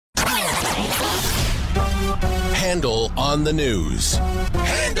Handel on the news.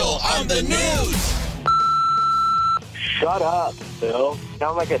 Handel on the news. Shut up, Bill. You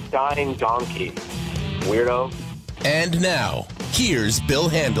sound like a dying donkey. Weirdo. And now, here's Bill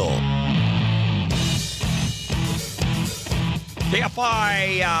Handel.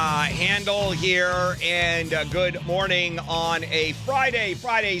 KFI Handel here, and good morning on a Friday.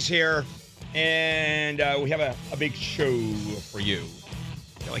 Friday's here, and we have a big show for you.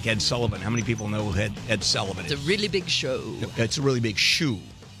 Like Ed Sullivan. How many people know Ed Sullivan? It's a really big show. It's a really big shoe.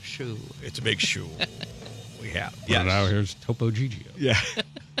 Shoe. It's a big shoe. We have. Yeah. Yes. Now here's Topo Gigio. Yeah.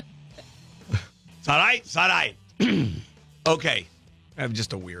 Sarai. Okay. I have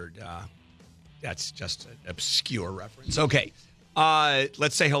just a weird, that's just an obscure reference. Okay.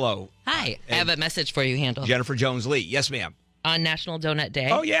 Let's say hello. Hi. I have a message for you, Handel. Jennifer Jones-Lee. Yes, ma'am. On National Donut Day.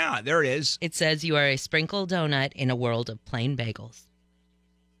 Oh, yeah. There it is. It says you are a sprinkle donut in a world of plain bagels.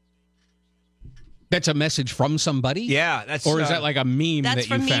 That's a message from somebody? Yeah. That's. Or is that like a meme That's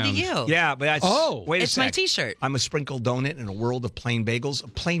that you from found? me to you. Yeah, but that's. Oh. Wait a It's sec. my T-shirt. I'm a sprinkled donut in a world of plain bagels.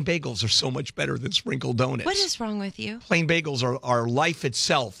 Plain bagels are so much better than sprinkled donuts. What is wrong with you? Plain bagels are life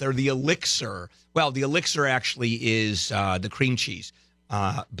itself. They're the elixir. Well, the elixir actually is the cream cheese,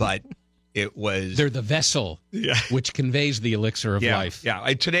 but it was. They're the vessel which conveys the elixir of life.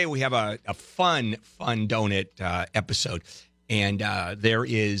 Yeah. Today we have a fun donut episode. And there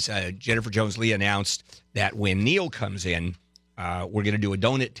is Jennifer Jones-Lee announced that when Neil comes in, we're going to do a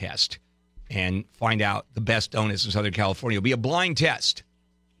donut test and find out the best donuts in Southern California. It'll be a blind test.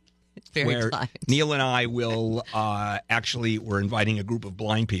 It's very where blind. Neil and I will we're inviting a group of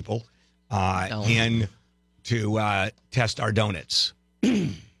blind people in to test our donuts.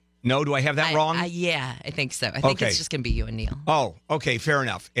 No, do I have that wrong? Yeah, I think so. I think it's just going to be you and Neil. Oh, okay, fair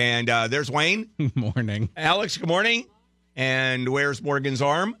enough. And there's Wayne. Morning. Alex, good morning. And where's Morgan's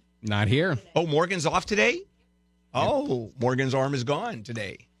arm? Not here. Oh, Morgan's off today? Oh, Morgan's arm is gone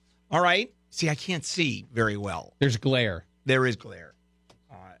today. All right. See, I can't see very well. There's glare. There is glare.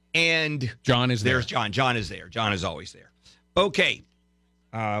 And John is there. There's John. John is there. John is always there. Okay.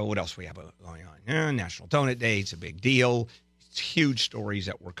 What else we have going on? National Donut Day. It's a big deal. It's huge stories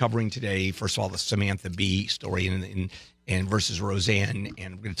that we're covering today. First of all, the Samantha Bee story and versus Roseanne,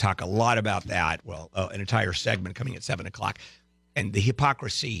 and we're going to talk a lot about that. Well, an entire segment coming at 7 o'clock. And the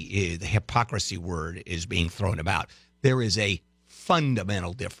hypocrisy word is being thrown about. There is a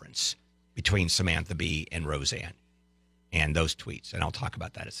fundamental difference between Samantha Bee and Roseanne and those tweets, and I'll talk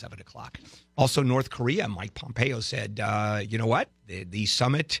about that at 7 o'clock. Also, North Korea, Mike Pompeo said, you know what? The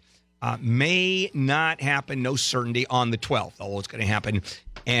summit may not happen, no certainty, on the 12th, although it's going to happen.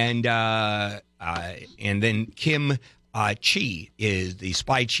 And then Kim Chi is the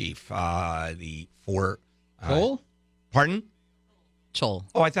spy chief. Cole? Pardon? Chol.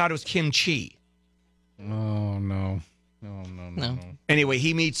 Oh, I thought it was Kim Chi. Oh, no. No. Anyway,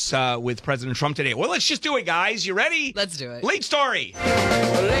 he meets with President Trump today. Well, let's just do it, guys. You ready? Let's do it. Lead story.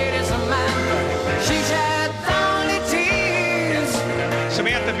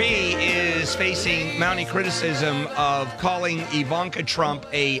 Samantha Bee is facing mounting criticism of calling Ivanka Trump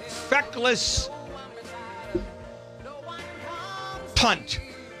a feckless punt,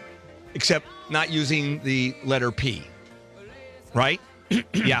 except not using the letter P. Right?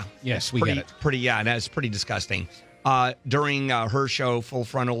 Yeah. Yes, we get it. That's pretty disgusting. During her show, Full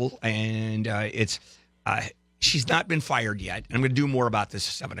Frontal, and she's not been fired yet. I'm going to do more about this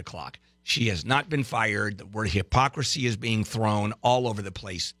at 7 o'clock. She has not been fired. The word hypocrisy is being thrown all over the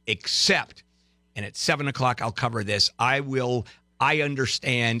place, except, and at 7 o'clock I'll cover this, I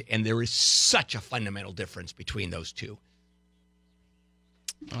understand, and there is such a fundamental difference between those two.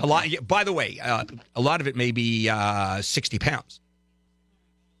 Okay. A lot. By the way, a lot of it may be 60 pounds.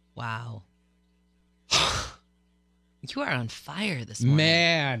 Wow. You are on fire this morning.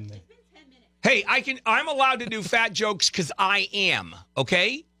 Man. Hey, I'm allowed to do fat jokes because I am,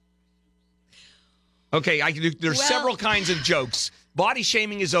 okay? Okay, I can do. There's several kinds of jokes. Body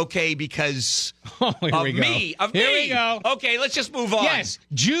shaming is okay because of me. Here we go. Okay, let's just move on. Yes,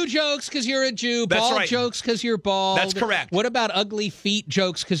 Jew jokes because you're a Jew. That's bald right. jokes because you're bald. That's correct. What about ugly feet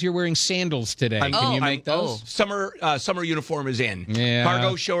jokes because you're wearing sandals today? Can you make those? Summer uniform is in. Yeah.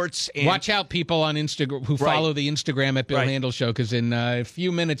 Cargo shorts. And watch out, people on Instagram who follow the Instagram at Bill Handel Show, because in a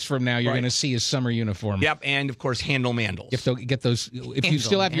few minutes from now, you're going to see his summer uniform. Yep, and of course, Handel Mandels. You have to get those. If you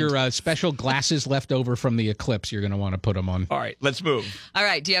still have your special glasses left over from the eclipse, you're going to want to put them on. All right, let's move. All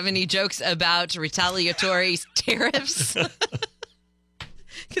right. Do you have any jokes about retaliatory tariffs?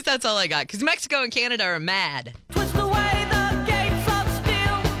 Because that's all I got. Because Mexico and Canada are mad. Twist away the gates of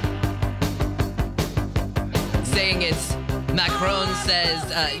steel. Saying it's Macron says,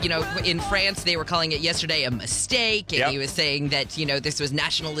 in France, they were calling it yesterday a mistake. And he was saying that, this was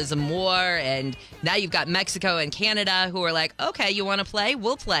nationalism war. And now you've got Mexico and Canada who are like, okay, you want to play?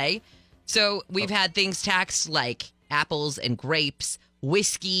 We'll play. So we've had things taxed like apples and grapes,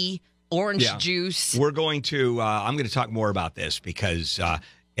 whiskey, orange juice. We're going to, I'm going to talk more about this because I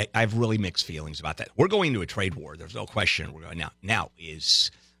have really mixed feelings about that. We're going to a trade war. There's no question. We're going now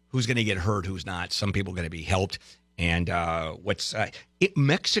is who's going to get hurt, who's not. Some people are going to be helped. And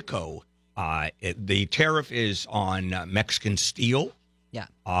Mexico, the tariff is on Mexican steel,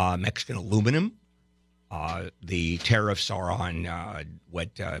 Mexican aluminum. The tariffs are on what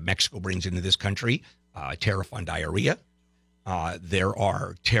Mexico brings into this country, tariff on diarrhea. There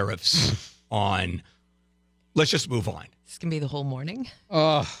are tariffs on, let's just move on. This can be the whole morning.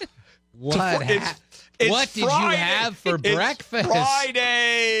 What did you have for breakfast?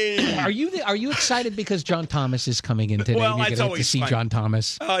 Friday. Are you excited because John Thomas is coming in today? Well, you that's get always to see fun. John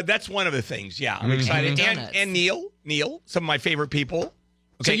Thomas. That's one of the things. Yeah, I'm excited. And Neil, some of my favorite people.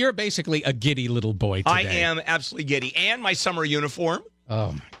 Okay. So you're basically a giddy little boy today. I am absolutely giddy. And my summer uniform.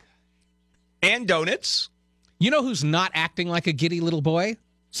 Oh, my God. And donuts. You know who's not acting like a giddy little boy?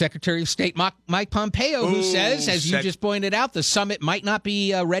 Secretary of State Mike Pompeo, who says, as you just pointed out, the summit might not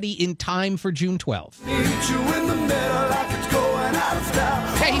be ready in time for June 12th.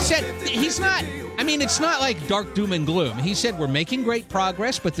 He said he's not. I mean, it's not like dark doom and gloom. He said we're making great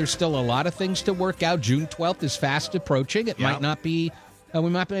progress, but there's still a lot of things to work out. June 12th is fast approaching. It might not be. We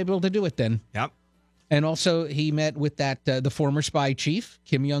might be able to do it then. Yep. And also, he met with the former spy chief,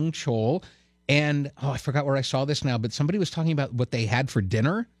 Kim Young-chol. And, I forgot where I saw this now, but somebody was talking about what they had for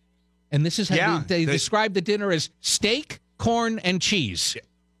dinner. And this is how they described the dinner as steak, corn, and cheese.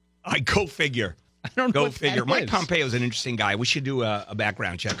 Go figure. I don't know. Go figure. Mike Pompeo is an interesting guy. We should do a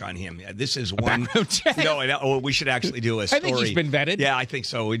background check on him. This is one. Background check? No, we should actually do a story. I think he's been vetted. Yeah, I think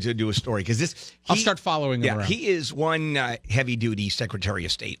so. We should do a story because I'll start following him around. He is one heavy-duty Secretary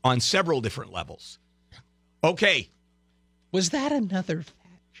of State on several different levels. Okay. Was that another fat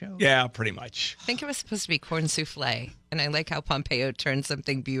joke? Yeah, pretty much. I think it was supposed to be corn souffle, and I like how Pompeo turned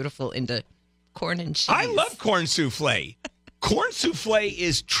something beautiful into corn and cheese. I love corn souffle. Corn souffle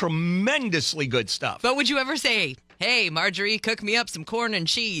is tremendously good stuff. But would you ever say, hey, Marjorie, cook me up some corn and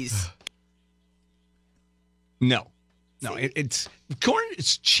cheese? No. It's corn.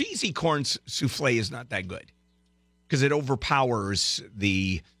 It's cheesy corn souffle is not that good because it overpowers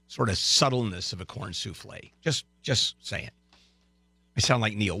the sort of subtleness of a corn souffle. Just saying. I sound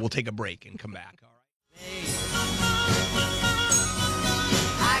like Neil. We'll take a break and come back. All right.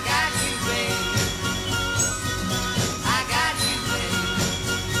 I got you, babe. I got you,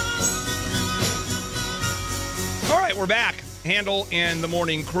 babe. All right, we're back. Handel and the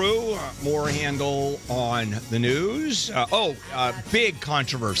morning crew. More Handel on the news. Big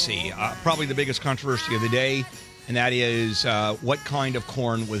controversy. Probably the biggest controversy of the day. And that is what kind of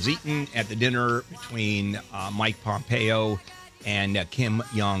corn was eaten at the dinner between Mike Pompeo and Kim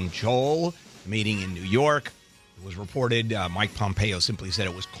Young-chol, meeting in New York. It was reported Mike Pompeo simply said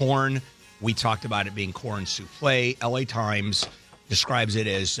it was corn. We talked about it being corn souffle. LA Times describes it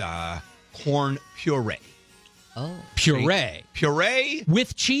as corn puree. Oh. Puree. Puree?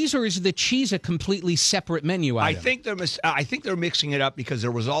 With cheese, or is the cheese a completely separate menu item? I think they're mixing it up because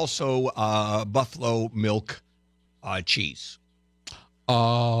there was also buffalo milk cheese.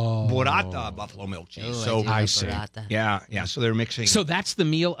 Oh. Burrata buffalo milk cheese. Ooh, I see. Burrata. Yeah. So they're mixing. So that's the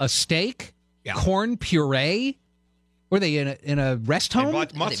meal: a steak, Yeah. corn puree. Were they in a rest home?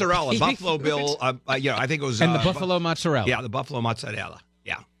 Mozzarella, Buffalo Bill. I think it was. And the buffalo mozzarella. Yeah, the buffalo mozzarella.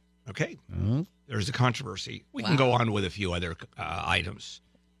 Yeah. Okay. Mm-hmm. There's a controversy. We can go on with a few other items.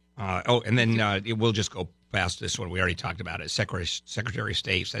 And then we'll just go past this one. We already talked about it. Secretary of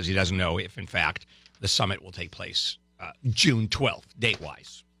State says he doesn't know if, in fact, the summit will take place June 12th,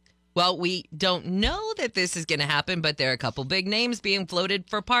 date-wise. Well, we don't know that this is going to happen, but there are a couple big names being floated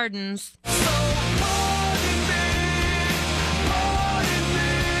for pardons. I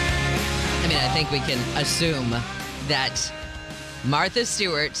mean, I think we can assume that Martha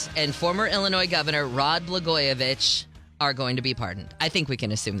Stewart and former Illinois Governor Rod Blagojevich are going to be pardoned. I think we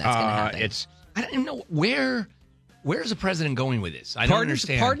can assume that's going to happen. I don't even know where's the president going with this? I don't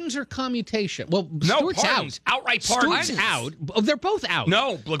understand. Pardons or commutation? Well, No, Stewart's pardons. out. Outright pardons. Stewart's out. Oh, they're both out.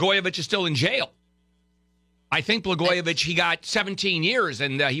 No, Blagojevich is still in jail. I think Blagojevich, he got 17 years,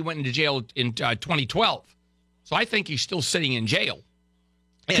 and he went into jail in 2012. So I think he's still sitting in jail.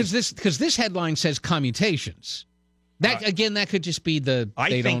 Because this headline says commutations. That again, that could just be they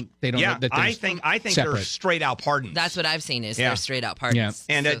don't. Yeah, that I think separate. they're straight out pardons. That's what I've seen is they're straight out pardons.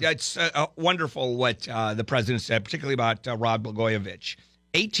 Yeah. And it's wonderful what the president said, particularly about Rod Blagojevich.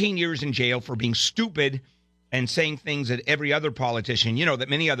 18 years in jail for being stupid and saying things that every other politician, that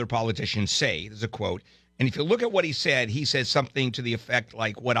many other politicians say. There's a quote. And if you look at what he says something to the effect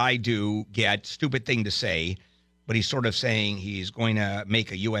like, what I do, get stupid thing to say. But he's sort of saying he's going to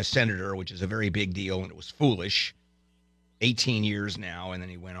make a U.S. senator, which is a very big deal, and it was foolish. 18 years now, and then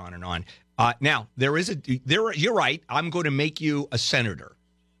he went on and on. Now, you're right, I'm going to make you a senator.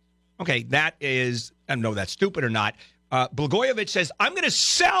 Okay, that is, I don't know if that's stupid or not. Blagojevich says, I'm going to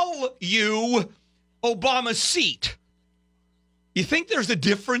sell you Obama's seat. You think there's a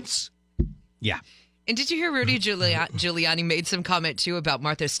difference? Yeah. And did you hear Rudy Giuliani made some comment, too, about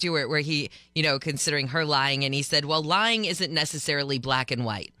Martha Stewart, where he, considering her lying, and he said, well, lying isn't necessarily black and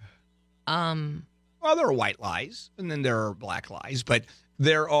white. Well, there are white lies, and then there are black lies, but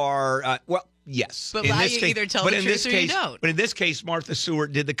there are, yes. But you either tell the truth or you don't. But in this case, Martha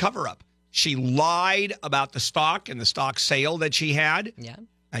Stewart did the cover-up. She lied about the stock and the stock sale that she had. Yeah.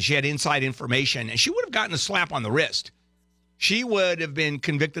 She had inside information, and she would have gotten a slap on the wrist. She would have been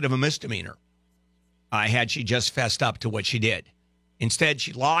convicted of a misdemeanor had she just fessed up to what she did. Instead,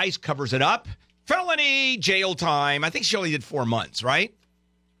 she lies, covers it up. Felony, jail time. I think she only did 4 months, right?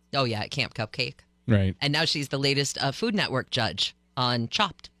 Oh, yeah, at Camp Cupcake. Right. And now she's the latest Food Network judge on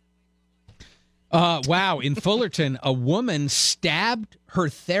Chopped. Wow. In Fullerton, a woman stabbed her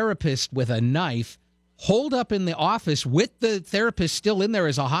therapist with a knife, holed up in the office with the therapist still in there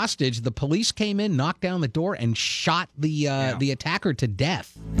as a hostage. The police came in, knocked down the door, and shot the attacker to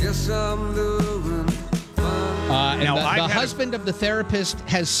death. Yes, I'm doing and the husband of the therapist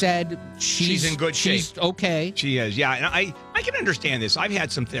has said she's in good shape. She's okay. She is, yeah. And I can understand this. I've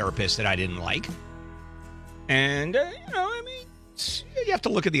had some therapists that I didn't like. And, you have to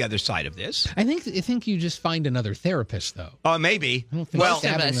look at the other side of this. I think you just find another therapist, though. Maybe. I don't think Most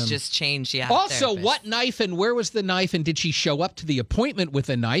of us just change, Also, therapists. what knife and where was the knife, and did she show up to the appointment with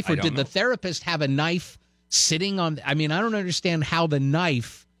a knife, or did the therapist have a knife sitting on? I mean, I don't understand how the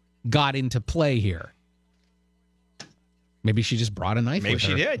knife got into play here. Maybe she just brought a knife with her.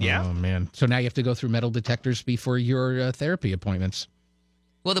 Maybe she did, yeah. Oh, man. So now you have to go through metal detectors before your therapy appointments.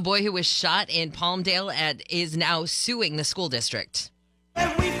 Well, the boy who was shot in Palmdale is now suing the school district.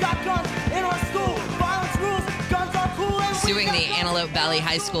 And we've got guns in our school. Violence rules. Guns are cool. Suing the Antelope Valley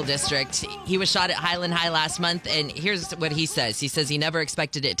High School District. He was shot at Highland High last month, and here's what he says. He says he never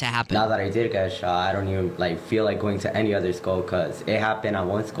expected it to happen. Now that I did get shot, I don't even feel like going to any other school because it happened at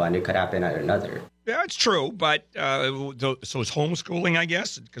one school and it could happen at another. Yeah, it's true, but so it's homeschooling, I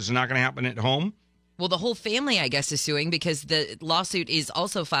guess, because it's not going to happen at home. Well, the whole family, I guess, is suing because the lawsuit is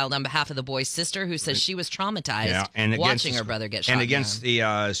also filed on behalf of the boy's sister, who says she was traumatized watching her brother get shot. And against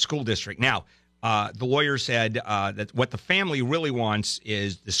the school district. Now, the lawyer said that what the family really wants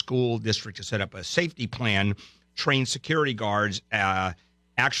is the school district to set up a safety plan, train security guards,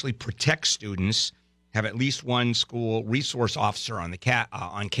 actually protect students, have at least one school resource officer on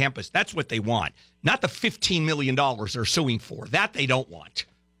on campus. That's what they want, not the $15 million they're suing for. That they don't want.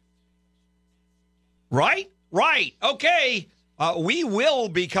 Right? Right. Okay. We will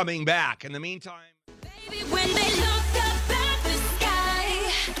be coming back. In the meantime. Baby, when they look up at the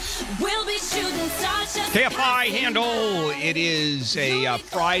sky, we'll be shooting stars just KFI Handel. It is a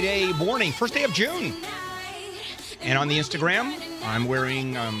Friday morning, first day of June. And on the Instagram, I'm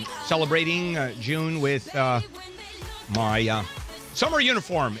wearing, celebrating June with my summer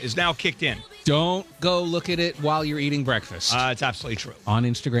uniform is now kicked in. Don't go look at it while you're eating breakfast. It's absolutely true. On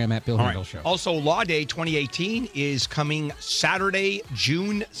Instagram at Bill Handel right. Show. Also, Law Day 2018 is coming Saturday,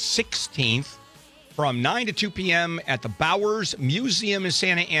 June 16th from 9 to 2 p.m. at the Bowers Museum in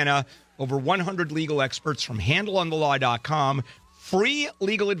Santa Ana. Over 100 legal experts from handelonthelaw.com. Free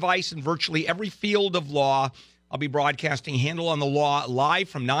legal advice in virtually every field of law. I'll be broadcasting Handel on the Law live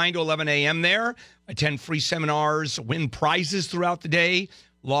from 9 to 11 a.m. there. Attend free seminars, win prizes throughout the day.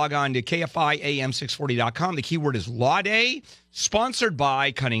 Log on to KFIAM640.com. The keyword is Law Day, sponsored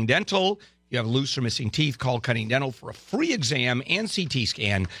by Cunning Dental. If you have loose or missing teeth, call Cunning Dental for a free exam and CT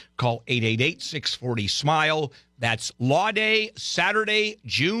scan. Call 888-640-SMILE. That's Law Day, Saturday,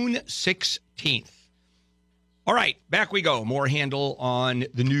 June 16th. All right, back we go. More Handel on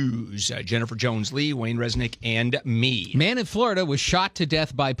the news. Jennifer Jones-Lee, Wayne Resnick, and me. Man in Florida was shot to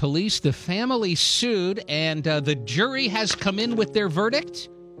death by police. The family sued, and the jury has come in with their verdict.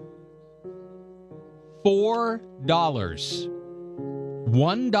 $4.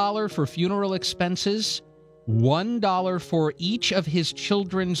 $1 for funeral expenses. $1 for each of his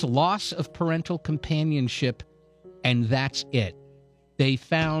children's loss of parental companionship and that's it. They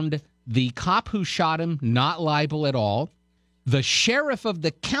found the cop who shot him not liable at all. The sheriff of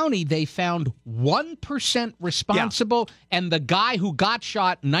the county, they found 1% responsible, and the guy who got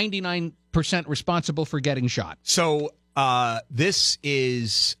shot, 99% responsible for getting shot. So this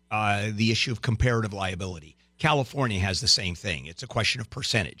is the issue of comparative liability. California has the same thing. It's a question of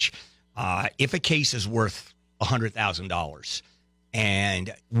percentage. If a case is worth $100,000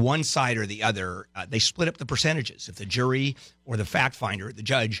 and one side or the other, they split up the percentages. If the jury or the fact finder, the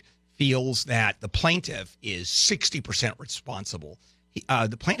judge, feels that the plaintiff is 60% responsible,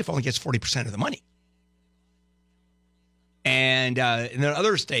 the plaintiff only gets 40% of the money. And in the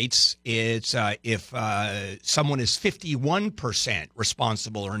other states, it's if someone is 51%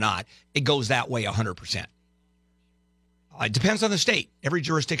 responsible or not, it goes that way 100%. It depends on the state. Every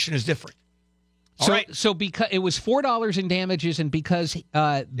jurisdiction is different. So because it was $4 in damages, and because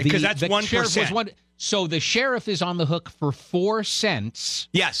that's the 1%. sheriff was one, so the sheriff is on the hook for 4 cents.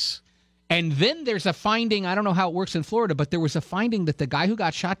 Yes. And then there's a finding, I don't know how it works in Florida, but there was a finding that the guy who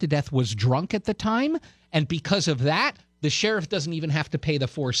got shot to death was drunk at the time. And because of that, the sheriff doesn't even have to pay the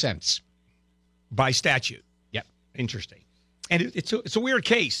 4 cents. By statute. Yep. Interesting. And it's a weird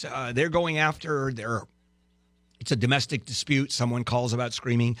case. They're going after it's a domestic dispute. Someone calls about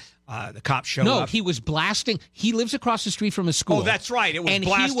screaming. The cops show up. No, he was blasting. He lives across the street from a school. Oh, that's right. It was and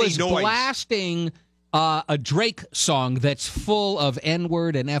blasting he was noise. blasting a Drake song that's full of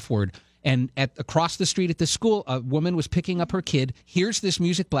N-word and F-word. And across the street at the school, a woman was picking up her kid, hears this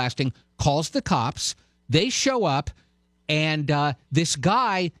music blasting, calls the cops. They show up, and this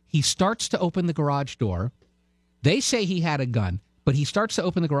guy, he starts to open the garage door. They say he had a gun, but he starts to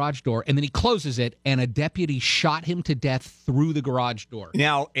open the garage door, and then he closes it, and a deputy shot him to death through the garage door.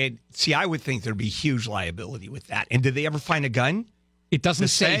 Now, I would think there'd be huge liability with that. And did they ever find a gun? It doesn't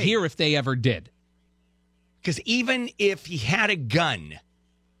say here if they ever did. Because even if he had a gun,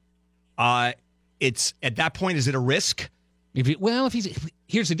 it's at that point, is it a risk?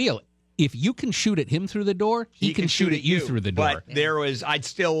 Here's the deal. If you can shoot at him through the door, he can shoot at you through the door.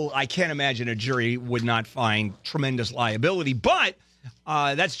 But I can't imagine a jury would not find tremendous liability. But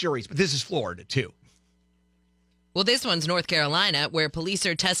that's juries. But this is Florida, too. Well, this one's North Carolina, where police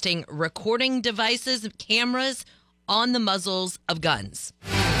are testing recording devices, cameras on the muzzles of guns.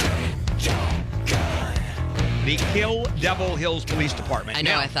 The Kill Devil Hills Police Department. I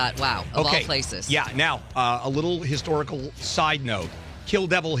know, I thought, wow, of all places. Yeah, now, a little historical side note. Kill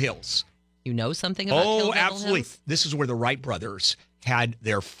Devil Hills. You know something about Kill Devil absolutely. Hills? This is where the Wright brothers had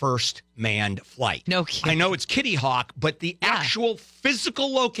their first manned flight. No kidding. I know it's Kitty Hawk, but the actual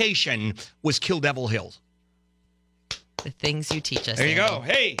physical location was Kill Devil Hills. The things you teach us. There you Handel. go.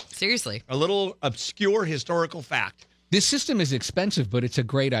 Hey. Seriously. A little obscure historical fact. This system is expensive, but it's a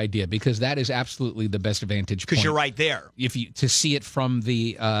great idea because that is absolutely the best vantage point. Because you're right there. If you to see it from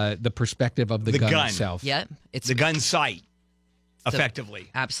the perspective of the gun itself. Yep. It's the gun sight, effectively.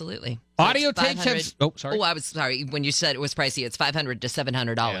 Absolutely. Audio tapes have... Oh, sorry. Oh, I was sorry. When you said it was pricey, it's $500 to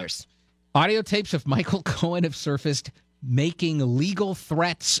 $700. Yeah. Audio tapes of Michael Cohen have surfaced making legal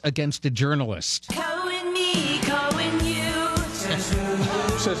threats against a journalist. Cohen me, Cohen you. Says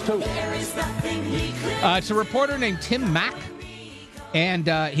who? There is nothing he could. It's a reporter named Tim Mack, and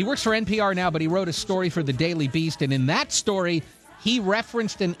he works for NPR now, but he wrote a story for the Daily Beast, and in that story, he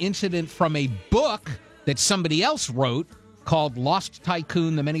referenced an incident from a book that somebody else wrote called Lost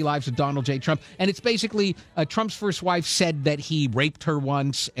Tycoon, The Many Lives of Donald J. Trump, and it's basically Trump's first wife said that he raped her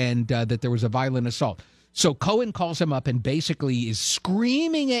once and that there was a violent assault. So Cohen calls him up and basically is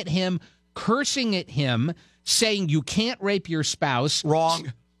screaming at him, cursing at him, saying you can't rape your spouse.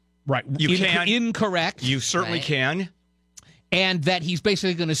 Wrong. Right. You can. Incorrect. You certainly can. And that he's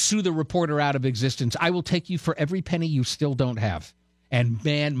basically going to sue the reporter out of existence. I will take you for every penny you still don't have. And,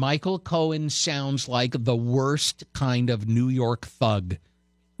 man, Michael Cohen sounds like the worst kind of New York thug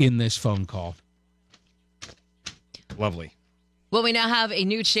in this phone call. Lovely. Well, we now have a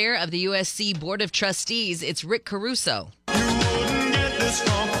new chair of the USC Board of Trustees. It's Rick Caruso.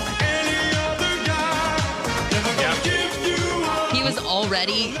 He was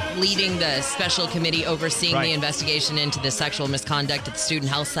already leading the special committee overseeing the investigation into the sexual misconduct at the Student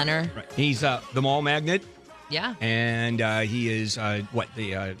Health Center. Right. He's the mall magnate. Yeah. And he is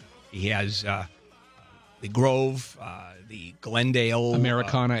he has the Grove, the Glendale.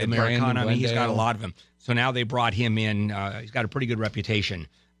 Americana. I mean, he's got a lot of them. So now they brought him in. He's got a pretty good reputation.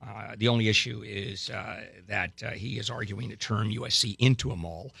 The only issue is that he is arguing to turn USC into a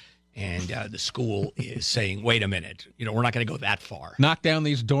mall. And the school is saying, wait a minute, we're not going to go that far. Knock down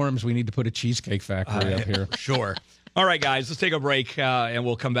these dorms. We need to put a cheesecake factory up here. Sure. All right, guys, let's take a break, and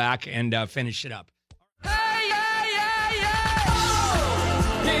we'll come back and finish it up. Hey, yeah,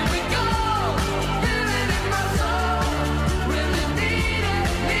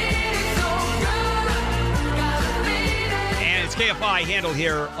 KFI Handel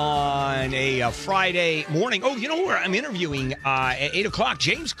here on a Friday morning. Oh, you know where I'm interviewing at 8 o'clock?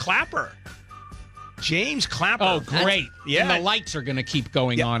 James Clapper. James Clapper. Oh, great. Yeah. And the lights are going to keep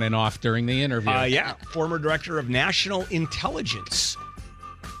going on and off during the interview. Yeah. Former director of national intelligence.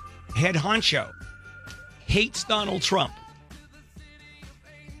 Head honcho. Hates Donald Trump.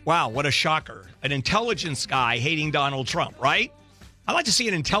 Wow, what a shocker. An intelligence guy hating Donald Trump, right? I'd like to see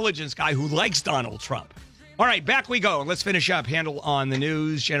an intelligence guy who likes Donald Trump. All right, back we go. Let's finish up. Handel on the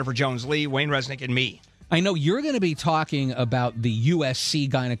news. Jennifer Jones-Lee, Wayne Resnick, and me. I know you're going to be talking about the USC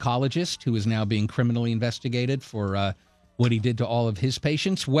gynecologist who is now being criminally investigated for what he did to all of his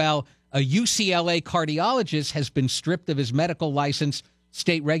patients. Well, a UCLA cardiologist has been stripped of his medical license,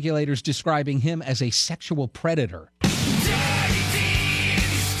 state regulators describing him as a sexual predator.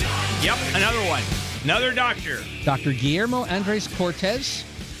 Yep, another one. Another doctor. Dr. Guillermo Andres Cortez,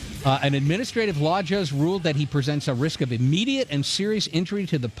 an administrative law judge ruled that he presents a risk of immediate and serious injury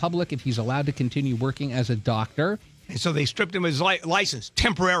to the public if he's allowed to continue working as a doctor. And so they stripped him of his license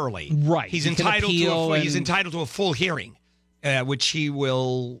temporarily. Right. He's entitled to a full hearing, which he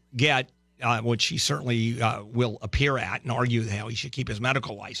will get, which he certainly will appear at and argue how he should keep his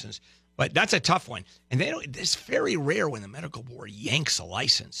medical license. But that's a tough one. And it's very rare when the medical board yanks a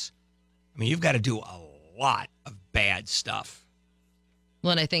license. I mean, you've got to do a lot of bad stuff.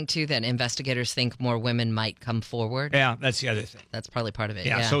 Well, and I think, too, that investigators think more women might come forward. Yeah, that's the other thing. That's probably part of it.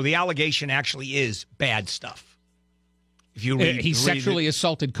 Yeah, so the allegation actually is bad stuff. If you read, he sexually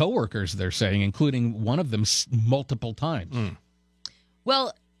assaulted coworkers, they're saying, including one of them multiple times.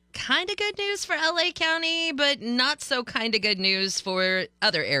 Well, kind of good news for LA County, but not so kind of good news for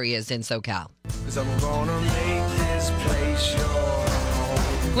other areas in SoCal.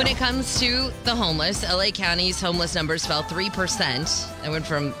 When it comes to the homeless, LA County's homeless numbers fell 3%. It went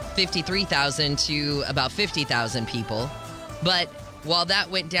from 53,000 to about 50,000 people. But while that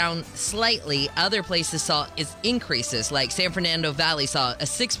went down slightly, other places saw increases, like San Fernando Valley saw a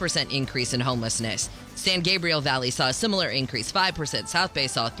 6% increase in homelessness. San Gabriel Valley saw a similar increase, 5%. South Bay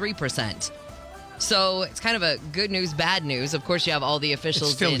saw 3%. So it's kind of a good news, bad news. Of course, you have all the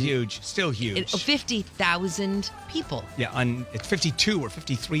officials. It's still huge. 50,000 people. Yeah, it's 52 or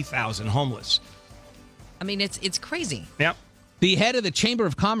 53,000 homeless. I mean, it's crazy. Yep. The head of the Chamber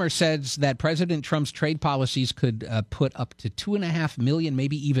of Commerce says that President Trump's trade policies could put up to 2.5 million,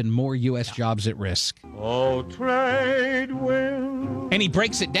 maybe even more U.S. jobs at risk. Oh, trade will. And he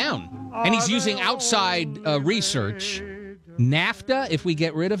breaks it down. And he's using outside research. NAFTA, if we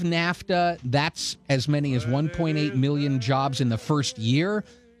get rid of NAFTA, that's as many as 1.8 million jobs in the first year.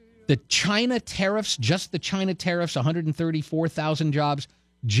 The China tariffs, just the China tariffs, 134,000 jobs.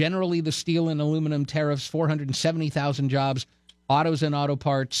 Generally, the steel and aluminum tariffs, 470,000 jobs. Autos and auto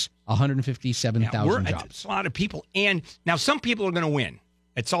parts, 157,000 jobs. It's a lot of people. And now some people are going to win.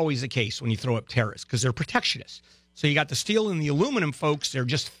 It's always the case when you throw up tariffs because they're protectionists. So you got the steel and the aluminum folks. They're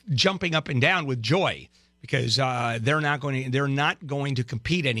just jumping up and down with joy because they're not going to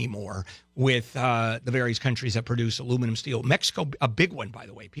compete anymore with the various countries that produce aluminum steel. Mexico, a big one, by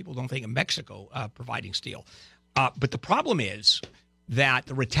the way. People don't think of Mexico providing steel. But the problem is that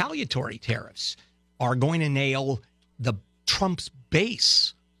the retaliatory tariffs are going to nail the Trump's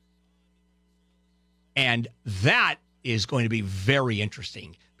base. And that is going to be very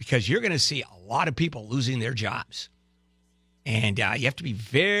interesting because you're going to see a lot of people losing their jobs. And you have to be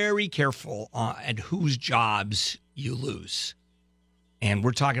very careful at whose jobs you lose. And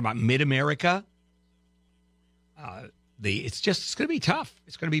we're talking about mid-America. It's going to be tough.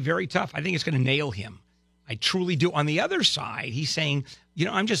 It's going to be very tough. I think it's going to nail him. I truly do. On the other side, he's saying,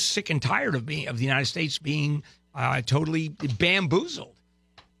 I'm just sick and tired of the United States being totally bamboozled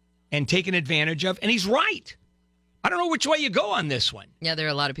and taken advantage of. And he's right. I don't know which way you go on this one. Yeah, there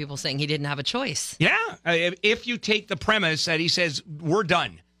are a lot of people saying he didn't have a choice. Yeah. If you take the premise that he says, we're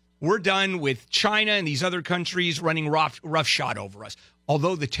done. We're done with China and these other countries running roughshod over us.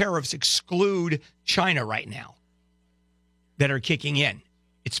 Although the tariffs exclude China right now that are kicking in.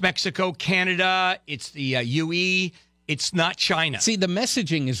 It's Mexico, Canada, it's the UE. It's not China. See, the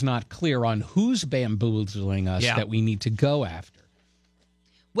messaging is not clear on who's bamboozling us that we need to go after.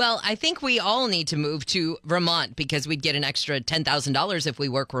 Well, I think we all need to move to Vermont because we'd get an extra $10,000 if we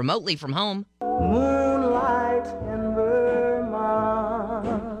work remotely from home. Moonlight in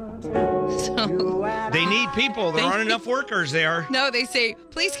Vermont. So, they need people. There aren't enough workers there. No, they say,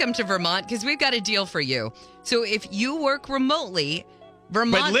 please come to Vermont because we've got a deal for you. So if you work remotely,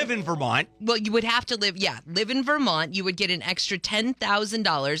 Vermont. But live in Vermont. Well, you would have to live in Vermont. You would get an extra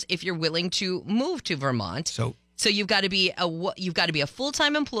 $10,000 if you're willing to move to Vermont. So you've got to be a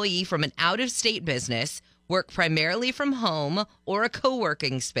full-time employee from an out-of-state business work primarily from home or a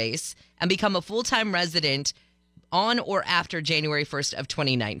co-working space, and become a full-time resident on or after January 1st of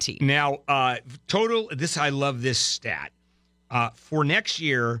 2019. Now, I love this stat. For next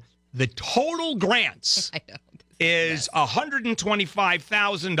year, the total grants is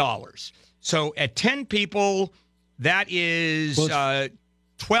 $125,000. So at 10 people, that is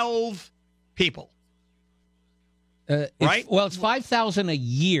 12 people. Right? It's $5,000 a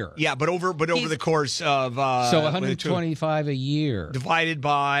year. Yeah, but over the course of so $125 a year divided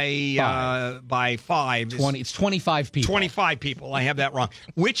by 5 it's 25 people. 25 people. I have that wrong,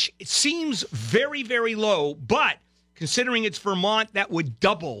 which seems very, very low, but considering it's Vermont, that would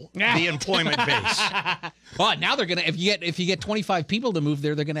double the employment base. Well, now they're gonna if you get 25 people to move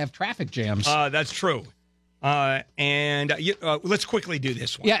there, they're gonna have traffic jams. That's true. Let's quickly do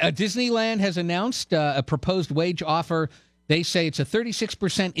this one. Yeah, Disneyland has announced a proposed wage offer. They say it's a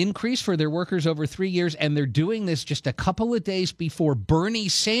 36% increase for their workers over 3 years, and they're doing this just a couple of days before Bernie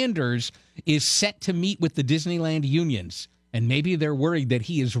Sanders is set to meet with the Disneyland unions. And maybe they're worried that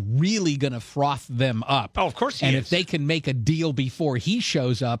he is really going to froth them up. Oh, of course he is. And if they can make a deal before he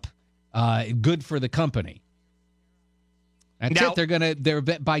shows up, good for the company. That's it. They're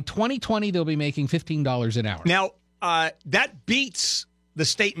by 2020 they'll be making $15 an hour. Now that beats the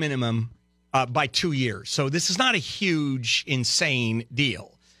state minimum by 2 years. So this is not a huge, insane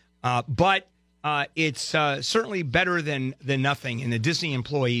deal, but it's certainly better than nothing. And the Disney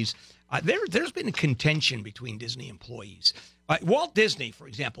employees, there's been a contention between Disney employees. Walt Disney, for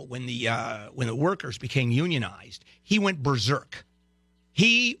example, when the workers became unionized, he went berserk.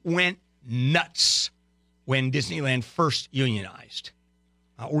 He went nuts when Disneyland first unionized,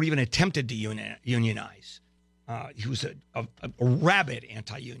 or even attempted to unionize. He was a rabid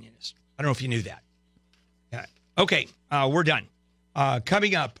anti-unionist. I don't know if you knew that. Okay, we're done.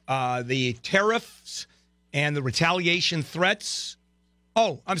 Coming up, the tariffs and the retaliation threats.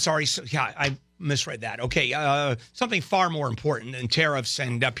 Oh, I'm sorry. I misread that. Okay, something far more important than tariffs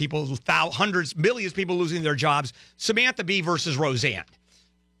and people, hundreds, millions of people losing their jobs. Samantha Bee versus Roseanne.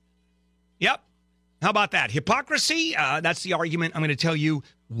 Yep. How about that? Hypocrisy? That's the argument. I'm going to tell you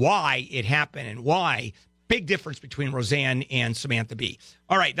why it happened and why. Big difference between Roseanne and Samantha Bee.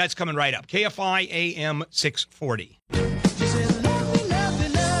 All right, that's coming right up. KFI AM 640. She said,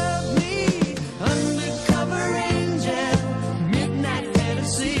 love me, undercover angel, midnight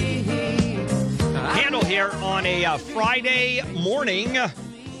fantasy. Handel here on a Friday morning.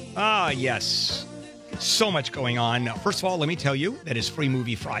 Yes. So much going on. First of all, let me tell you that it's Free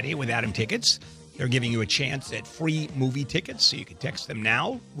Movie Friday with Adam Tickets. They're giving you a chance at free movie tickets, so you can text them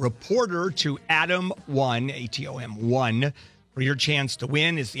now. Reporter to Adam1, ATOM1, for your chance to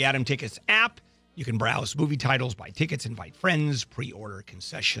win. Is the Adam Tickets app. You can browse movie titles, buy tickets, invite friends, pre-order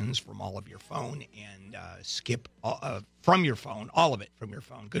concessions from all of your phone, and skip from your phone, all of it from your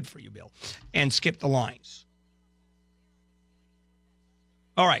phone. Good for you, Bill. And skip the lines.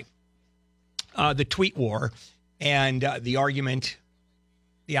 All right. The tweet war and the argument,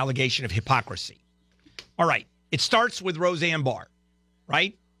 the allegation of hypocrisy. All right. It starts with Roseanne Barr,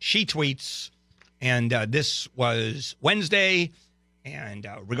 right? She tweets, and this was Wednesday, and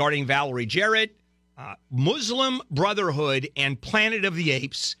regarding Valerie Jarrett, Muslim Brotherhood and Planet of the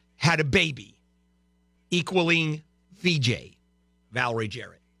Apes had a baby, equaling VJ, Valerie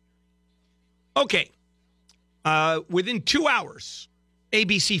Jarrett. Okay. Within 2 hours,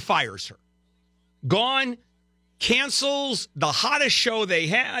 ABC fires her. Gone, cancels the hottest show they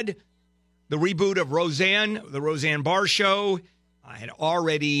had, the reboot of Roseanne, the Roseanne Barr show. I had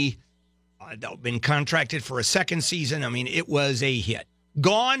already been contracted for a second season. I mean, it was a hit.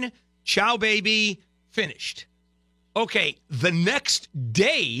 Gone, ciao baby, finished. Okay, the next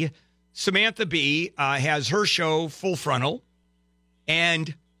day, Samantha Bee has her show Full Frontal,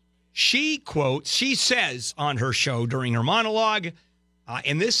 and she says on her show during her monologue,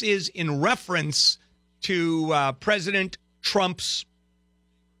 and this is in reference to President Trump's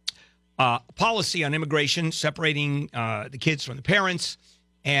policy on immigration, separating the kids from the parents.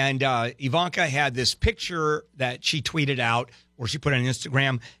 And Ivanka had this picture that she tweeted out, or she put on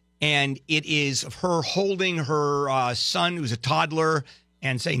Instagram, and it is of her holding her son, who's a toddler,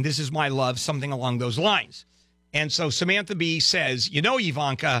 and saying, "This is my love," something along those lines. And so Samantha Bee says, "You know,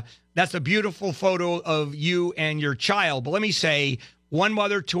 Ivanka, that's a beautiful photo of you and your child. But let me say, one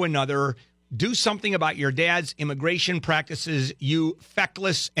mother to another, do something about your dad's immigration practices, you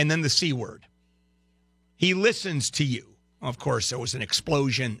feckless," and then the C word. He listens to you. Of course, there was an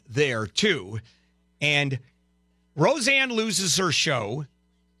explosion there, too. And Roseanne loses her show.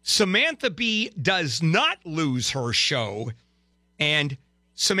 Samantha Bee does not lose her show. And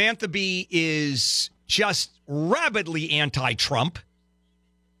Samantha Bee is just rabidly anti-Trump.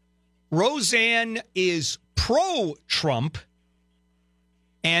 Roseanne is pro-Trump.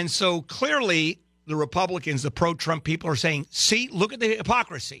 And so clearly the Republicans, the pro-Trump people are saying, see, look at the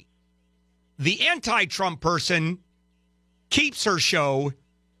hypocrisy. The anti-Trump person keeps her show,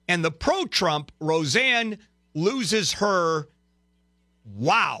 and the pro-Trump, Roseanne, loses her.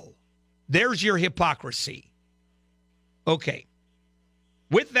 Wow. There's your hypocrisy. Okay.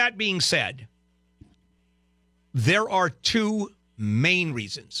 With that being said, there are two main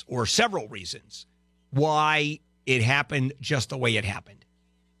reasons, or several reasons, why it happened just the way it happened.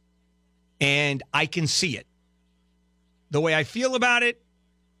 And I can see it. The way I feel about it,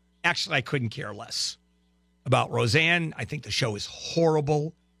 actually, I couldn't care less about Roseanne. I think the show is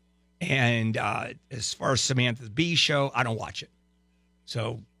horrible. And as far as Samantha Bee show, I don't watch it.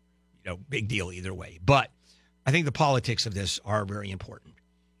 So, big deal either way. But I think the politics of this are very important.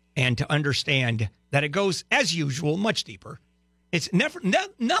 And to understand that it goes, as usual, much deeper. It's never,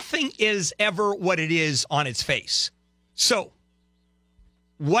 nothing is ever what it is on its face. So,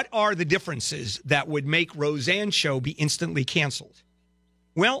 what are the differences that would make Roseanne's show be instantly canceled?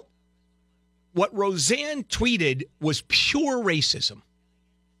 Well, what Roseanne tweeted was pure racism.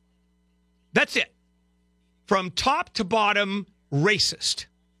 That's it. From top to bottom, racist.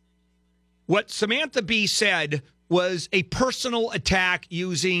 What Samantha Bee said was a personal attack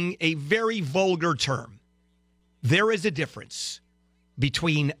using a very vulgar term. There is a difference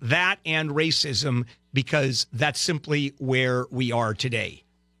between that and racism because that's simply where we are today.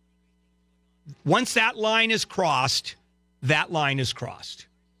 Once that line is crossed, that line is crossed.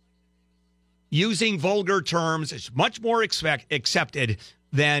 Using vulgar terms is much more accepted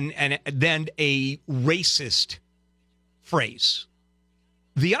than a racist phrase.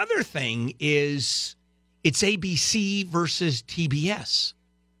 The other thing is it's ABC versus TBS.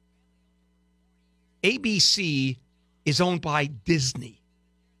 ABC is owned by Disney.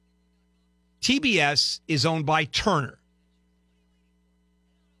 TBS is owned by Turner.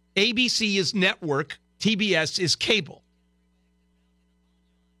 ABC is network, TBS is cable.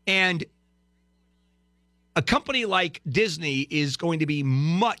 And a company like Disney is going to be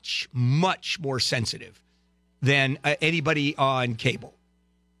much, much more sensitive than anybody on cable.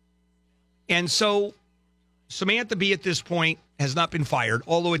 And so Samantha Bee at this point has not been fired,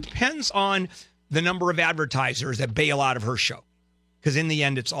 although it depends on the number of advertisers that bail out of her show. Because in the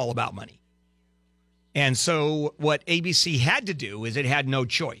end, it's all about money. And so what ABC had to do is it had no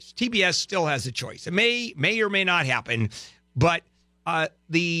choice. TBS still has a choice. It may or may not happen, but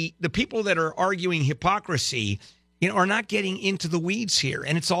the people that are arguing hypocrisy, are not getting into the weeds here.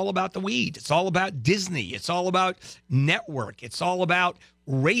 And it's all about the weeds. It's all about Disney. It's all about network. It's all about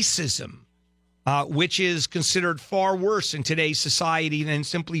racism, which is considered far worse in today's society than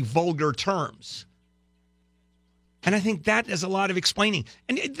simply vulgar terms. And I think that is a lot of explaining.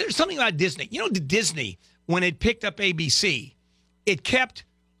 And there's something about Disney. Disney, when it picked up ABC, it kept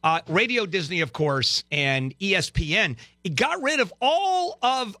Radio Disney, of course, and ESPN. It got rid of all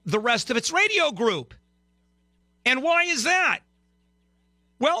of the rest of its radio group. And why is that?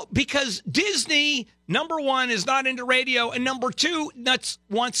 Well, because Disney, number one, is not into radio, and number two,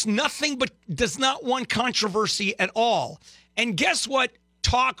 wants nothing but does not want controversy at all. And guess what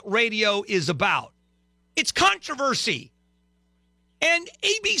talk radio is about? It's controversy. And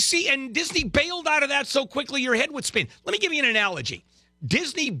ABC and Disney bailed out of that so quickly your head would spin. Let me give you an analogy.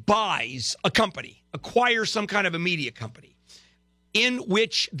 Disney buys a company, acquires some kind of a media company, in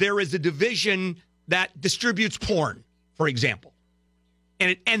which there is a division that distributes porn, for example.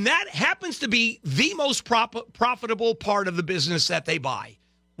 And that happens to be the most profitable part of the business that they buy.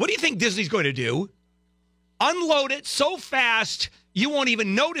 What do you think Disney's going to do? Unload it so fast you won't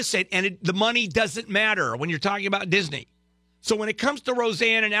even notice it, and the money doesn't matter when you're talking about Disney. So when it comes to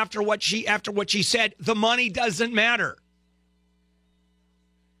Roseanne and after what she said, the money doesn't matter.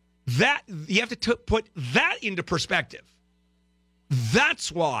 That you have to put that into perspective.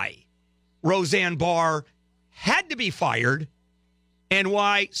 That's why Roseanne Barr had to be fired, and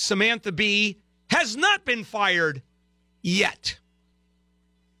why Samantha Bee has not been fired yet.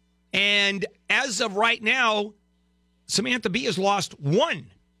 And as of right now, Samantha Bee has lost one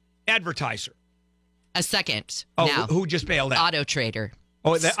advertiser. A second. Oh, now. Who just bailed out? Auto Trader.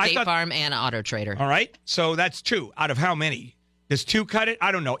 Oh, State Farm and Auto Trader. All right. So that's two out of how many? Does two cut it?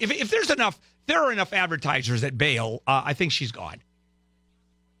 I don't know. If there are enough advertisers that bail, I think she's gone.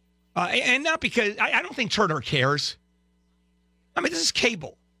 And not because I don't think Turner cares. I mean, this is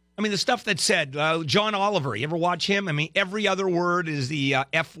cable. I mean, the stuff that said, John Oliver, you ever watch him? I mean, every other word is the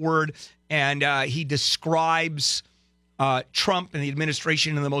F word, and he describes Trump and the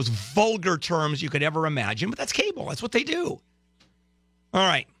administration in the most vulgar terms you could ever imagine, but that's cable. That's what they do. All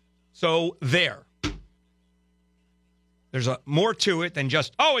right. So there. There's more to it than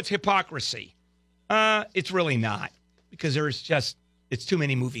just, it's hypocrisy. It's really not, because it's too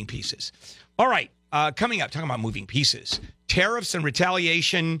many moving pieces. All right. Coming up, talking about moving pieces, tariffs and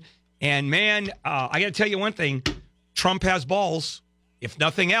retaliation. And man, I got to tell you one thing. Trump has balls. If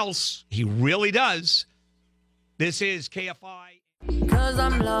nothing else, he really does. This is KFI. 'Cause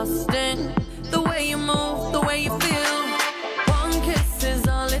I'm lost in the way you move, the way you feel. One kiss is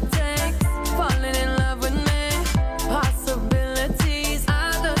all it takes. Falling in love with me. Possibilities.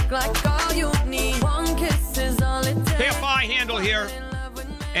 I look like all you need. One kiss is all it takes. KFI Handel here.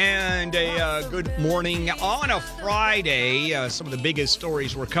 And a good morning on a Friday. Some of the biggest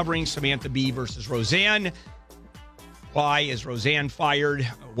stories we're covering: Samantha Bee versus Roseanne. Why is Roseanne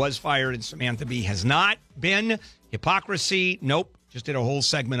was fired, and Samantha Bee has not been? Hypocrisy? Nope. Just did a whole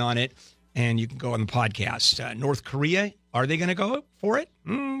segment on it, and you can go on the podcast. North Korea, are they going to go for it?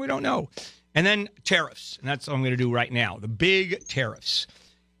 We don't know. And then tariffs, and that's what I'm going to do right now. The big tariffs.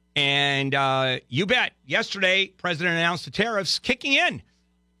 And you bet, yesterday, President announced the tariffs kicking in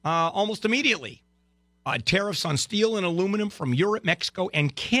almost immediately. Tariffs on steel and aluminum from Europe, Mexico,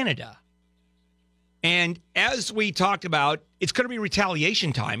 and Canada. And as we talked about, it's going to be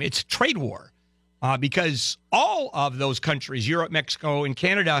retaliation time. It's trade war because all of those countries, Europe, Mexico, and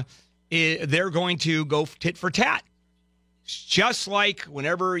Canada, they're going to go tit for tat. Just like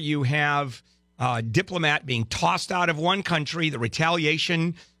whenever you have a diplomat being tossed out of one country, the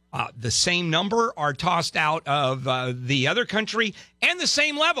retaliation, the same number are tossed out of the other country, and the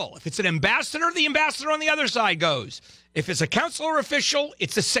same level. If it's an ambassador, the ambassador on the other side goes. If it's a consular official,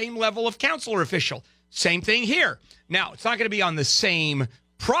 it's the same level of consular official. Same thing here. Now, it's not going to be on the same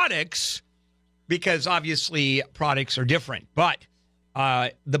products because obviously products are different. But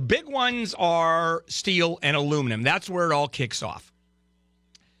the big ones are steel and aluminum. That's where it all kicks off.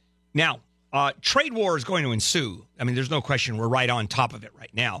 Now, trade war is going to ensue. I mean, there's no question we're right on top of it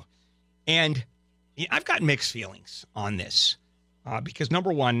right now. And I've got mixed feelings on this because,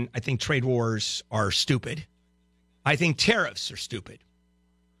 number one, I think trade wars are stupid. I think tariffs are stupid.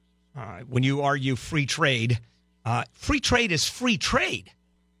 When you argue free trade is free trade,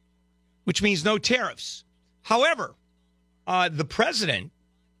 which means no tariffs. However, the president,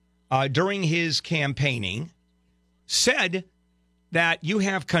 during his campaigning, said that you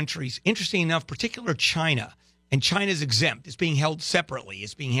have countries, interesting enough, particular China, and China's exempt. It's being held separately.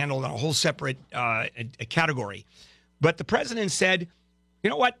 It's being handled on a whole separate category. But the president said, you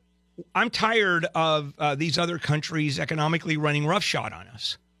know what? I'm tired of these other countries economically running roughshod on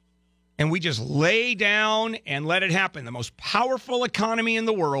us. And we just lay down and let it happen. The most powerful economy in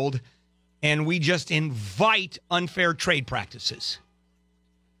the world, and we just invite unfair trade practices,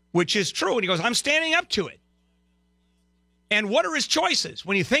 which is true. And he goes, I'm standing up to it. And what are his choices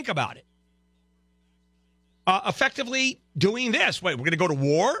when you think about it? Effectively doing this. Wait, we're going to go to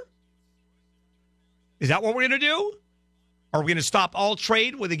war? Is that what we're going to do? Are we going to stop all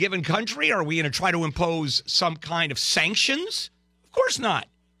trade with a given country? Are we going to try to impose some kind of sanctions? Of course not.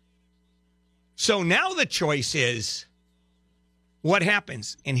 So now the choice is, what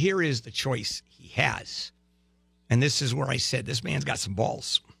happens? And here is the choice he has. And this is where I said, this man's got some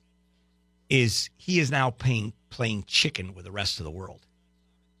balls. Is he is now playing chicken with the rest of the world.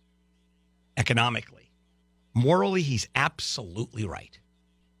 Economically. Morally, he's absolutely right.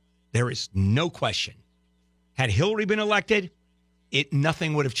 There is no question. Had Hillary been elected,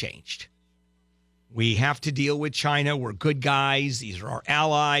 nothing would have changed. We have to deal with China. We're good guys. These are our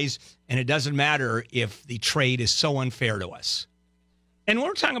allies. And it doesn't matter if the trade is so unfair to us. And when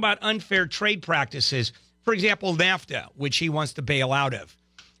we're talking about unfair trade practices, for example, NAFTA, which he wants to bail out of.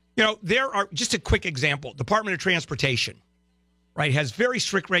 You know, there are, just a quick example, Department of Transportation, right, has very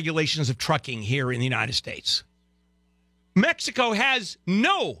strict regulations of trucking here in the United States. Mexico has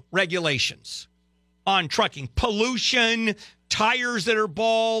no regulations on trucking. Pollution, tires that are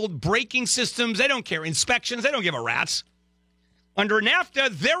bald, braking systems, they don't care. Inspections, they don't give a rat's. Under NAFTA,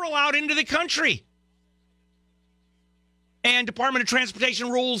 they're allowed into the country. And Department of Transportation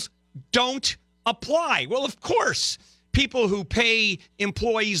rules don't apply. Well, of course, people who pay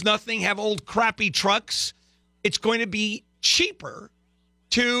employees nothing, have old crappy trucks, it's going to be cheaper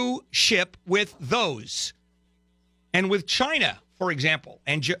to ship with those. And with China, for example,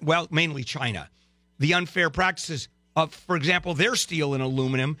 mainly China, the unfair practices of, for example, their steel and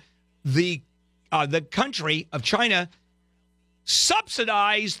aluminum, the country of China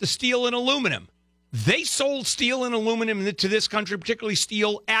subsidized the steel and aluminum. They sold steel and aluminum to this country, particularly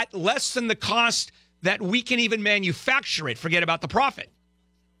steel, at less than the cost that we can even manufacture it. Forget about the profit.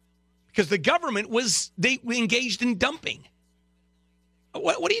 Because the government they engaged in dumping.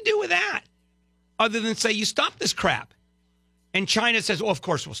 What do you do with that? Other than say, you stop this crap. And China says, of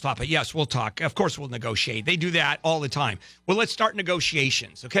course we'll stop it. Yes, we'll talk. Of course we'll negotiate. They do that all the time. Well, let's start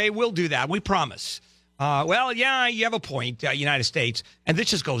negotiations, okay? We'll do that. We promise. Well, yeah, you have a point, United States. And this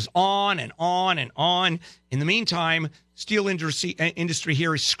just goes on and on and on. In the meantime, steel industry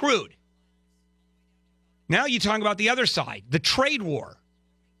here is screwed. Now you're talking about the other side, the trade war.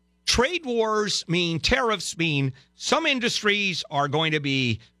 Trade wars mean tariffs mean some industries are going to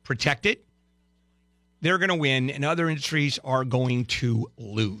be protected. They're going to win, and other industries are going to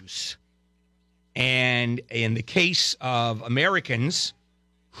lose. And in the case of Americans,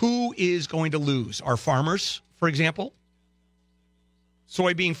 who is going to lose? Our farmers, for example.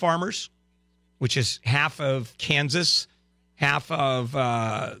 Soybean farmers, which is half of Kansas, half of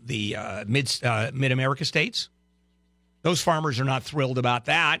the mid-America states. Those farmers are not thrilled about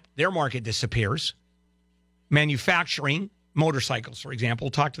that. Their market disappears. Manufacturing, motorcycles, for example.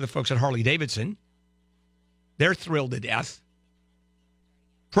 Talk to the folks at Harley-Davidson. They're thrilled to death.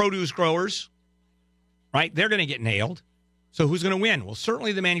 Produce growers, right? They're going to get nailed. So who's going to win? Well,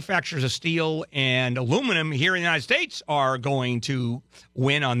 certainly the manufacturers of steel and aluminum here in the United States are going to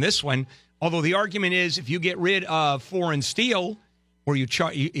win on this one. Although the argument is if you get rid of foreign steel, or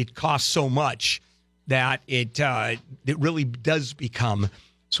it costs so much that it really does become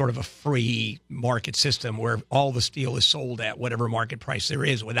sort of a free market system where all the steel is sold at whatever market price there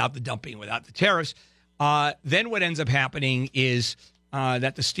is without the dumping, without the tariffs. Then what ends up happening is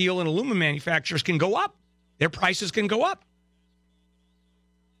that the steel and aluminum manufacturers can go up. Their prices can go up.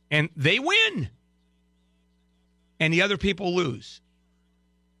 And they win. And the other people lose.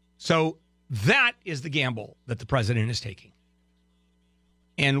 So that is the gamble that the president is taking.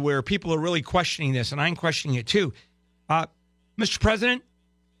 And where people are really questioning this, and I'm questioning it too, Mr. President,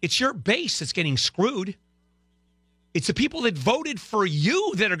 it's your base that's getting screwed. It's the people that voted for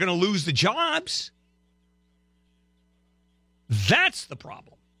you that are going to lose the jobs. That's the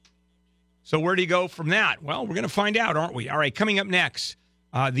problem. So where do you go from that? Well, we're going to find out, aren't we? All right, coming up next,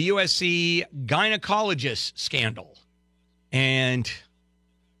 the USC gynecologist scandal. And,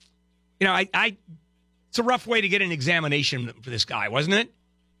 you know, it's a rough way to get an examination for this guy, wasn't it?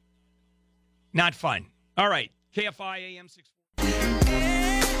 Not fun. All right, KFI AM 640.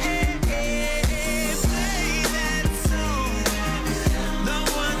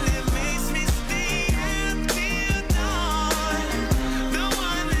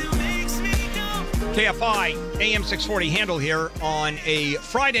 KFI AM 640 Handel here on a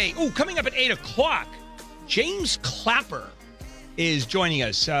Friday. Ooh, coming up at 8 o'clock, James Clapper is joining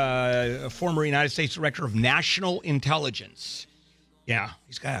us, a former United States Director of National Intelligence. Yeah,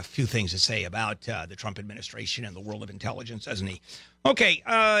 he's got a few things to say about the Trump administration and the world of intelligence, doesn't he? Okay,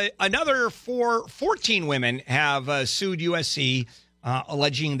 another 14 women have sued USC,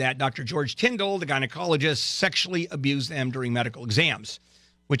 alleging that Dr. George Tyndall, the gynecologist, sexually abused them during medical exams,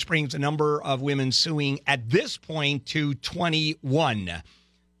 which brings the number of women suing at this point to 21.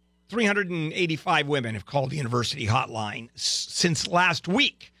 385 women have called the university hotline since last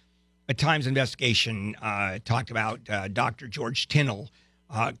week. A Times investigation talked about Dr. George Tyndall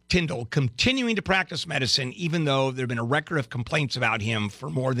continuing to practice medicine, even though there have been a record of complaints about him for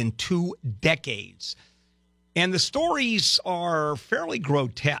more than 2 decades. And the stories are fairly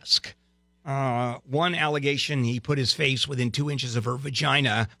grotesque. One allegation, he put his face within 2 inches of her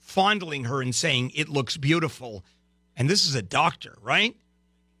vagina, fondling her and saying, "It looks beautiful." And this is a doctor, right?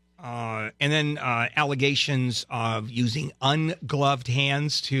 And then allegations of using ungloved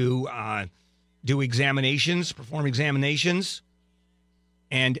hands to do examinations, perform examinations.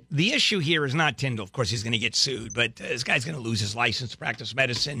 And the issue here is not Tyndall. Of course, he's going to get sued, but this guy's going to lose his license to practice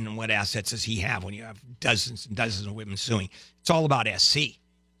medicine. And what assets does he have when you have dozens and dozens of women suing? It's all about SC.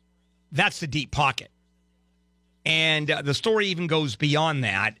 That's the deep pocket. And the story even goes beyond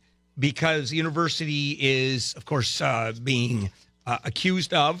that because the university is, of course, being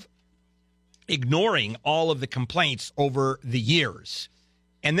accused of ignoring all of the complaints over the years.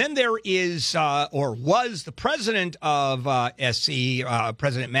 And then there is, or was, the president of SC,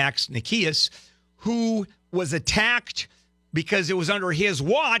 President Max Nikias, who was attacked because it was under his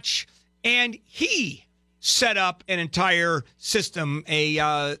watch, and he set up an entire system.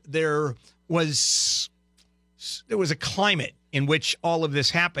 There was a climate in which all of this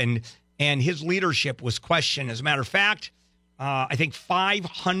happened, and his leadership was questioned. As a matter of fact, I think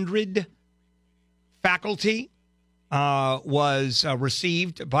 500 faculty was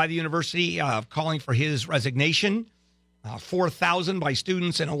received by the university calling for his resignation, 4,000 by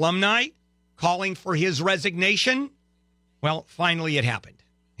students and alumni. calling for his resignation. Well, finally it happened,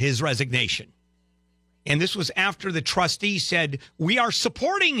 his resignation. And this was after the trustee said, we are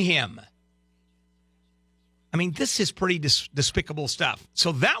supporting him. I mean, this is pretty despicable stuff.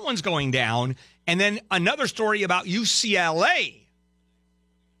 So that one's going down. And then another story about UCLA,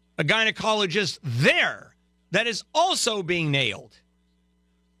 a gynecologist there that is also being nailed.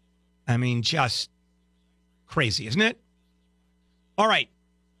 I mean, just crazy, isn't it? All right.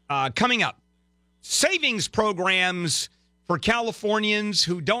 Coming up, savings programs for Californians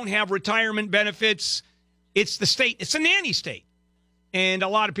who don't have retirement benefits. It's the state. It's a nanny state. And a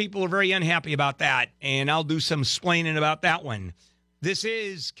lot of people are very unhappy about that. And I'll do some explaining about that one. This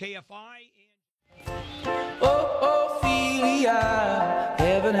is KFI. Oh, Ophelia,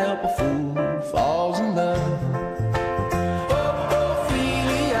 heaven help a fool falls in love. Oh,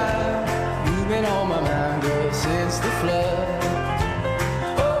 Ophelia, you've been on my mind ever since the flood.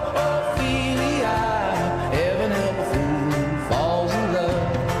 Oh, Ophelia, heaven help a fool falls in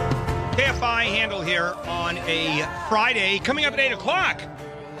love. KFI Handel here on a Friday. Coming up at 8 o'clock,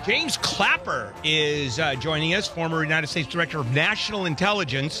 James Clapper is joining us, former United States Director of National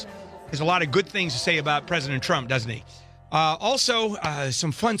Intelligence. Has a lot of good things to say about President Trump, doesn't he? Also,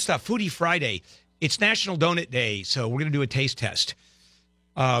 some fun stuff. Foodie Friday. It's National Donut Day, so we're going to do a taste test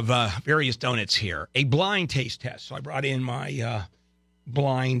of various donuts here. A blind taste test. So I brought in my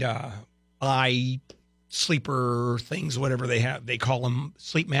blind eye sleeper things, whatever they have. They call them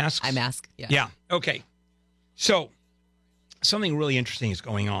sleep masks. Eye mask. Yeah. Yeah. Okay. So something really interesting is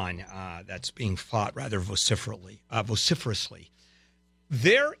going on that's being fought rather vociferously.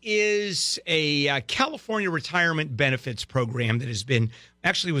 There is a California retirement benefits program that was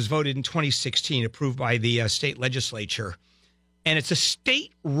voted in 2016, approved by the state legislature. And it's a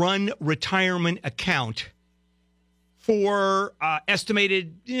state-run retirement account for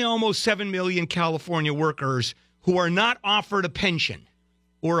estimated almost 7 million California workers who are not offered a pension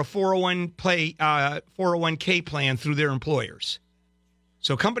or a 401k plan through their employers.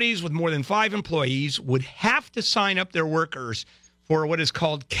 So companies with more than 5 employees would have to sign up their workers for what is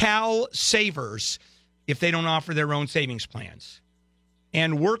called Cal Savers if they don't offer their own savings plans.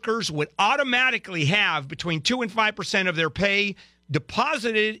 And workers would automatically have between 2 and 5% of their pay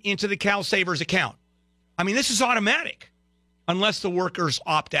deposited into the Cal Savers account. I mean, this is automatic unless the workers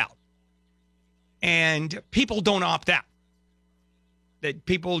opt out. And people don't opt out. That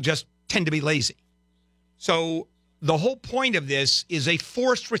people just tend to be lazy. So the whole point of this is a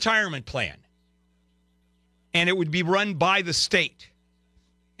forced retirement plan. And it would be run by the state.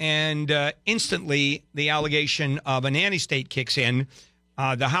 And instantly, the allegation of a nanny state kicks in.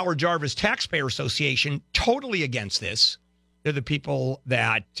 The Howard Jarvis Taxpayer Association, totally against this. They're the people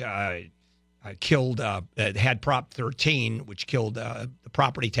that had Prop 13, which killed the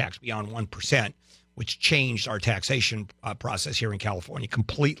property tax beyond 1%, which changed our taxation process here in California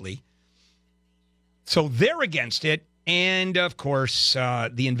completely. So they're against it. And, of course,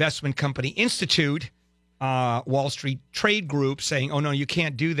 the investment company Institute, Wall Street Trade Group, saying, oh, no, you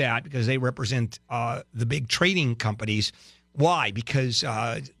can't do that because they represent the big trading companies. Why? Because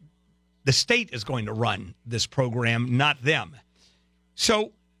the state is going to run this program, not them.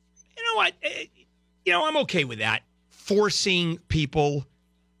 So, you know what? I'm okay with that. Forcing people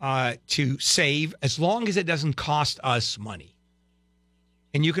to save as long as it doesn't cost us money.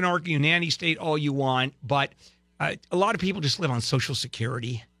 And you can argue nanny state all you want, but a lot of people just live on Social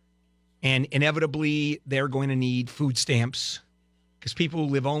Security. And inevitably, they're going to need food stamps because people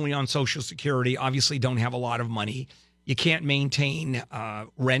who live only on Social Security obviously don't have a lot of money. You can't maintain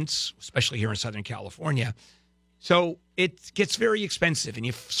rents, especially here in Southern California. So it gets very expensive. And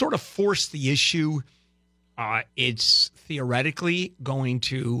you sort of force the issue. It's theoretically going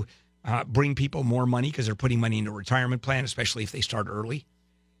to bring people more money because they're putting money into a retirement plan, especially if they start early.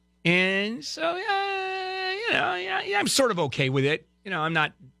 And so, I'm sort of okay with it. I'm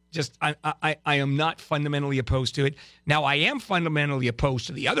not. I am not fundamentally opposed to it. Now, I am fundamentally opposed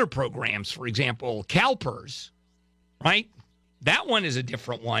to the other programs. For example, CalPERS, right? That one is a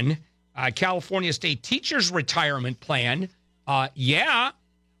different one. California State Teachers Retirement Plan.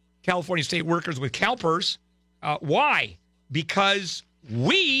 California State workers with CalPERS. Why? Because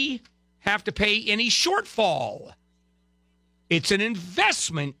we have to pay any shortfall. It's an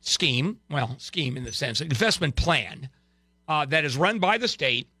investment scheme. Well, scheme in the sense, an investment plan that is run by the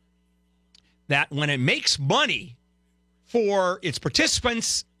state, that when it makes money for its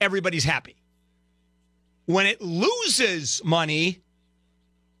participants, everybody's happy. When it loses money,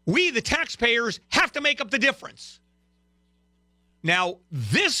 we, the taxpayers, have to make up the difference. Now,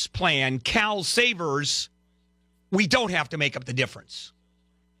 this plan, Cal Savers, we don't have to make up the difference.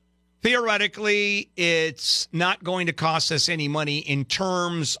 Theoretically, it's not going to cost us any money in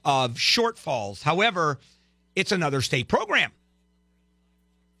terms of shortfalls. However, it's another state program,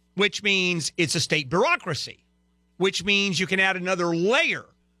 which means it's a state bureaucracy, which means you can add another layer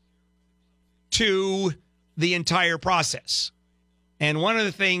to the entire process. And one of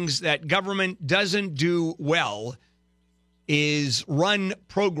the things that government doesn't do well is run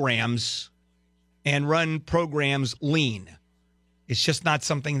programs and run programs lean. It's just not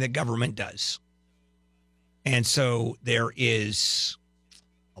something that government does. And so there is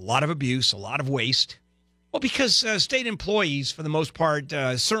a lot of abuse, a lot of waste. Well, because state employees, for the most part,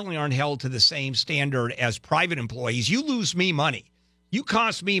 certainly aren't held to the same standard as private employees. You lose me money. You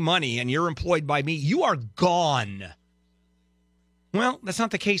cost me money and you're employed by me. You are gone. Well, that's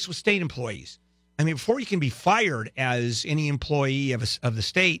not the case with state employees. I mean, before you can be fired as any employee of the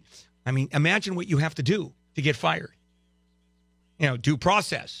state, I mean, imagine what you have to do to get fired. You know, due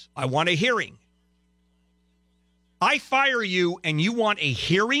process. I want a hearing. I fire you and you want a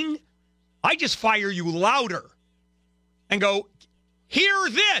hearing? I just fire you louder and go, hear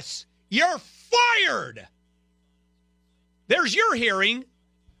this. You're fired. There's your hearing.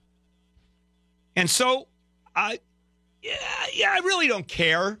 And so, I really don't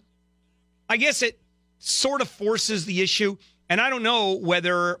care. I guess it sort of forces the issue. And I don't know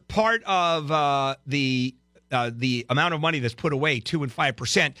whether part of the amount of money that's put away, 2% and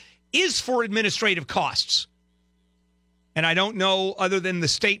 5%, is for administrative costs. And I don't know, other than the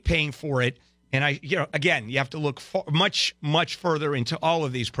state paying for it. And again, you have to look much, much further into all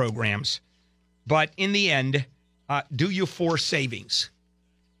of these programs. But in the end, do you force savings?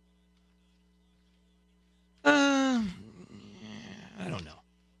 I don't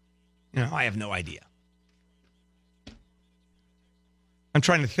know. I have no idea. I'm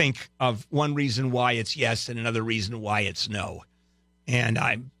trying to think of one reason why it's yes and another reason why it's no. And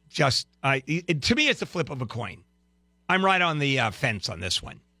to me, it's a flip of a coin. I'm right on the fence on this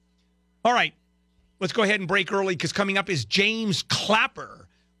one. All right, let's go ahead and break early because coming up is James Clapper,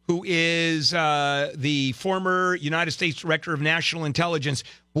 who is the former United States Director of National Intelligence.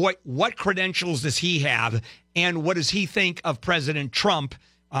 What credentials does he have, and what does he think of President Trump?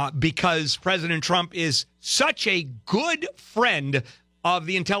 Because President Trump is such a good friend of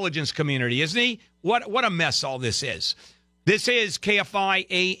the intelligence community, isn't he? What a mess all this is. This is KFI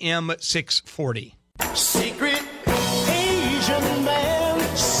AM 640. Secret Asian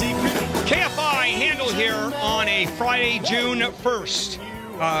man, secret. KFI Handel here on a Friday, June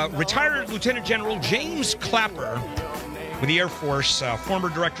 1st. Retired Lieutenant General James Clapper with the Air Force, former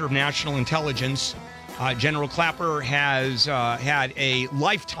Director of National Intelligence. General Clapper has had a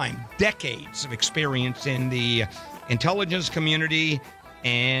lifetime, decades of experience in the intelligence community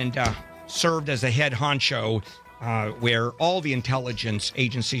and served as a head honcho where all the intelligence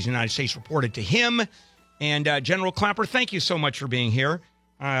agencies in the United States reported to him. And General Clapper, thank you so much for being here.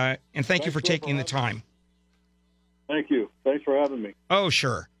 And thank you for taking the time. Thank you. Thanks for having me. Oh,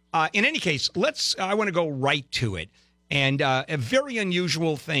 sure. In any case, I want to go right to it. And a very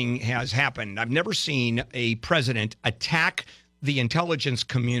unusual thing has happened. I've never seen a president attack the intelligence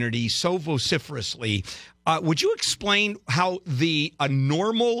community so vociferously. Would you explain how a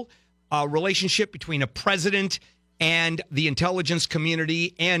normal relationship between a president and the intelligence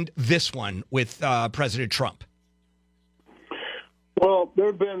community and this one with President Trump? Well, there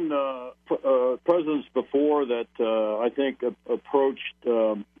have been presidents before that I think approached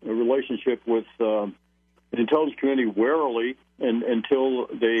a relationship with the intelligence community warily until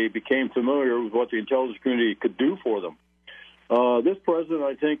they became familiar with what the intelligence community could do for them. This president,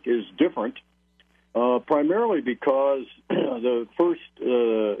 I think, is different, primarily because the first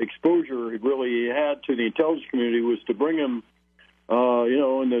exposure it really had to the intelligence community was to bring him,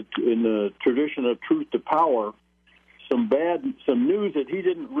 in the tradition of truth to power, some news that he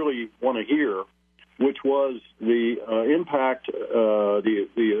didn't really want to hear, which was the impact,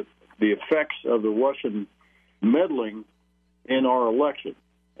 the effects of the Russian meddling in our election.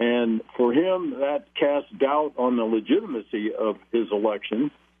 And for him, that cast doubt on the legitimacy of his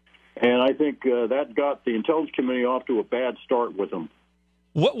election. And I think that got the intelligence community off to a bad start with him.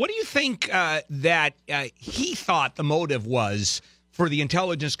 What do you think that he thought the motive was for the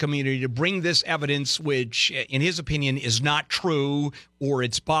intelligence community to bring this evidence, which, in his opinion, is not true or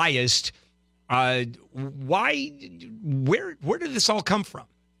it's biased? Where did this all come from?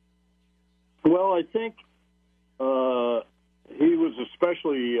 Well, I think he was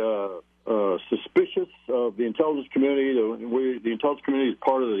especially suspicious of the intelligence community. The intelligence community is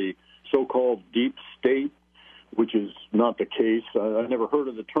part of the so-called deep state, which is not the case. I never heard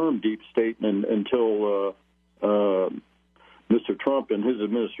of the term deep state until Mr. Trump and his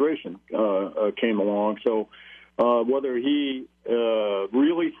administration came along. So whether he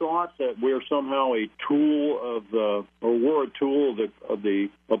really thought that we're somehow a tool or we're a tool of the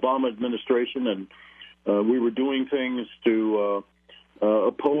Obama administration, and we were doing things to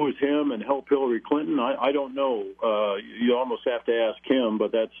oppose him and help Hillary Clinton, I don't know. You almost have to ask him,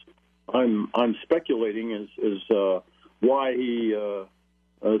 but I'm speculating is why he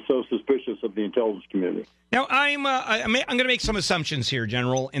is so suspicious of the intelligence community. Now, I'm going to make some assumptions here,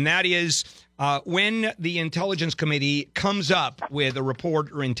 General, and that is when the Intelligence Committee comes up with a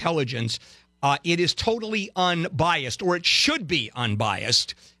report or intelligence, it is totally unbiased, or it should be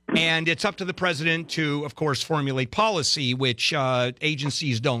unbiased, and it's up to the president to, of course, formulate policy, which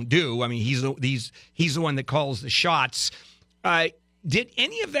agencies don't do. I mean, he's the one that calls the shots. Did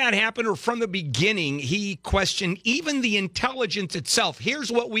any of that happen, or from the beginning he questioned even the intelligence itself?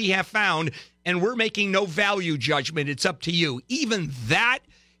 Here's what we have found, and we're making no value judgment. It's up to you. Even that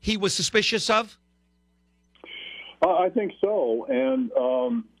he was suspicious of? I think so. And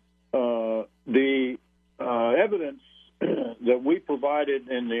the evidence that we provided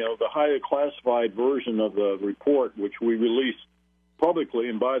in the highly classified version of the report, which we released publicly,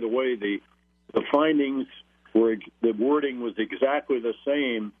 and by the way, the findings were, the wording was exactly the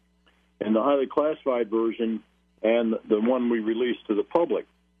same in the highly classified version and the one we released to the public.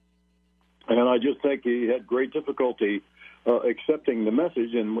 And I just think he had great difficulty accepting the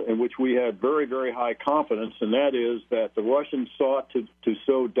message in which we had very, very high confidence, and that is that the Russians sought to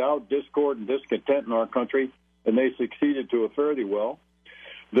sow doubt, discord, and discontent in our country, and they succeeded to it fairly well,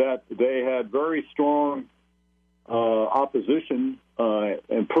 that they had very strong opposition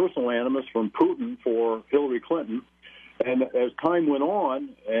and personal animus from Putin for Hillary Clinton. And as time went on,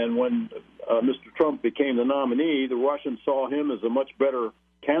 and when Mr. Trump became the nominee, the Russians saw him as a much better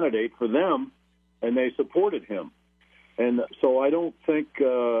candidate for them, and they supported him. And so I don't think,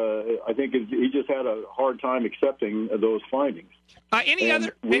 I think he just had a hard time accepting those findings. Go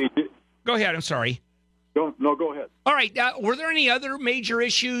ahead, I'm sorry. Go ahead. All right, were there any other major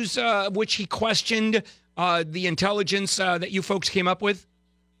issues which he questioned the intelligence that you folks came up with?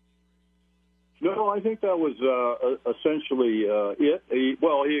 No, I think that was essentially it.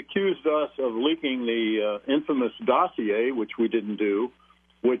 He accused us of leaking the infamous dossier, which we didn't do,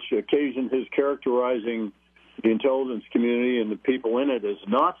 which occasioned his characterizing the intelligence community and the people in it as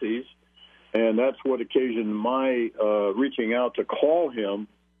Nazis, and that's what occasioned my reaching out to call him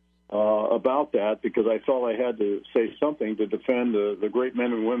about that, because I felt I had to say something to defend the great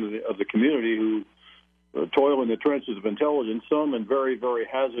men and women of the community who toil in the trenches of intelligence, some in very, very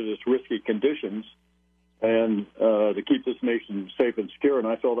hazardous, risky conditions, and to keep this nation safe and secure, and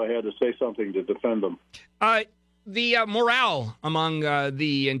I felt I had to say something to defend them. The morale among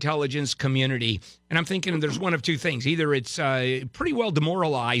the intelligence community, and I'm thinking there's one of two things. Either it's pretty well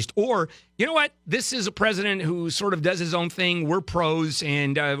demoralized, or, you know what, this is a president who sort of does his own thing. We're pros,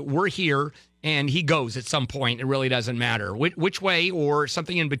 and we're here, and he goes at some point. It really doesn't matter. Which way, or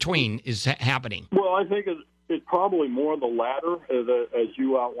something in between, is happening? Well, I think it's probably more the latter, as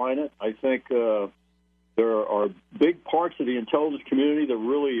you outline it. I think there are big parts of the intelligence community that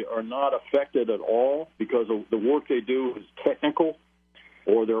really are not affected at all because of the work they do is technical,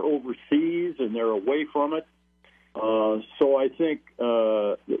 or they're overseas and they're away from it. So I think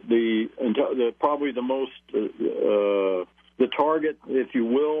probably the most the target, if you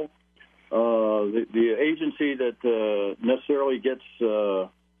will, the agency that necessarily gets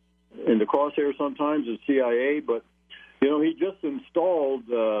in the crosshair sometimes is CIA, but he just installed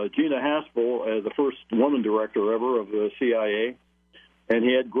Gina Haspel as the first woman director ever of the CIA, and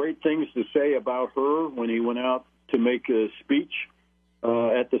he had great things to say about her when he went out to make a speech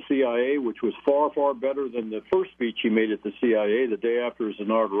at the CIA, which was far, far better than the first speech he made at the CIA the day after his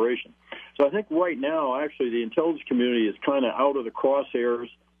inauguration. So I think right now, actually, the intelligence community is kind of out of the crosshairs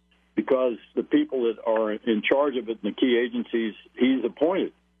because the people that are in charge of it in the key agencies he's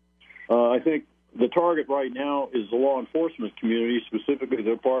appointed. I think the target right now is the law enforcement community, specifically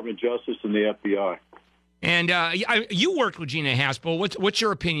the Department of Justice and the FBI. And you worked with Gina Haspel. What's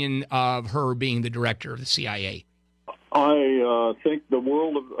your opinion of her being the director of the CIA? I think the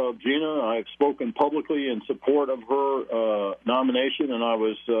world of Gina. I've spoken publicly in support of her nomination, and I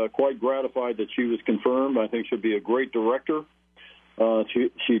was quite gratified that she was confirmed. I think she'll be a great director. She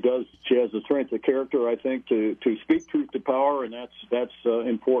has the strength of character, I think, to speak truth to power, and that's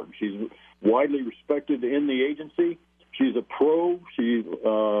important. She's widely respected in the agency. She's a pro. She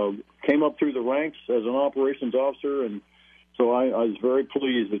came up through the ranks as an operations officer, and so I was very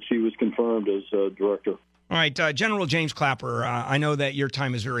pleased that she was confirmed as director. All right, General James Clapper, I know that your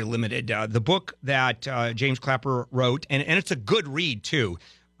time is very limited. The book that James Clapper wrote, and it's a good read, too,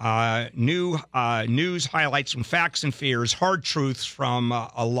 News Highlights from Facts and Fears, Hard Truths from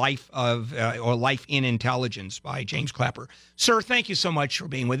a Life in Intelligence by James Clapper. Sir, thank you so much for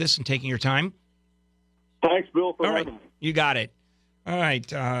being with us and taking your time. Thanks, Bill, for All right, having me. you got it. All right,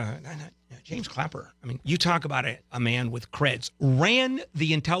 James Clapper, I mean, you talk about a man with creds, ran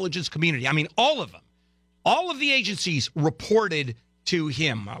the intelligence community. I mean, all of them. All of the agencies reported to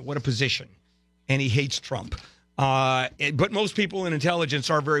him. What a position. And he hates Trump. But most people in intelligence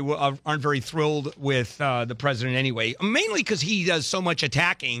aren't very thrilled with the president anyway, mainly because he does so much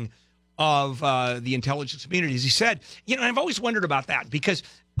attacking of the intelligence community. As he said, I've always wondered about that because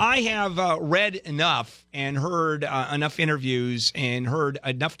I have read enough and heard enough interviews and heard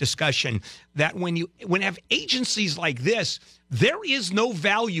enough discussion that when you have agencies like this, there is no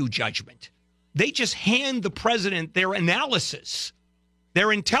value judgment. They just hand the president their analysis,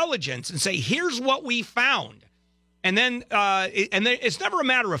 their intelligence, and say, here's what we found. And then it's never a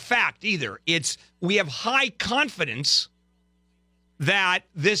matter of fact either. We have high confidence that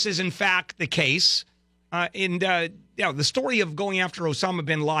this is in fact the case. The story of going after Osama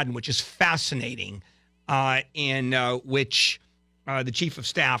bin Laden, which is fascinating, in which the chief of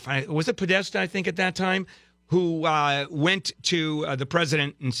staff, was it Podesta, I think, at that time, who went to the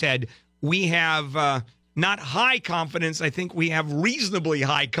president and said, we have not high confidence, I think we have reasonably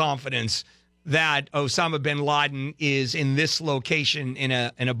high confidence that Osama bin Laden is in this location in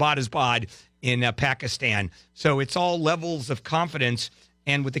Abbottabad in Pakistan. So it's all levels of confidence.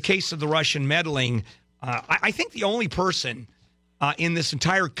 And with the case of the Russian meddling, I think the only person in this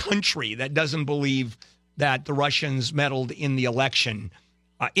entire country that doesn't believe that the Russians meddled in the election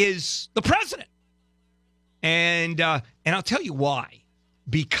is the president. And I'll tell you why.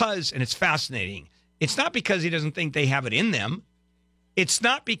 Because, and it's fascinating, it's not because he doesn't think they have it in them. It's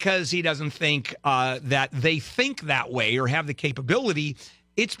not because he doesn't think that they think that way or have the capability.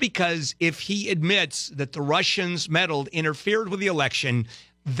 It's because if he admits that the Russians meddled, interfered with the election,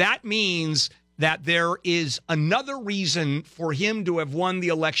 that means that there is another reason for him to have won the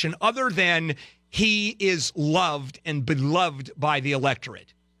election other than he is loved and beloved by the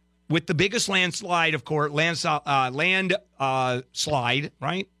electorate. With the biggest landslide, of course, slide,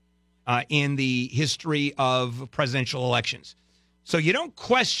 right, in the history of presidential elections. So you don't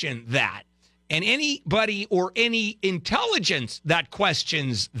question that. And anybody or any intelligence that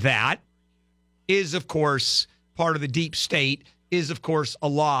questions that is, of course, part of the deep state, is, of course, a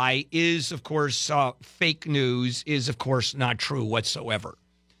lie, is, of course, fake news, is, of course, not true whatsoever.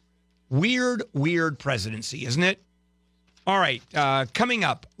 Weird, weird presidency, isn't it? All right, coming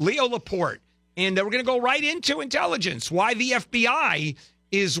up, Leo Laporte, and we're going to go right into intelligence, why the FBI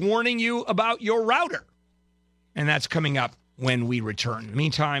is warning you about your router. And that's coming up when we return. In the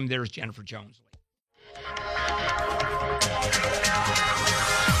meantime, there's Jennifer Jones.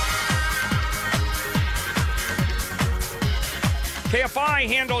 KFI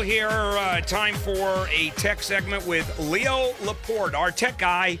Handel here. Time for a tech segment with Leo Laporte, our tech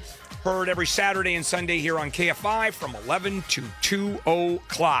guy. Heard every Saturday and Sunday here on KFI from 11 to 2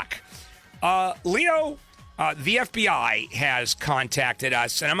 o'clock. Leo, the FBI has contacted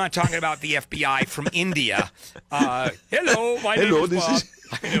us, and I'm not talking about the FBI from India. Hello, my name is this Bob.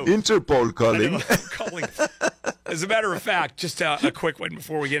 is Interpol calling. As a matter of fact, just a quick one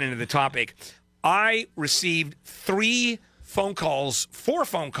before we get into the topic. I received 4 phone calls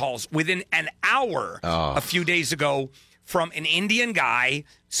within an hour a few days ago from an Indian guy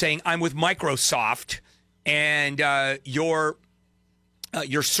saying, I'm with Microsoft, and your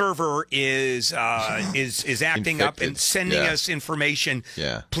server is acting Infected. up and sending us information.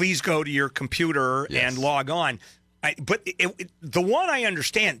 Yeah. Please go to your computer and log on. But the one I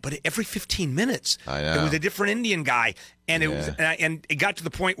understand, but every 15 minutes, it was a different Indian guy, and it got to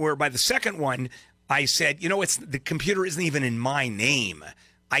the point where by the second one, I said, the computer isn't even in my name.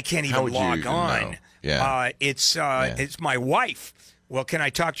 I can't even log on. Know? Yeah. It's my wife. Well, can I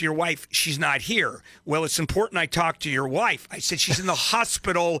talk to your wife? She's not here. Well, it's important I talk to your wife. I said, she's in the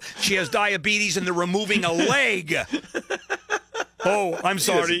hospital. She has diabetes and they're removing a leg. Oh, I'm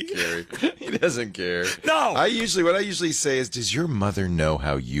sorry. He doesn't care. No. What I usually say is, does your mother know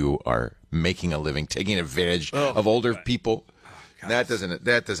how you are making a living, taking advantage of older people? That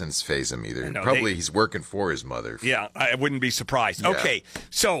doesn't faze him either. Probably he's working for his mother. Yeah, I wouldn't be surprised. Yeah. Okay,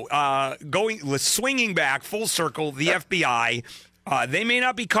 so swinging back full circle, the FBI, they may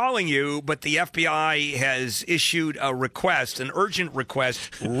not be calling you, but the FBI has issued a request, an urgent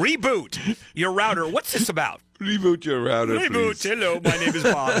request, reboot your router. What's this about? Reboot your router, Reboot. please. Hello, my name is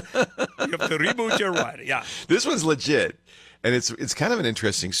Bob. You have to reboot your router. Yeah. This one's legit, and it's kind of an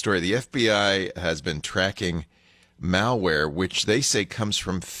interesting story. The FBI has been tracking malware, which they say comes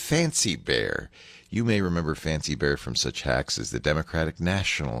from Fancy Bear. You may remember Fancy Bear from such hacks as the Democratic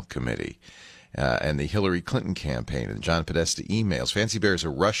National Committee and the Hillary Clinton campaign and John Podesta emails. Fancy Bear is a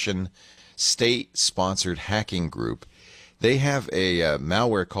Russian state-sponsored hacking group. They have a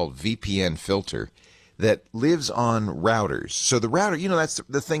malware called VPN Filter that lives on routers. So the router, that's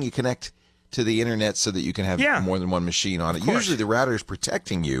the thing you connect to the internet so that you can have more than one machine on it. Usually the router is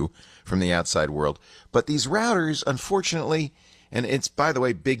protecting you from the outside world. But these routers, unfortunately, and it's, by the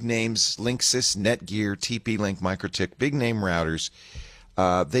way, big names, Linksys, Netgear, TP-Link, Microtik, big name routers,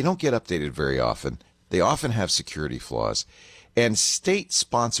 they don't get updated very often. They often have security flaws. And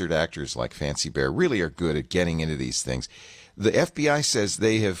state-sponsored actors like Fancy Bear really are good at getting into these things. The FBI says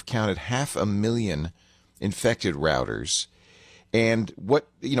they have counted 500,000 infected routers. And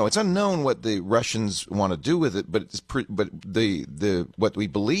it's unknown what the Russians want to do with it, but what we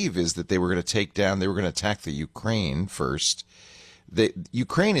believe is that they were going to attack the Ukraine first. The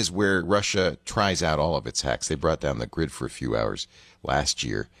Ukraine is where Russia tries out all of its hacks. They brought down the grid for a few hours last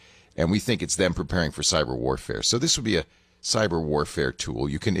year, and we think it's them preparing for cyber warfare. So this would be a cyber warfare tool.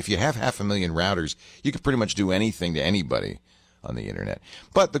 If you have 500,000 routers, you can pretty much do anything to anybody on the internet.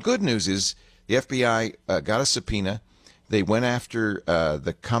 But the good news is the FBI got a subpoena. They went after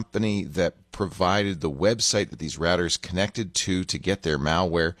the company that provided the website that these routers connected to get their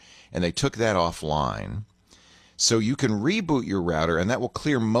malware, and they took that offline. So you can reboot your router, and that will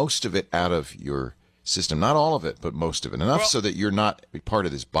clear most of it out of your system. Not all of it, but most of it. Enough so that you're not part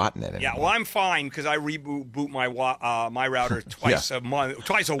of this botnet anymore. Yeah, well, I'm fine because I reboot my router twice a month,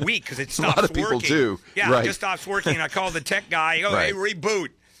 twice a week because it stops working. A lot of people do. Yeah, right. It just stops working. I call the tech guy. Hey, reboot.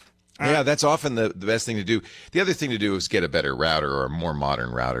 Yeah, that's often the best thing to do. The other thing to do is get a better router or a more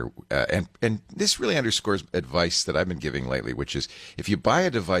modern router. And this really underscores advice that I've been giving lately, which is if you buy a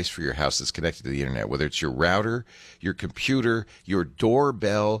device for your house that's connected to the internet, whether it's your router, your computer, your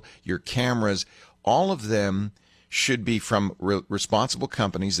doorbell, your cameras, all of them should be from responsible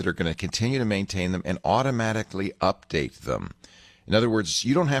companies that are going to continue to maintain them and automatically update them. In other words,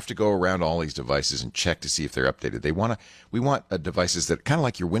 you don't have to go around all these devices and check to see if they're updated. We want devices that, kind of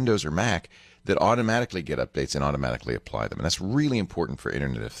like your Windows or Mac, that automatically get updates and automatically apply them. And that's really important for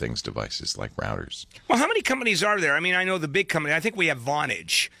Internet of Things devices like routers. Well, how many companies are there? I mean, I know the big company. I think we have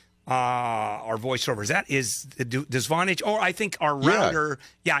Vonage, our voice over. Does Vonage? Or I think our router.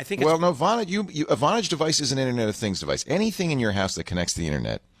 Yeah, I think. Well, no, Vonage. A Vonage device is an Internet of Things device. Anything in your house that connects to the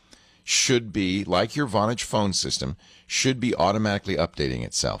internet should be, like your Vonage phone system, should be automatically updating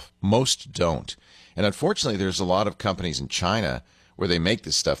itself. Most don't. And unfortunately, there's a lot of companies in China where they make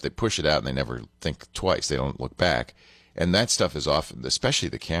this stuff, they push it out, and they never think twice. They don't look back. And that stuff is often, especially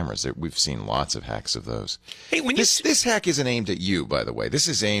the cameras, we've seen lots of hacks of those. Hey, this hack isn't aimed at you, by the way. This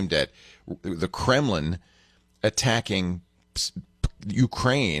is aimed at the Kremlin attacking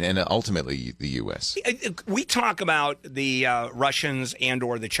Ukraine and ultimately the U.S. We talk about the Russians and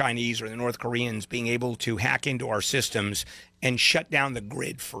or the Chinese or the North Koreans being able to hack into our systems and shut down the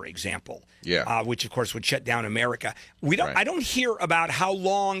grid, for example. Yeah. Which, of course, would shut down America. I don't hear about how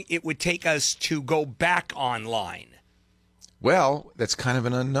long it would take us to go back online. Well, that's kind of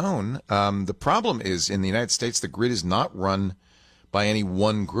an unknown. The problem is, in the United States, the grid is not run by any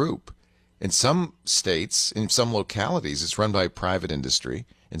one group. In some states, in some localities, it's run by private industry.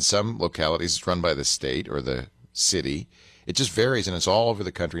 In some localities, it's run by the state or the city. It just varies, and it's all over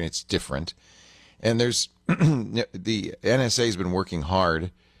the country, and it's different. And there's the NSA has been working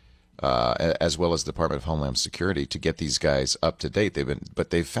hard, as well as the Department of Homeland Security, to get these guys up to date. But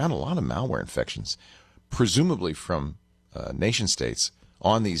they've found a lot of malware infections, presumably from nation states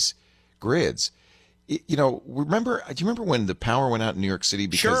on these grids. Do you remember when the power went out in New York City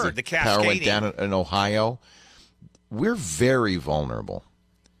because the power went down in Ohio? We're very vulnerable.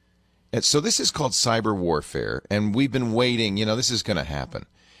 And so this is called cyber warfare, and we've been waiting. This is going to happen.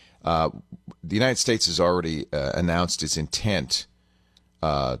 The United States has already announced its intent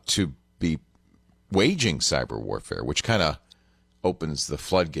to be waging cyber warfare, which kind of opens the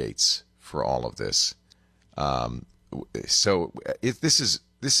floodgates for all of this.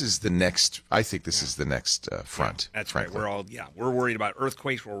 This is the next. I think this is the next front. Yeah, that's frankly. Right. We're worried about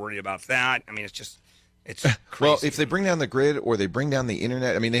earthquakes. We're worried about that. I mean, it's crazy. Well, if they bring down the grid or they bring down the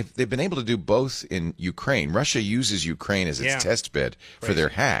internet, I mean, they've been able to do both in Ukraine. Russia uses Ukraine as its test bed for their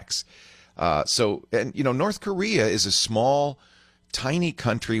hacks. North Korea is a small, tiny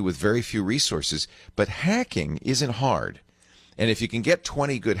country with very few resources, but hacking isn't hard. And if you can get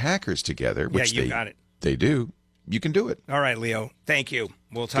 20 good hackers together, which got it. They do. you can do it. All right, Leo. Thank you.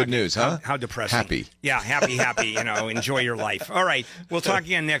 We'll talk. Good news, huh? How depressing. Happy. Yeah, happy. Enjoy your life. All right. We'll talk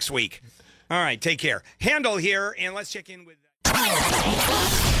again next week. All right. Take care. Handel here, and let's check in with.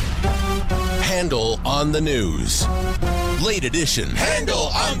 Handel on the news. Late edition. Handel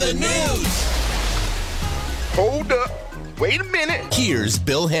on the news. Hold up. Wait a minute. Here's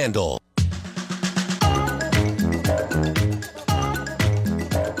Bill Handel.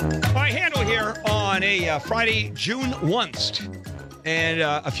 Handel here on a Friday, June 1st. And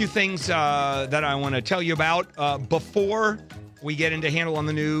a few things that I want to tell you about before we get into Handel on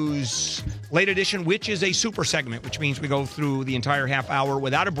the News Late Edition, which is a super segment, which means we go through the entire half hour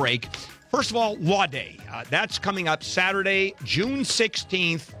without a break. First of all, Law Day. That's coming up Saturday, June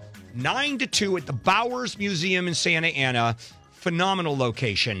 16th, 9 to 2 at the Bowers Museum in Santa Ana. Phenomenal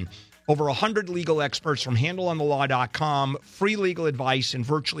location. Over 100 legal experts from handelonthelaw.com, free legal advice in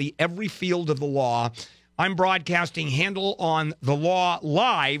virtually every field of the law. I'm broadcasting Handel on the Law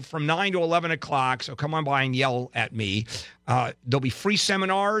live from 9 to 11 o'clock, so come on by and yell at me. There'll be free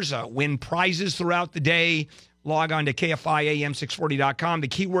seminars, win prizes throughout the day. Log on to KFIAM640.com. The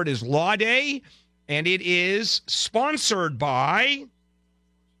keyword is Law Day, and it is sponsored by,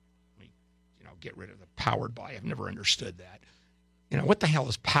 get rid of the powered by. I've never understood that. What the hell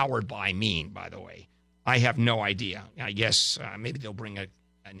does powered by mean, by the way? I have no idea. I guess maybe they'll bring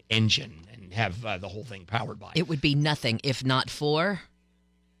an engine and have the whole thing powered by. It would be nothing if not for...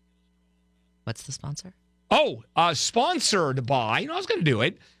 What's the sponsor? Sponsored by, I was going to do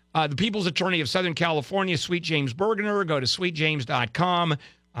it, the People's Attorney of Southern California, Sweet James Bergener. Go to sweetjames.com.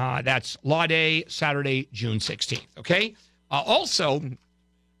 That's Law Day, Saturday, June 16th, okay? Also,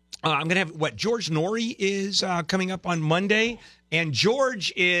 I'm going to have, George Norrie is coming up on Monday. And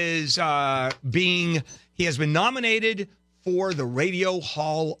George is he has been nominated for the Radio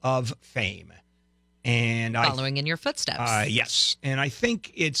Hall of Fame. And following in your footsteps. Yes. And I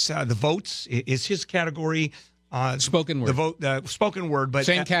think it's the votes is his category. Spoken word. The spoken word. But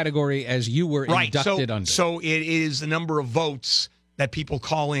same category as you were inducted under. So it is the number of votes that people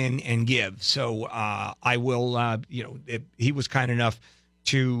call in and give. So I will, he was kind enough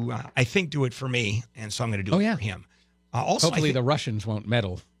to, I think, do it for me. And so I'm going to do it for him. Also, hopefully the Russians won't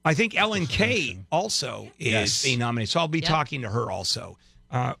meddle. I think Ellen Kay also is being nominated, so I'll be talking to her also.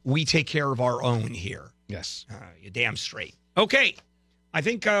 We take care of our own here. Yes. You're damn straight. Okay. I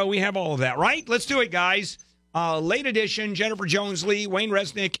think we have all of that, right? Let's do it, guys. Late edition, Jennifer Jones-Lee, Wayne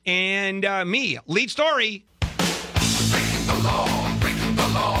Resnick, and me. Lead story. Breaking the law, breaking the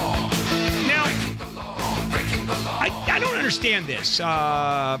law. Now, I don't understand this.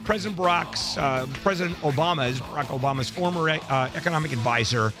 President Barack Obama's former economic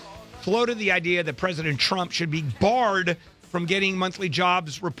advisor floated the idea that President Trump should be barred from getting monthly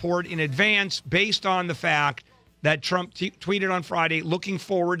jobs report in advance based on the fact that Trump tweeted on Friday, looking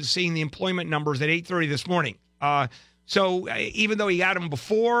forward to seeing the employment numbers at 8:30 this morning. So even though he got them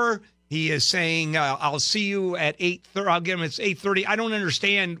before, he is saying, I'll see you at 8:30. I'll get him at 8:30. I don't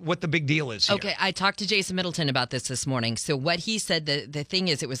understand what the big deal is here. Okay, I talked to Jason Middleton about this morning. So what he said, the thing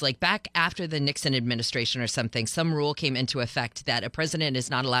is, it was like back after the Nixon administration or something, some rule came into effect that a president is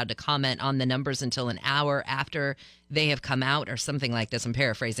not allowed to comment on the numbers until an hour after they have come out or something like this. I'm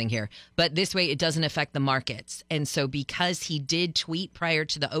paraphrasing here. But this way, it doesn't affect the markets. And so because he did tweet prior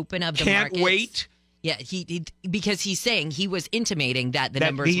to the open of the markets. Can't wait. Yeah, he because he's saying he was intimating that the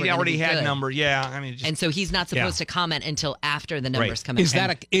numbers were already had good. numbers. Yeah, I mean, and so he's not supposed to comment until after the numbers come out.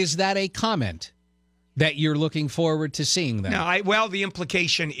 Is that a comment that you're looking forward to seeing them? No, the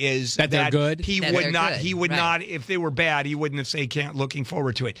implication is that they're good. He would not if they were bad. He wouldn't have said looking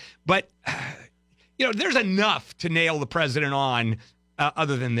forward to it. But there's enough to nail the president on.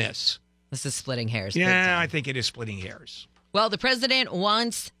 Other than this, this is splitting hairs. Yeah, I think it is splitting hairs. Well, the president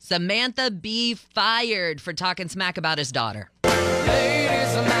wants Samantha Bee fired for talking smack about his daughter.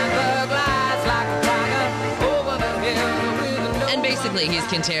 And basically, he's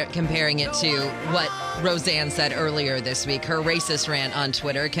comparing it to what Roseanne said earlier this week, her racist rant on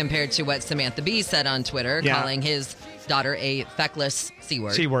Twitter, compared to what Samantha Bee said on Twitter, calling his daughter a feckless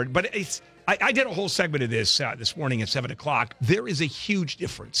C-word. C-word. But I did a whole segment of this morning at 7 o'clock. There is a huge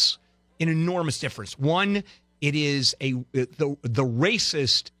difference, an enormous difference. One, it is the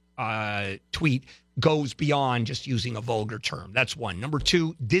racist tweet goes beyond just using a vulgar term. That's one. Number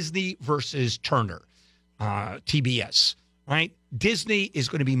two, Disney versus Turner, TBS, right? Disney is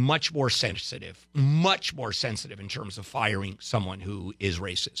going to be much more sensitive in terms of firing someone who is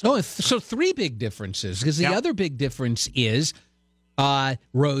racist. Oh, so three big differences, because the other big difference is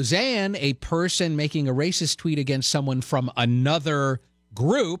Roseanne, a person making a racist tweet against someone from another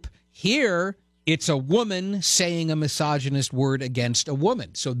group. Here, it's a woman saying a misogynist word against a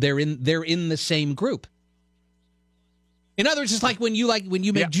woman. So they're in the same group. In other words, it's like when you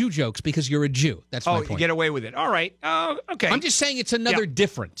make Jew jokes because you're a Jew. That's my point. You get away with it. All right. Okay. I'm just saying it's another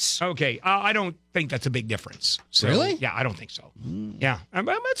difference. Okay. I don't think that's a big difference. So, really? Yeah, I don't think so. Yeah,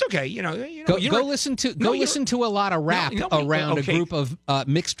 it's okay. Go listen to a lot of rap around a group of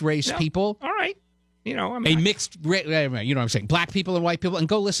mixed race people. All right. Mixed, you know what I'm saying? Black people and white people, and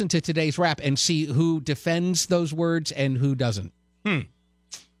go listen to today's rap and see who defends those words and who doesn't.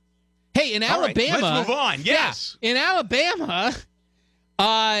 Hey, in Alabama, let's move on. Yes, in Alabama,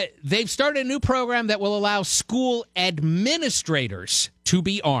 they've started a new program that will allow school administrators to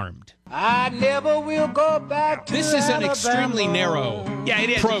be armed. I never will go back to This is an extremely narrow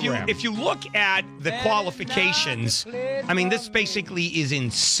program. If you look at the qualifications, I mean, this basically is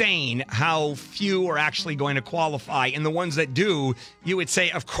insane how few are actually going to qualify. And the ones that do, you would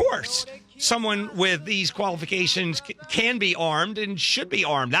say, of course, someone with these qualifications can be armed and should be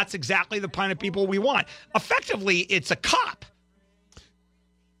armed. That's exactly the kind of people we want. Effectively, it's a cop.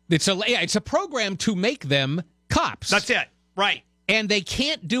 It's a program to make them cops. That's it. Right. And they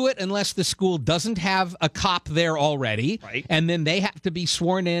can't do it unless the school doesn't have a cop there already. Right. And then they have to be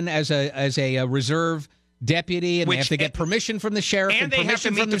sworn in as a reserve deputy, and they have to get permission from the sheriff and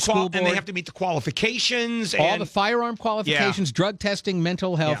permission from the school board. And they have to meet the qualifications. All the firearm qualifications, drug testing,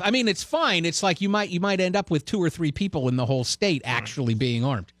 mental health. Yeah. I mean, it's fine. It's like you might end up with 2 or 3 people in the whole state actually being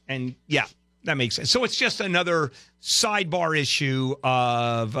armed. And, that makes sense. So it's just another sidebar issue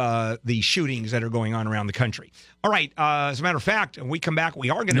of the shootings that are going on around the country. All right. As a matter of fact, when we come back,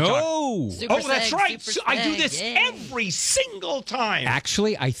 we are going to talk. Super that's right. Super I do Seg, this every single time.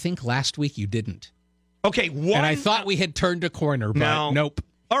 Actually, I think last week you didn't. Okay. And I thought we had turned a corner, but nope.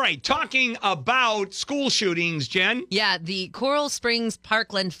 All right. Talking about school shootings, Jen. Yeah, the Coral Springs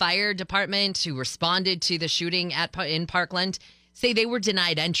Parkland Fire Department, who responded to the shooting in Parkland, say they were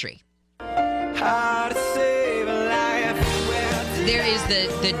denied entry. There is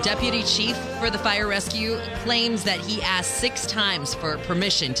the deputy chief for the fire rescue claims that he asked 6 times for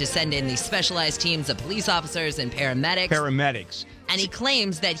permission to send in these specialized teams of police officers and paramedics. And he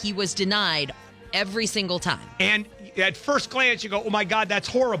claims that he was denied every single time. And at first glance, you go, oh, my God, that's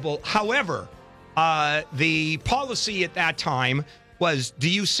horrible. However, the policy at that time was, do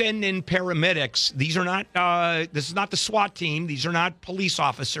you send in paramedics? These are not, this is not the SWAT team. These are not police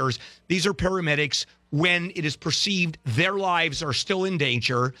officers. These are paramedics when it is perceived their lives are still in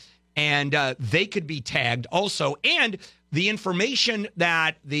danger and they could be tagged also. And the information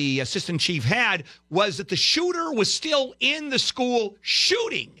that the assistant chief had was that the shooter was still in the school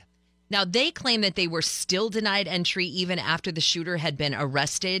shooting. Now, they claim that they were still denied entry even after the shooter had been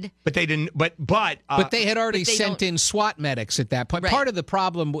arrested. But they didn't. But they had already sent in SWAT medics at that point. Right. Part of the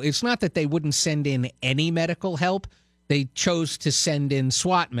problem, it's not that they wouldn't send in any medical help. They chose to send in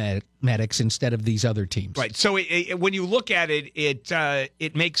SWAT medics instead of these other teams. Right. So when you look at it,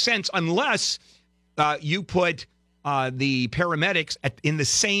 it makes sense unless you put the paramedics in the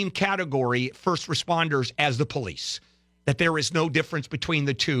same category, first responders, as the police. That there is no difference between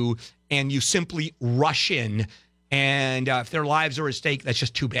the two, and you simply rush in, and if their lives are at stake, that's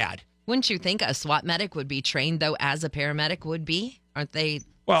just too bad. Wouldn't you think a SWAT medic would be trained, though, as a paramedic would be? Aren't they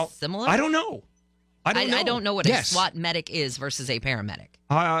similar? I don't know. I don't know what a SWAT medic is versus a paramedic.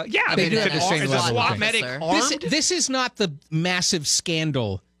 They do have the same level. Is a SWAT medic armed? This is not the massive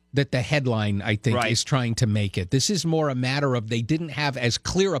scandal that the headline, I think, is trying to make it. This is more a matter of they didn't have as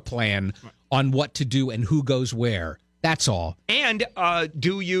clear a plan on what to do and who goes where. That's all. And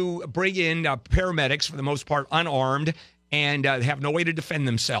do you bring in paramedics, for the most part, unarmed and have no way to defend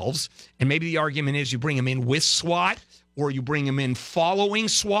themselves? And maybe the argument is you bring them in with SWAT or you bring them in following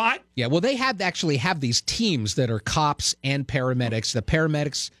SWAT? Yeah, well, they actually have these teams that are cops and paramedics. The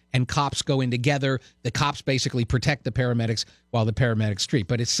paramedics and cops go in together. The cops basically protect the paramedics while the paramedics treat.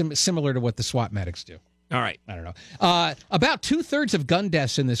 But it's similar to what the SWAT medics do. All right. I don't know. About 2/3 of gun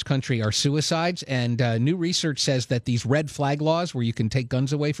deaths in this country are suicides, and new research says that these red flag laws, where you can take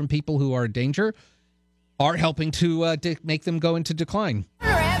guns away from people who are in danger, are helping to make them go into decline.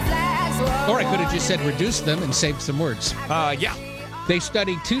 Or I could have just said reduce them and saved some words. Yeah. They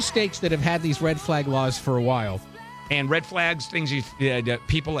studied 2 states that have had these red flag laws for a while. And red flags, things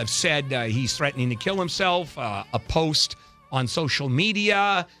people have said he's threatening to kill himself, a post on social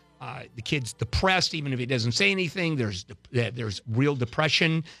media. The kid's depressed, even if he doesn't say anything. There's real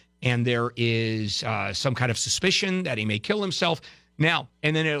depression, and there is some kind of suspicion that he may kill himself. Now,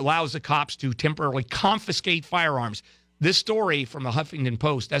 and then it allows the cops to temporarily confiscate firearms. This story from the Huffington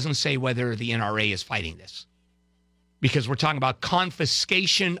Post doesn't say whether the NRA is fighting this. because we're talking about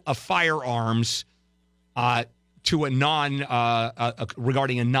confiscation of firearms to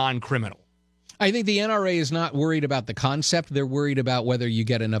regarding a non-criminal. I think the NRA is not worried about the concept. They're worried about whether you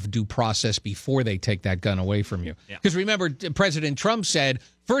get enough due process before they take that gun away from you. Because remember, President Trump said,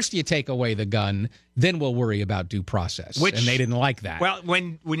 first you take away the gun, then we'll worry about due process. And they didn't like that. Well,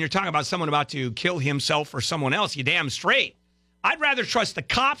 when you're talking about someone about to kill himself or someone else, you're damn straight. I'd rather trust the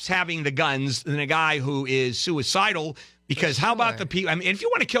cops having the guns than a guy who is suicidal. Because how about the people? I mean, if you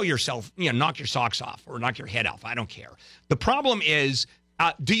want to kill yourself, knock your socks off or knock your head off. I don't care. The problem is,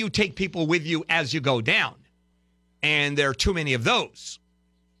 do you take people with you as you go down? And there are too many of those.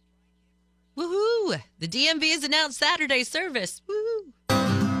 Woohoo! The DMV has announced Saturday service. Woohoo!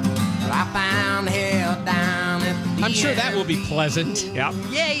 I found hell down at the I'm sure that will be pleasant. Yeah.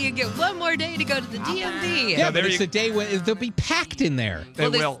 Yeah, you get one more day to go to the DMV. Yeah, but it's the day when they'll be packed in there.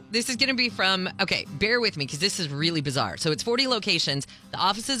 This is going to be from, okay, bear with me because this is really bizarre. So it's 40 locations. The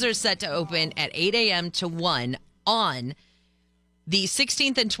offices are set to open at 8 a.m. to 1 on the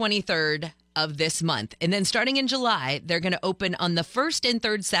 16th and 23rd of this month. And then starting in July, they're going to open on the first and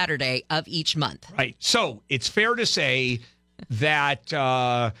third Saturday of each month. Right. So it's fair to say that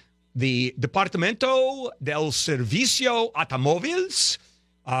the Departamento del Servicio Automóviles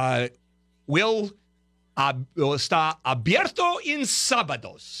will estar abierto en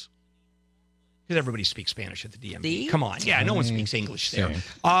sábados. Because everybody speaks Spanish at the DMV. Come on. Yeah, no one speaks English there.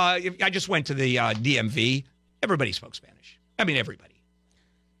 I just went to the DMV. Everybody spoke Spanish. I mean, everybody.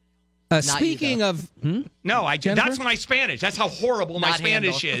 Speaking of... No, that's my Spanish. That's how horrible my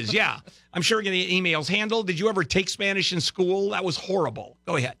Spanish is. Yeah. I'm sure you're going to get emails. Handel, did you ever take Spanish in school? That was horrible.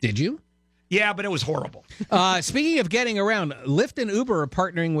 Go ahead. Did you? Yeah, but it was horrible. Speaking of getting around, Lyft and Uber are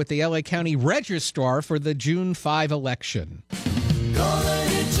partnering with the LA County Registrar for the June 5 election.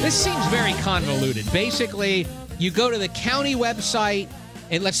 This seems very convoluted. Basically, you go to the county website,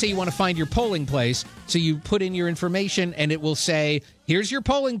 and let's say you want to find your polling place. So you put in your information, and it will say, here's your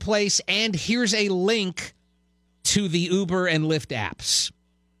polling place, and here's a link to the Uber and Lyft apps.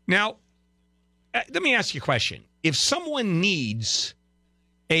 Now, let me ask you a question. If someone needs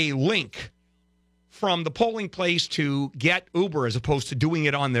a link from the polling place to get Uber as opposed to doing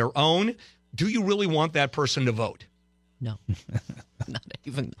it on their own, do you really want that person to vote? No,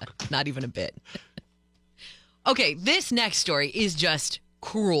 not even a bit. Okay, this next story is just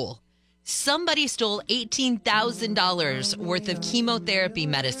cruel. Somebody stole $18,000 worth of chemotherapy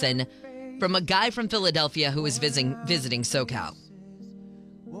medicine from a guy from Philadelphia who was visiting SoCal.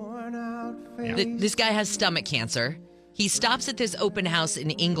 Yeah. This guy has stomach cancer. He stops at this open house in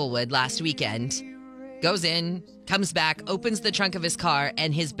Inglewood last weekend, goes in, comes back, opens the trunk of his car,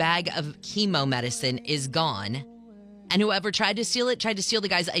 and his bag of chemo medicine is gone. And whoever tried to steal the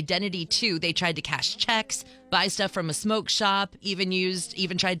guy's identity too. They tried to cash checks, buy stuff from a smoke shop, even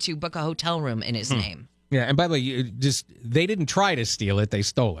tried to book a hotel room in his name. Yeah, and by the way, they didn't try to steal it; they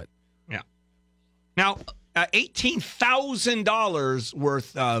stole it. Yeah. Now, $18,000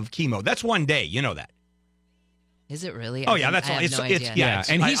 worth of chemo. That's one day. You know that. Is it really? Oh, yeah, that's all. And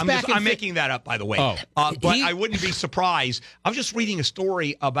he's back. I'm making that up, by the way. But I wouldn't be surprised. I was just reading a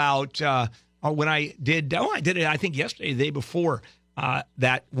story about when I did. I did it. I think yesterday, the day before.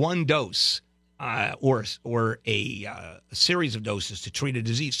 That one dose or a series of doses to treat a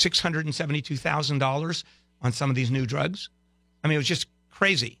disease, $672,000 on some of these new drugs. I mean, it was just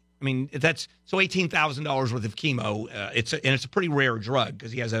crazy. I mean, that's so $18,000 worth of chemo. It's a pretty rare drug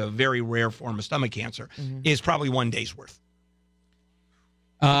because he has a very rare form of stomach cancer. Is probably one day's worth.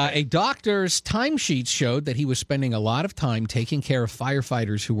 A doctor's timesheets showed that he was spending a lot of time taking care of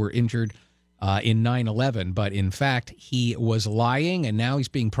firefighters who were injured in 9/11, but in fact, he was lying, and now he's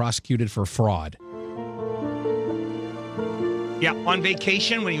being prosecuted for fraud. Yeah, on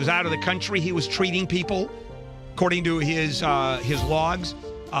vacation when he was out of the country, he was treating people, according to his logs.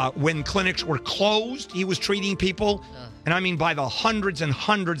 When clinics were closed, he was treating people, and I mean by the hundreds and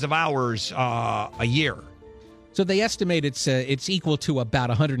hundreds of hours a year. So they estimate it's equal to about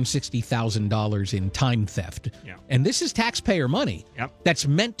 $160,000 in time theft. Yeah. And this is taxpayer money that's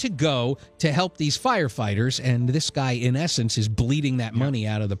meant to go to help these firefighters, and this guy, in essence, is bleeding that money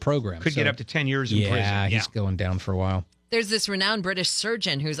out of the program. Could get up to 10 years in prison. Yeah, he's going down for a while. There's this renowned British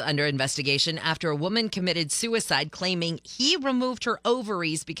surgeon who's under investigation after a woman committed suicide claiming he removed her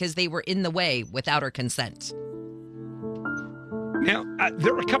ovaries because they were in the way without her consent. Now,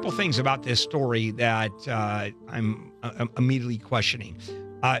 there are a couple things about this story that I'm immediately questioning.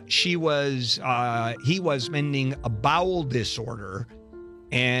 He was mending a bowel disorder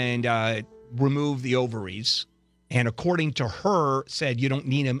and removed the ovaries. And according to her, said you don't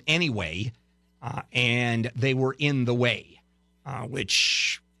need them anyway. and they were in the way,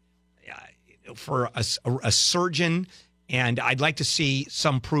 which for a surgeon, and I'd like to see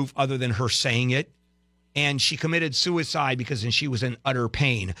some proof other than her saying it. And she committed suicide because she was in utter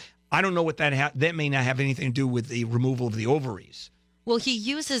pain. I don't know what that may not have anything to do with the removal of the ovaries. Well, he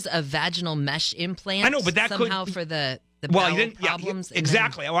uses a vaginal mesh implant. I know, but that somehow could, for the well, bowel problems. Yeah,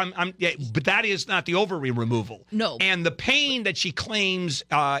 exactly. But that is not the ovary removal. No. And the pain that she claims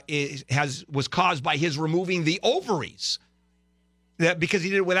was caused by his removing the ovaries, because he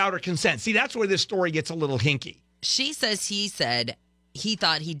did it without her consent. See, that's where this story gets a little hinky. She says he said he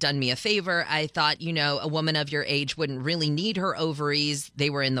thought he'd done me a favor. I thought, a woman of your age wouldn't really need her ovaries. They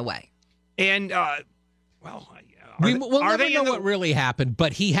were in the way. And, we'll never know what really happened,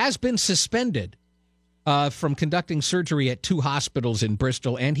 but he has been suspended from conducting surgery at 2 hospitals in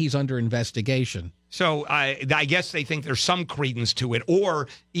Bristol, and he's under investigation. So I guess they think there's some credence to it, or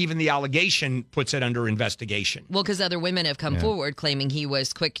even the allegation puts it under investigation. Well, because other women have come forward claiming he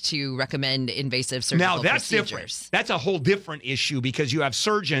was quick to recommend invasive surgical now, that's procedures. Different. That's a whole different issue, because you have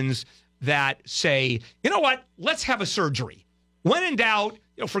surgeons that say, you know what, let's have a surgery. When in doubt,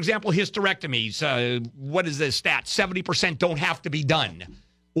 for example, hysterectomies, what is the stat? 70% don't have to be done.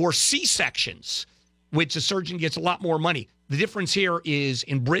 Or C-sections, which a surgeon gets a lot more money. The difference here is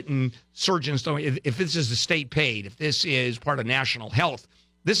in Britain, surgeons don't, if this is the state paid, if this is part of national health,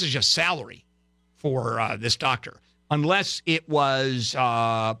 this is just salary for this doctor. Unless it was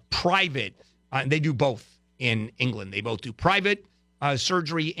private, they do both in England. They both do private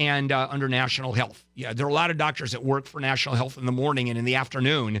surgery and under national health. Yeah, there are a lot of doctors that work for national health in the morning, and in the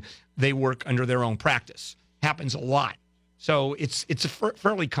afternoon, they work under their own practice. Happens a lot. So it's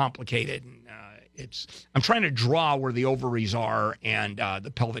fairly complicated. I'm trying to draw where the ovaries are and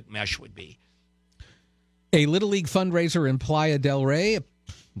the pelvic mesh would be. A Little League fundraiser in Playa del Rey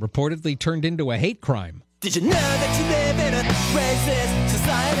reportedly turned into a hate crime. Did you know that you live in a racist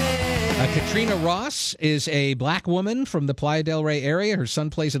society? Katrina Ross is a black woman from the Playa del Rey area. Her son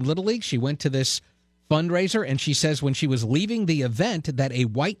plays in Little League. She went to this fundraiser, and she says when she was leaving the event that a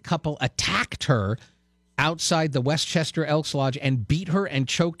white couple attacked her outside the Westchester Elks Lodge and beat her and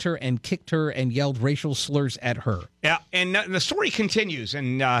choked her and kicked her and yelled racial slurs at her. Yeah, and the story continues,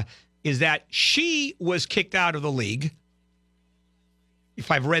 and is that she was kicked out of the league,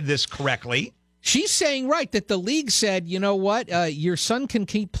 if I've read this correctly. She's saying, right, that the league said, you know what, your son can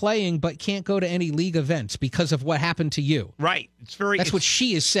keep playing but can't go to any league events because of what happened to you. Right. That's what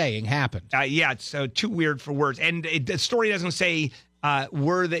she is saying happened. Yeah, it's too weird for words. And the story doesn't say,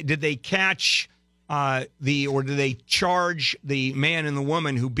 did they catch... or do they charge the man and the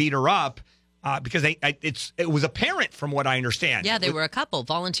woman who beat her up? Because it was apparent from what I understand. Yeah, they were a couple,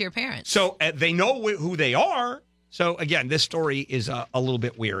 volunteer parents. So they know who they are. So again, this story is a little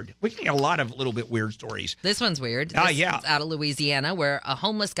bit weird. We get a lot of little bit weird stories. This one's weird. This yeah. is out of Louisiana, where a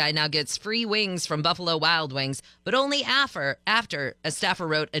homeless guy now gets free wings from Buffalo Wild Wings, but only after a staffer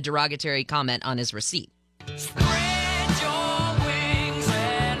wrote a derogatory comment on his receipt.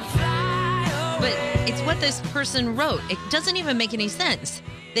 It's what this person wrote. It doesn't even make any sense.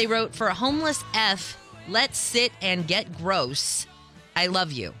 They wrote, for a homeless F, let's sit and get gross. I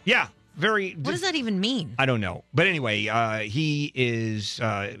love you. Yeah, very. What does that even mean? I don't know. But anyway, he is,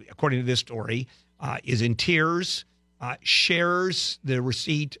 according to this story, is in tears, shares the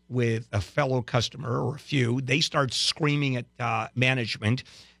receipt with a fellow customer or a few. They start screaming at management.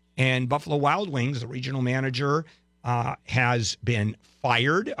 And Buffalo Wild Wings, the regional manager, has been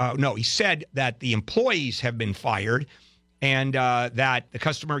fired. No, he said that the employees have been fired and that the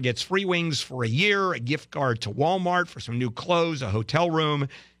customer gets free wings for a year, a gift card to Walmart for some new clothes, a hotel room,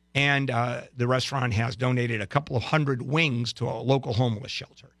 and the restaurant has donated a couple of hundred wings to a local homeless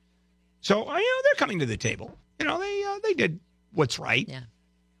shelter. So, they're coming to the table. They did what's right. Yeah.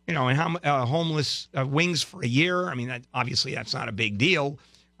 And how homeless wings for a year, I mean, obviously that's not a big deal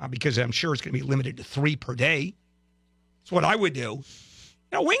because I'm sure it's going to be limited to 3 per day. That's what I would do.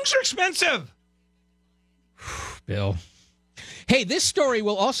 Wings are expensive. Bill. Hey, this story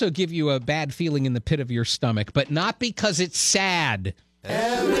will also give you a bad feeling in the pit of your stomach, but not because it's sad.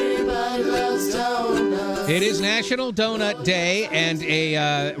 Everybody loves donuts. It is National Donut Day, and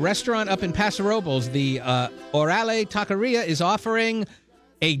a restaurant up in Paso Robles, the Orale Taqueria, is offering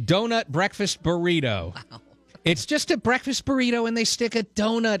a donut breakfast burrito. Wow. It's just a breakfast burrito, and they stick a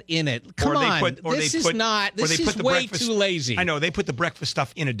donut in it. Come on. This is way too lazy. I know. They put the breakfast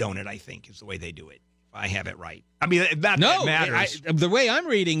stuff in a donut, I think, is the way they do it. I have it right. I mean, that matters. The way I'm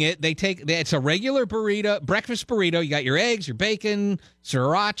reading it, it's a regular burrito, breakfast burrito. You got your eggs, your bacon,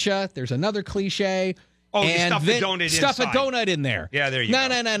 sriracha. There's another cliche. Oh, you and stuff the donut stuff a inside. donut in there. Yeah, there you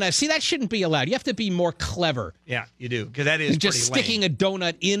go. No. See, that shouldn't be allowed. You have to be more clever. Yeah, you do, because that is Just pretty sticking lame. a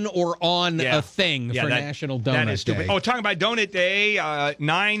donut in or on a thing for National Donut That is stupid. Day. Oh, talking about Donut Day,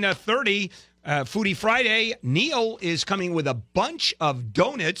 9:30, Foodie Friday. Neil is coming with a bunch of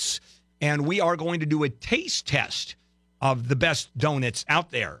donuts, and we are going to do a taste test of the best donuts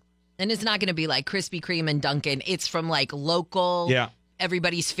out there. And it's not going to be like Krispy Kreme and Dunkin'. It's from like local,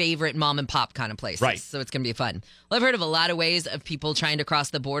 everybody's favorite mom and pop kind of places. Right. So it's going to be fun. Well, I've heard of a lot of ways of people trying to cross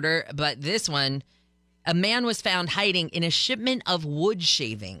the border, but this one, a man was found hiding in a shipment of wood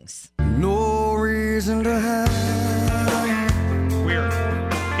shavings. No reason to hide. Weird.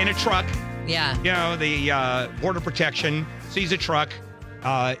 In a truck. Yeah. You know, the Border Protection sees a truck,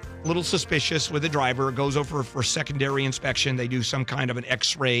 little suspicious with the driver, goes over for secondary inspection. They do some kind of an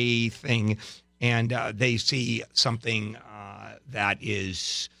X-ray thing, and they see something that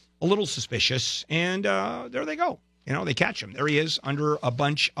is a little suspicious, and there they go. You know, they catch him. There he is under a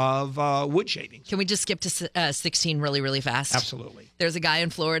bunch of wood shavings. Can we just skip to 16 really, really fast? Absolutely. There's a guy in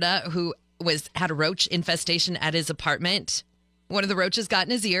Florida who had a roach infestation at his apartment. One of the roaches got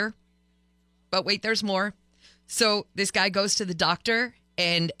in his ear. But wait, there's more. So this guy goes to the doctor,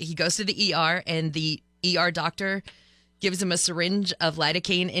 and he goes to the ER, and the ER doctor gives him a syringe of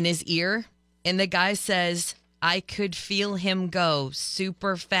lidocaine in his ear. And the guy says, I could feel him go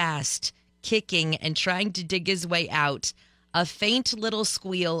super fast, kicking and trying to dig his way out. A faint little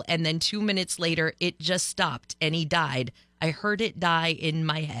squeal, and then 2 minutes later, it just stopped, and he died. I heard it die in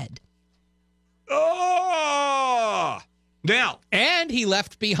my head. Oh! Now, and he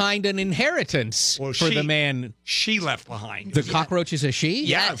left behind an inheritance for the man. She left behind. The cockroach is a she?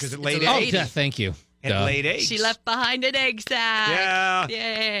 Yeah, because it laid eggs. eggs. Oh, thank you. It laid eggs. She left behind an egg sack. Yeah.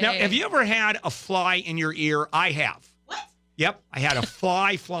 Yay. Now, have you ever had a fly in your ear? I have. What? Yep. I had a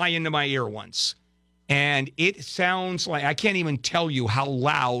fly into my ear once. And it sounds like, I can't even tell you how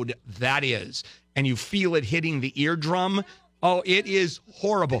loud that is. And you feel it hitting the eardrum. Oh, it is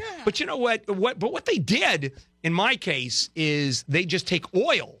horrible. But you know what? But what they did, in my case, is they just take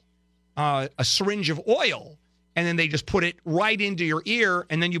oil, a syringe of oil, and then they just put it right into your ear,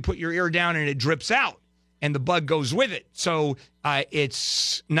 and then you put your ear down and it drips out, and the bug goes with it. So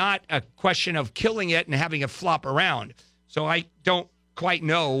it's not a question of killing it and having it flop around. So I don't quite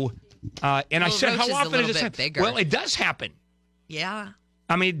know. And I said, how often does it happen? Well, it does happen. Yeah.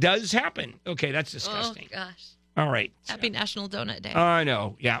 I mean, it does happen. Okay, that's disgusting. Oh, gosh. All right. Happy National Donut Day. I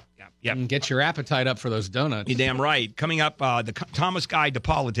know. Yeah. And get your appetite up for those donuts. You're damn right. Coming up, the Thomas Guide to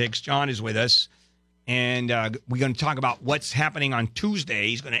Politics. John is with us. And we're going to talk about what's happening on Tuesday.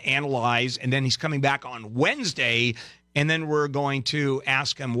 He's going to analyze. And then he's coming back on Wednesday. And then we're going to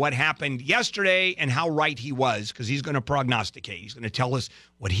ask him what happened yesterday and how right he was, because he's going to prognosticate. He's going to tell us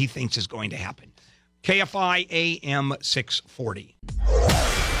what he thinks is going to happen. KFI AM 640.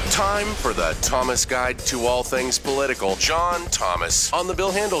 Time for the Thomas Guide to all things political. John Thomas on The Bill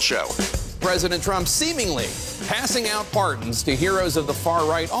Handel Show. President Trump seemingly passing out pardons to heroes of the far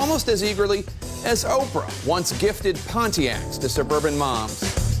right almost as eagerly as Oprah once gifted Pontiacs to suburban moms.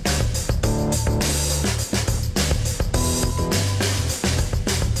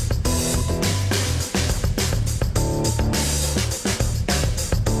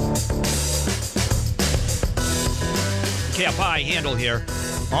 KFI Handel here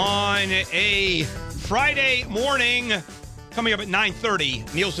on a Friday morning. Coming up at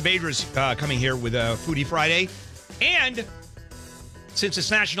 9:30, Neil Saavedra's coming here with a Foodie Friday. And since it's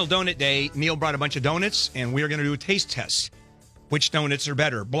National Donut Day, Neil brought a bunch of donuts, and we're going to do a taste test. Which donuts are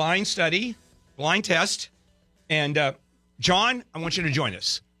better? Blind study, blind test. And John, I want you to join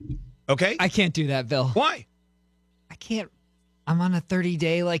us. Okay? I can't do that, Bill. Why? I can't. I'm on a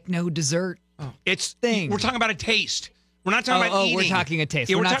 30-day, no dessert thing. We're talking about a taste. We're not talking about eating. We're talking a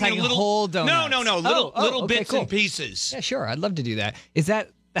taste. Yeah, we're not talking little, whole donuts. No. Little okay, bits cool. and pieces. Yeah, sure. I'd love to do that. Is that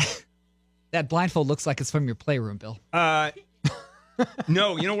blindfold looks like it's from your playroom, Bill?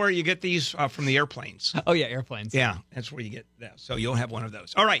 No. You know where you get these from the airplanes? Oh, yeah, airplanes. Yeah, that's where you get that. So you'll have one of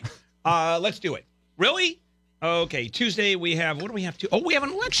those. All right. Let's do it. Really? Okay. Tuesday we have, what do we have to? Oh, we have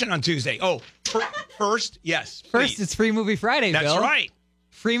an election on Tuesday. Oh, first, yes. First, it's Free Movie Friday, Bill. That's right.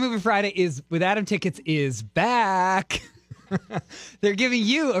 Free Movie Friday with Adam Tickets is back. They're giving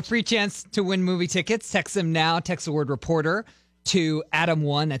you a free chance to win movie tickets. Text them now. Text the word reporter to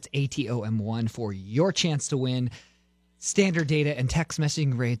Adam1. That's ATOM1 for your chance to win. Standard data and text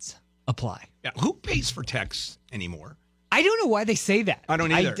messaging rates apply. Yeah. Who pays for texts anymore? I don't know why they say that. I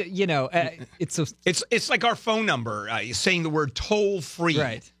don't either. It's so. It's like our phone number. Saying the word toll free.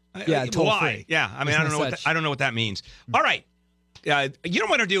 Right. Yeah. Toll why? free. Yeah. I mean, I don't know what that means. All right. you don't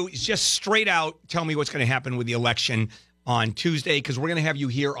want to do is just straight out tell me what's going to happen with the election on Tuesday, because we're going to have you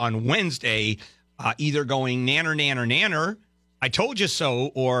here on Wednesday, either going nanner, nanner, nanner, I told you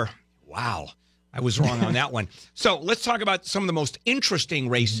so, or wow, I was wrong on that one. So let's talk about some of the most interesting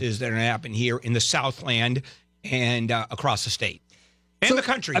races that are going to happen here in the Southland and across the state and the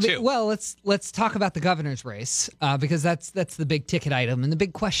country, too. Well, let's talk about the governor's race because that's the big ticket item. And the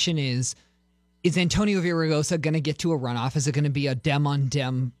big question is Antonio Villaraigosa going to get to a runoff? Is it going to be a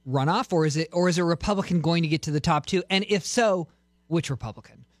Dem-on-Dem runoff, or is a Republican going to get to the top two? And if so, which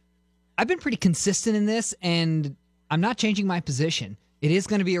Republican? I've been pretty consistent in this, and I'm not changing my position. It is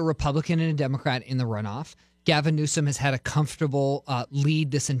going to be a Republican and a Democrat in the runoff. Gavin Newsom has had a comfortable lead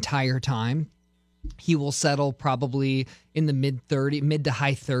this entire time. He will settle probably in the mid to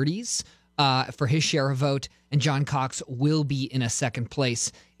high 30s for his share of vote, and John Cox will be in a second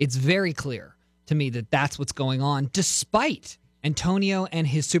place. It's very clear to me that that's what's going on, despite Antonio and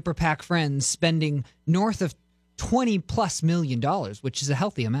his super PAC friends spending north of $20+ million, which is a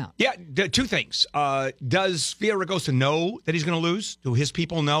healthy amount. Yeah, two things. Does Villaraigosa know that he's going to lose? Do his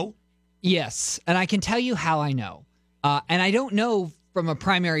people know? Yes, and I can tell you how I know. And I don't know from a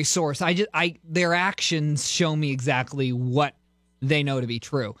primary source. Their actions show me exactly what they know to be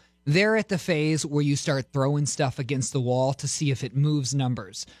true. They're at the phase where you start throwing stuff against the wall to see if it moves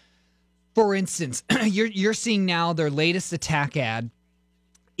numbers. For instance, you're seeing now their latest attack ad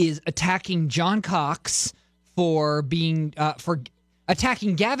is attacking John Cox for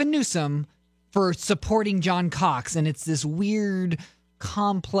attacking Gavin Newsom for supporting John Cox. And it's this weird,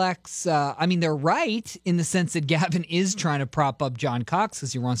 complex, they're right in the sense that Gavin is trying to prop up John Cox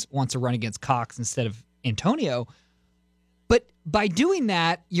because he wants to run against Cox instead of Antonio. But by doing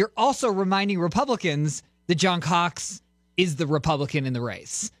that, you're also reminding Republicans that John Cox is the Republican in the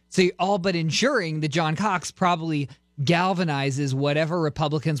race. So you're all but ensuring that John Cox probably galvanizes whatever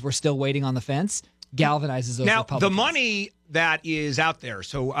Republicans were still waiting on the fence, galvanizes those Republicans. Now, the money that is out there,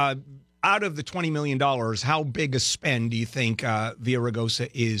 so out of the $20 million, how big a spend do you think Villaraigosa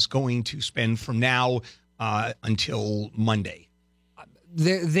is going to spend from now until Monday?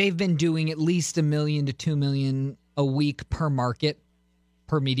 They've been doing at least $1 million to $2 million a week per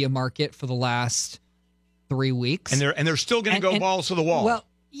media market for the last 3 weeks, and they're still going to go balls to the wall. Well,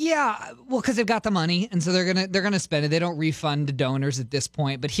 yeah, because they've got the money, and so they're gonna spend it. They don't refund to donors at this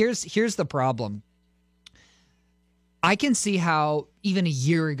point. But here's the problem. I can see how even a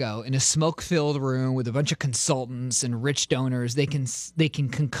year ago, in a smoke-filled room with a bunch of consultants and rich donors, they can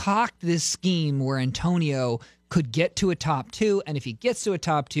concoct this scheme where Antonio could get to a top two, and if he gets to a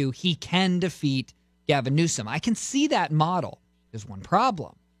top two, he can defeat Gavin Newsom. I can see that model. There's one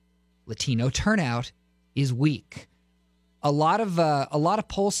problem: Latino turnout is weak. A lot of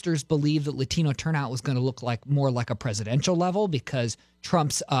pollsters believe that Latino turnout was going to look more like a presidential level because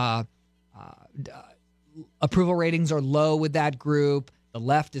Trump's approval ratings are low with that group. The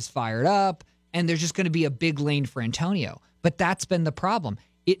left is fired up, and there's just going to be a big lane for Antonio. But that's been the problem.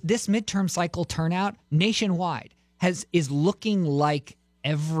 This midterm cycle turnout nationwide is looking like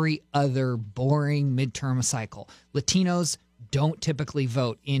every other boring midterm cycle. Latinos don't typically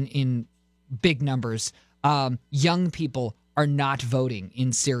vote in big numbers. Young people are not voting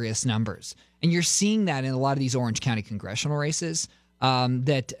in serious numbers. And you're seeing that in a lot of these Orange County congressional races,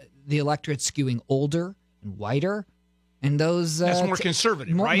 that the electorate's skewing older and whiter. And those that's more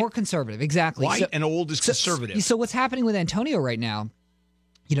conservative, right? More conservative, exactly. White and old is conservative. So what's happening with Antonio right now?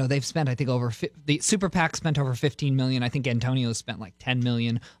 They've spent, I think, the Super PAC spent over $15 million. I think Antonio spent like $10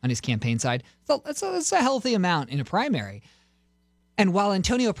 million on his campaign side. So that's a healthy amount in a primary. And while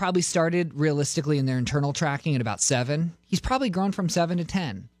Antonio probably started realistically in their internal tracking at about 7, he's probably grown from 7 to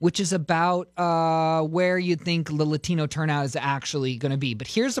 10, which is about where you'd think the Latino turnout is actually going to be. But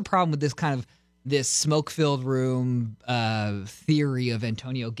here's the problem with this smoke-filled room theory of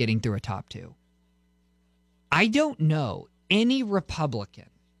Antonio getting through a top two. I don't know any Republican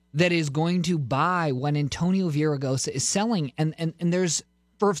that is going to buy when Antonio Villaraigosa is selling, and there's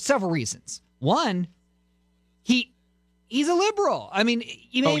for several reasons. One, he's a liberal. I mean,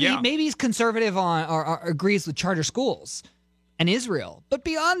 maybe he's conservative on or agrees with charter schools and Israel, but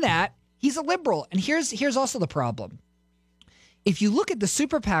beyond that, he's a liberal. And here's also the problem. If you look at the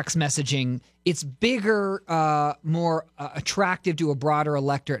Super PAC's messaging, it's bigger, more attractive to a broader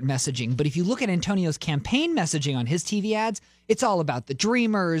electorate messaging. But if you look at Antonio's campaign messaging on his TV ads, it's all about the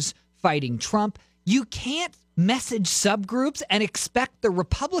Dreamers fighting Trump. You can't message subgroups and expect the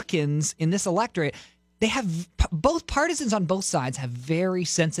Republicans in this electorate. They have both partisans on both sides have very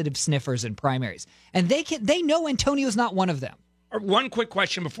sensitive sniffers in primaries, and they know Antonio's not one of them. One quick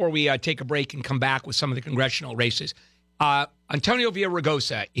question before we take a break and come back with some of the congressional races. Antonio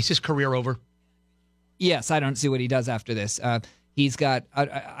Villaraigosa, is his career over? Yes, I don't see what he does after this. He's got.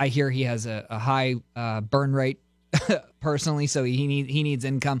 I hear he has a high burn rate personally, so he needs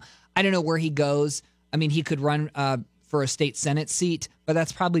income. I don't know where he goes. I mean, he could run for a state senate seat, but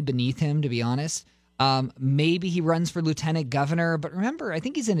that's probably beneath him, to be honest. Maybe he runs for lieutenant governor, but remember, I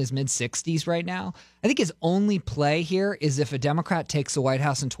think he's in his mid-60s right now. I think his only play here is if a Democrat takes the White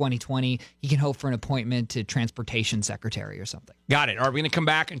House in 2020, he can hope for an appointment to transportation secretary or something. Got it. All right, we're going to come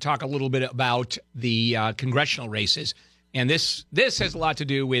back and talk a little bit about the congressional races. And this has a lot to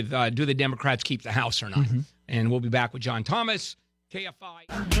do with do the Democrats keep the House or not? Mm-hmm. And we'll be back with John Thomas,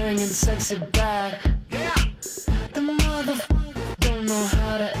 KFI. Bringing sexy back. Yeah. The motherfucker don't know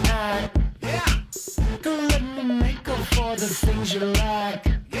how to act. Yeah. Don't let me make up for the things you lack.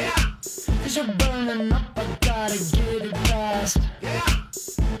 Yeah. 'Cause you're burning up, I gotta get it fast. Yeah.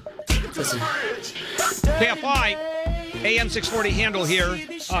 Listen. KFI, AM 640 Handel here.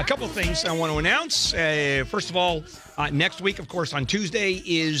 A couple things I want to announce. First of all, next week, of course, on Tuesday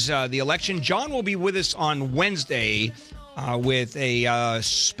is the election. John will be with us on Wednesday with a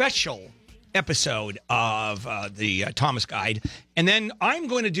special episode of the Thomas Guide. And then I'm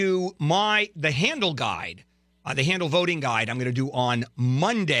going to do the Handel Guide, the Handel voting guide I'm going to do on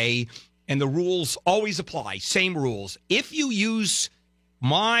Monday. And the rules always apply, same rules. If you use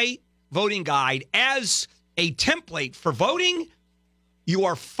my voting guide as a template for voting, you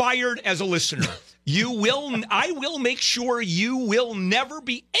are fired as a listener. I will make sure you will never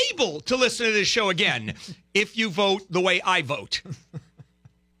be able to listen to this show again if you vote the way I vote.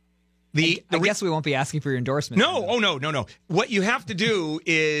 I guess we won't be asking for your endorsement. No. No. What you have to do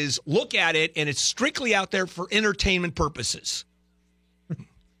is look at it, and it's strictly out there for entertainment purposes.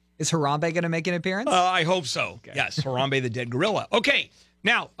 Is Harambe going to make an appearance? I hope so. Okay. Yes, Harambe the dead gorilla. Okay,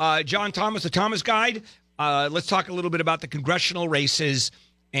 now, John Thomas, the Thomas Guide. Let's talk a little bit about the congressional races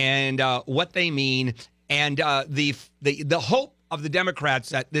and what they mean, and the hope of the Democrats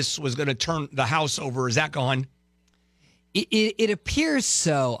that this was going to turn the House over. Is that gone? It appears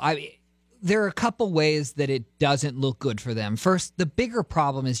so. There are a couple ways that it doesn't look good for them. First, the bigger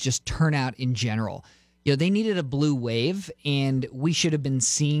problem is just turnout in general. They needed a blue wave, and we should have been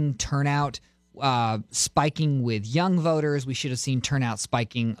seeing turnout spiking with young voters. We should have seen turnout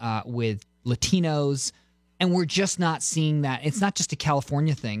spiking with Latinos, and we're just not seeing that. It's not just a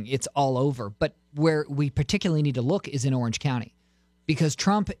California thing. It's all over. But where we particularly need to look is in Orange County, because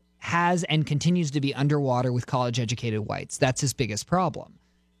Trump has and continues to be underwater with college-educated whites. That's his biggest problem.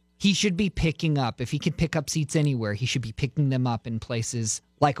 He should be picking up, if he can pick up seats anywhere, he should be picking them up in places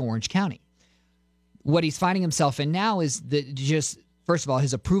like Orange County. What he's finding himself in now is that first of all,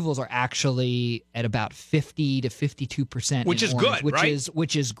 his approvals are actually at about 50 to 52%. Which is good, right?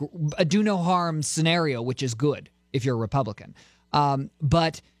 Which is a do no harm scenario, which is good if you're a Republican.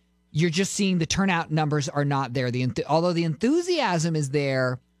 But you're just seeing the turnout numbers are not there. Although the enthusiasm is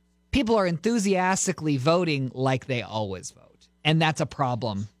there, people are enthusiastically voting like they always vote. And that's a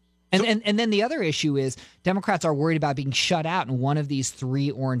problem. And then the other issue is Democrats are worried about being shut out in one of these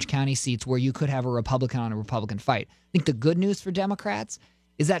 3 Orange County seats where you could have a Republican on a Republican fight. I think the good news for Democrats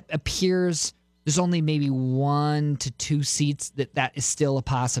is that appears there's only maybe 1 to 2 seats that is still a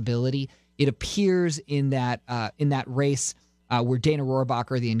possibility. It appears in that race where Dana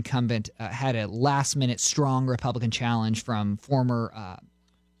Rohrabacher, the incumbent, had a last-minute strong Republican challenge from former,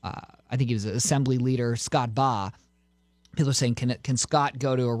 I think he was Assembly Leader Scott Baugh. People are saying, can Scott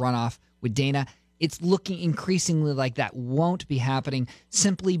go to a runoff with Dana? It's looking increasingly like that won't be happening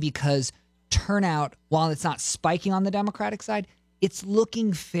simply because turnout, while it's not spiking on the Democratic side, it's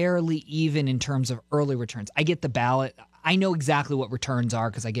looking fairly even in terms of early returns. I get the ballot. I know exactly what returns are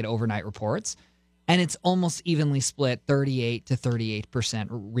because I get overnight reports, and it's almost evenly split, 38 to 38%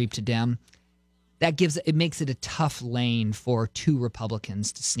 Reap to Dem. It makes it a tough lane for 2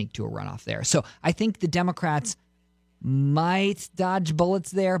 Republicans to sneak to a runoff there. So I think the Democrats might dodge bullets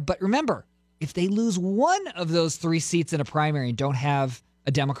there. But remember, if they lose one of those 3 seats in a primary and don't have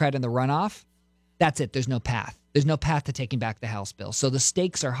a Democrat in the runoff, that's it. There's no path. There's no path to taking back the House bill. So the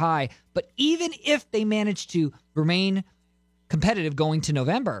stakes are high. But even if they manage to remain competitive going to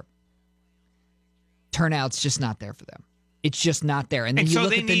November, turnout's just not there for them. It's just not there. And then you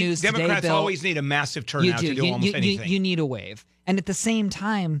look at the news today, Democrats Bill, always need a massive turnout to do almost anything. You need a wave. And at the same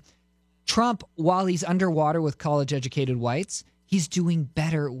time, Trump, while he's underwater with college-educated whites, he's doing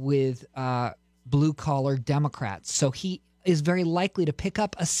better with blue-collar Democrats. So he is very likely to pick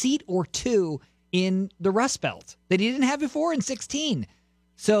up a seat or 2 in the Rust Belt that he didn't have before in 2016.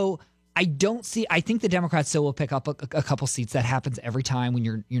 So I think the Democrats still will pick up a couple seats. That happens every time when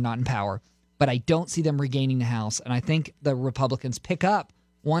you're not in power. but I don't see them regaining the House. And I think the Republicans pick up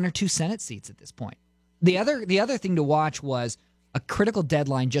 1 or 2 Senate seats at this point. The other thing to watch was a critical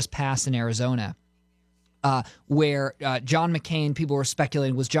deadline just passed in Arizona, where John McCain, people were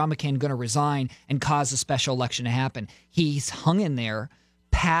speculating, was John McCain going to resign and cause a special election to happen? He's hung in there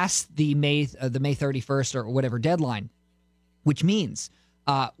past the May 31st or whatever deadline, which means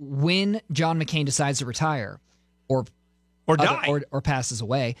when John McCain decides to retire or die or passes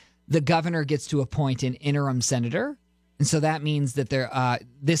away, the governor gets to appoint an interim senator. And so that means that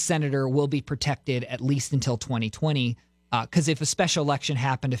this senator will be protected at least until 2020. Because if a special election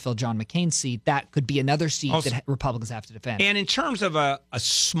happened to fill John McCain's seat, that could be another seat that Republicans have to defend. And in terms of a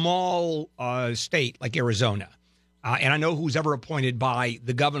small state like Arizona, and I know who's ever appointed by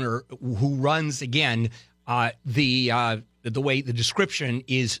the governor who runs, again, the way the description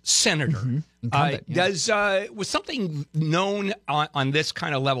is senator. Mm-hmm. Was something known on this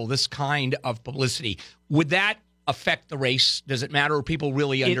kind of level, this kind of publicity, would that affect the race? Does it matter? Or people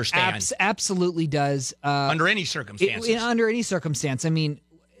really understand? It absolutely does. Under any circumstances. Under any circumstance. I mean,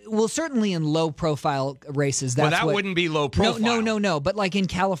 well, certainly in low-profile races. That wouldn't be low profile. No. But like in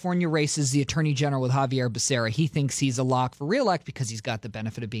California races, the Attorney General with Javier Becerra, he thinks he's a lock for reelect because he's got the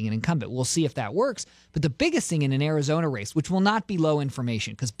benefit of being an incumbent. We'll see if that works. But the biggest thing in an Arizona race, which will not be low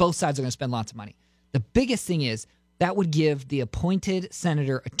information because both sides are going to spend lots of money, the biggest thing is that would give the appointed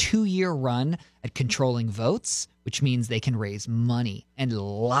senator a 2-year run at controlling votes, which means they can raise money and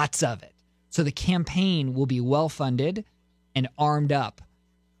lots of it. So the campaign will be well-funded and armed up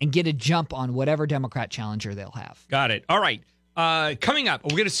and get a jump on whatever Democrat challenger they'll have. Got it. All right. Coming up,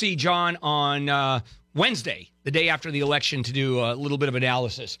 we're going to see John on Wednesday, the day after the election, to do a little bit of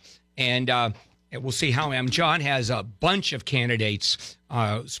analysis. And we'll see how John has a bunch of candidates,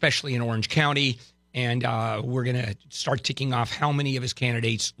 especially in Orange County. And we're going to start ticking off how many of his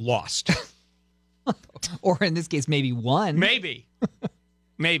candidates lost. Or in this case, maybe one. Maybe.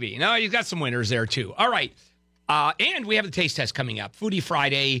 No, you've got some winners there, too. All right. And we have the taste test coming up. Foodie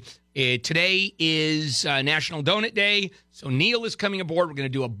Friday. Today is National Donut Day. So Neil is coming aboard. We're going to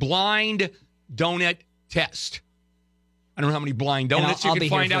do a blind donut test. I don't know how many blind donuts you can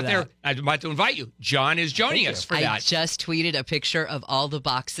find out there. I'm about to invite you. John is joining us for that. I just tweeted a picture of all the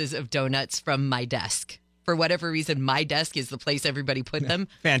boxes of donuts from my desk. For whatever reason, my desk is the place everybody put them.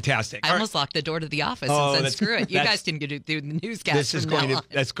 Fantastic. I almost locked the door to the office and said, screw it. You guys can do the newscast.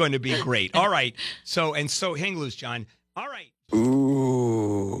 That's going to be great. All right. So hang loose, John. All right.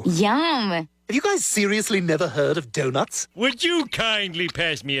 Ooh. Yum. Have you guys seriously never heard of donuts? Would you kindly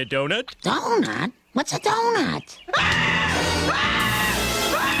pass me a donut? Donut? What's a donut?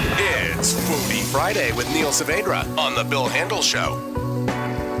 It's Foodie Friday with Neil Saavedra on The Bill Handel Show.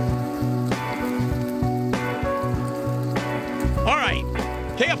 All right.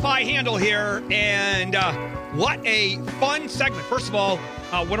 KFI Handel here, and what a fun segment. First of all,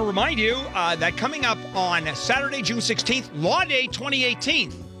 I want to remind you that coming up on Saturday, June 16th, Law Day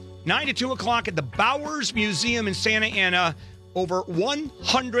 2018, 9 to 2 o'clock at the Bowers Museum in Santa Ana, over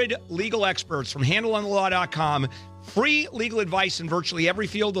 100 legal experts from handelonthelaw.com, free legal advice in virtually every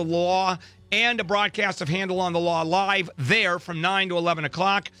field of law, and a broadcast of Handel on the Law live there from 9 to 11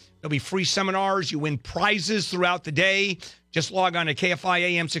 o'clock. There'll be free seminars. You win prizes throughout the day. Just log on to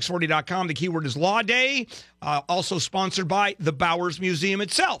KFIAM640.com. The keyword is Law Day. Also sponsored by the Bowers Museum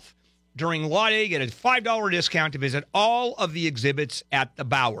itself. During Law Day, get a $5 discount to visit all of the exhibits at the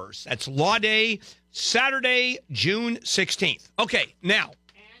Bowers. That's Law Day, Saturday, June 16th. Okay, now.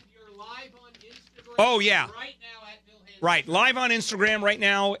 And you're live on Instagram. Oh, yeah. Right now at Bill Handel. Right, live on Instagram right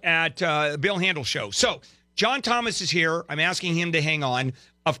now at Bill Handel Show. So, John Thomas is here. I'm asking him to hang on.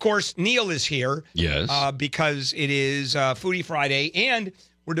 Of course, Neil is here. Yes. Because it is Foodie Friday, and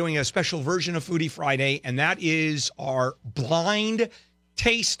we're doing a special version of Foodie Friday, and that is our blind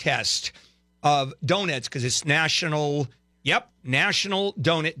taste test of donuts, because it's National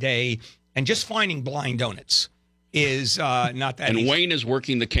Donut Day, and just finding blind donuts is not that easy. And Wayne is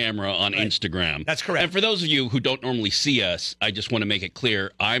working the camera on Instagram. That's correct. And for those of you who don't normally see us, I just want to make it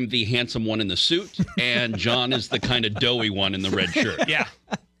clear, I'm the handsome one in the suit, and John is the kind of doughy one in the red shirt. Yeah.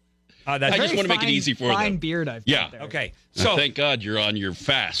 I just want to make it easy for them. Fine beard I've got there. Okay. So thank God you're on your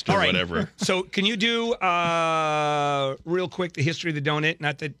fast or whatever. So can you do real quick the history of the donut?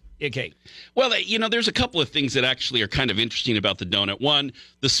 Not that okay. Well, there's a couple of things that actually are kind of interesting about the donut. One,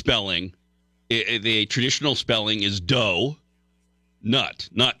 the spelling. The traditional spelling is dough, nut,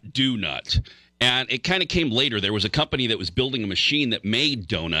 not do nut. And it kind of came later. There was a company that was building a machine that made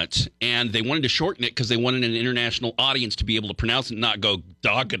donuts, and they wanted to shorten it because they wanted an international audience to be able to pronounce it and not go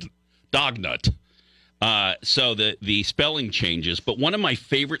dog nut. So the spelling changes. But one of my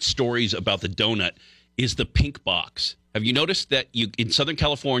favorite stories about the donut is the pink box. Have you noticed that in Southern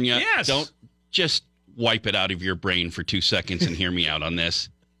California, Yes. Don't just wipe it out of your brain for 2 seconds and hear me out on this,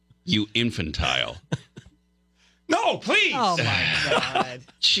 you infantile. No, please. Oh, my God.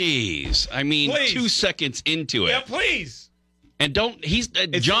 Jeez. I mean, Please. 2 seconds into it. Yeah, please. And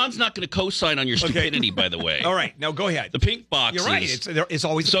John's not going to co-sign on your stupidity, by the way. All right, now go ahead. The pink box. You're right. It's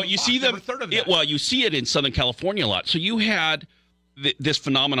always so a pink you box. see them. Never thought of that. Well, you see it in Southern California a lot. So you had this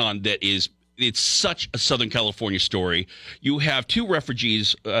phenomenon that it's such a Southern California story. You have 2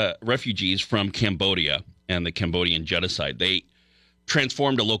 refugees from Cambodia and the Cambodian genocide. They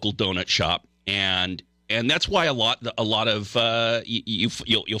transformed a local donut shop, and that's why a lot of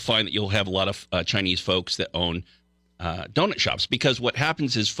you'll find that you'll have a lot of Chinese folks that own donut shops, because what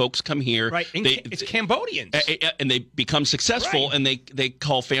happens is folks come here, Right, it's Cambodians, and they become successful, Right. and they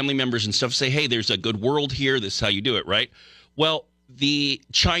call family members and stuff, say, hey, there's a good world here, this is how you do it, right? Well, the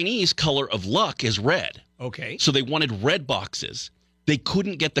Chinese color of luck is red. Okay. So they wanted red boxes. They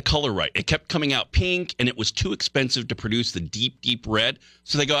couldn't get the color right. It kept coming out pink, and it was too expensive to produce the deep, deep red.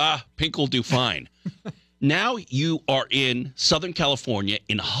 So they go, pink will do fine. Now you are in Southern California,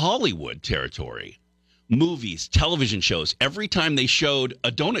 in Hollywood territory. Movies, television shows, every time they showed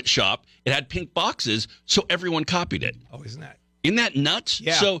a donut shop, it had pink boxes, so everyone copied it. Oh, isn't that? Isn't that nuts?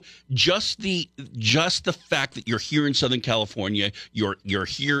 Yeah. So just the fact that you're here in Southern California, you're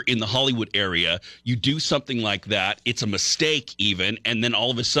here in the Hollywood area, you do something like that, it's a mistake even, and then all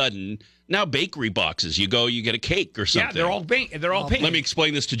of a sudden, now bakery boxes, you get a cake or something. Yeah, they're all pink. Let me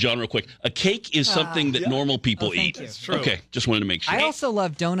explain this to John real quick. A cake is something that normal people eat. you. That's true. Okay, just wanted to make sure. I also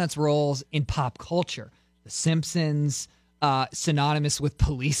love donuts roles in pop culture. The Simpsons, synonymous with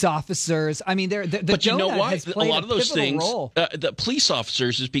police officers. I mean, the but you know donut why? has A played lot of those pivotal things, role. the police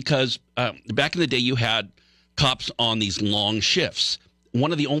officers, is because back in the day you had cops on these long shifts.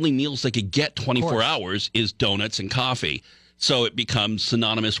 One of the only meals they could get 24 hours is donuts and coffee. So it becomes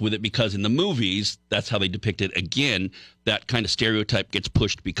synonymous with it, because in the movies, that's how they depict it. Again, that kind of stereotype gets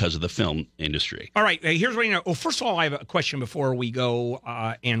pushed because of the film industry. All right, here's what you know. Well, first of all, I have a question before we go,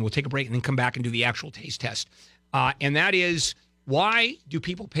 and we'll take a break and then come back and do the actual taste test. And that is, why do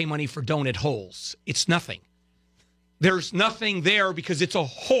people pay money for donut holes? It's nothing. There's nothing there because it's a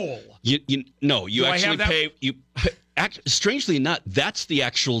hole. You Do I actually have that? pay. Strangely enough, that's the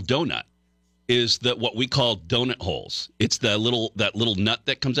actual donut. Is that what we call donut holes? It's that little nut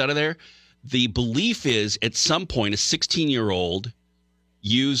that comes out of there. The belief is at some point a 16-year-old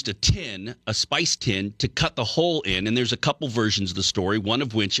used a spice tin, to cut the hole in, and there's a couple versions of the story. One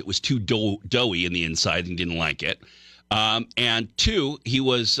of which it was too doughy in the inside and didn't like it, and 2, he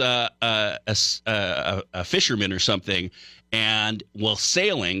was a fisherman or something, and while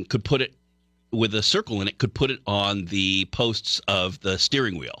sailing could put it with a circle in it, could put it on the posts of the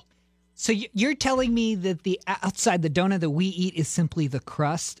steering wheel. So you're telling me that the outside the donut that we eat is simply the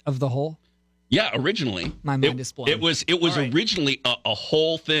crust of the hole? Yeah, originally. My mind is blown. It was right. originally a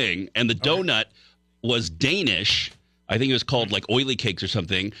whole thing, and the donut was Danish. I think it was called like oily cakes or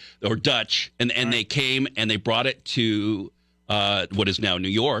something, or Dutch, and they came and they brought it to what is now New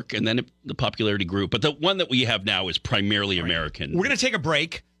York, and then the popularity grew. But the one that we have now is primarily American. We're going to take a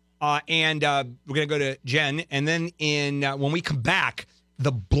break, and we're going to go to Jen, and then when we come back,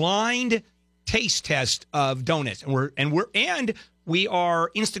 the blind taste test of donuts, and we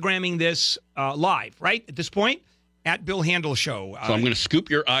are Instagramming this live right at this point at Bill Handel Show. So I'm going to scoop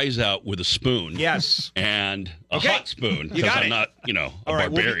your eyes out with a spoon. Yes, and a hot spoon, You because got I'm it. not a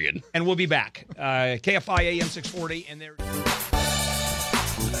barbarian. We'll be back. KFI AM 640, and there.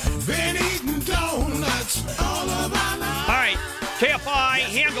 Been eating donuts all of our lives. All right, KFI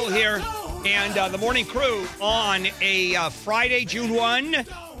Handel here, and the morning crew on a Friday, June 1,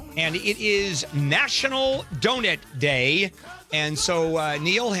 and it is National Donut Day. And so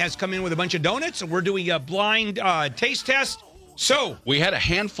Neil has come in with a bunch of donuts, and we're doing a blind taste test. So we had a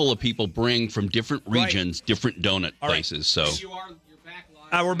handful of people bring from different regions, different donut places. So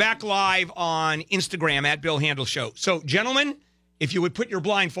we're back live on Instagram at Bill Handel Show. So, gentlemen, if you would put your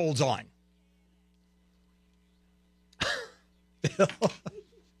blindfolds on.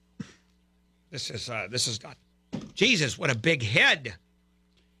 This is not. Jesus, what a big head.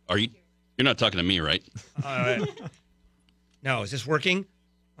 You're not talking to me, right? No, is this working?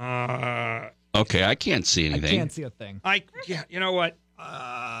 Okay, I can't see anything. I can't see a thing. You know what?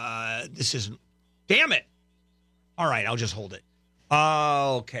 This isn't. Damn it! All right, I'll just hold it.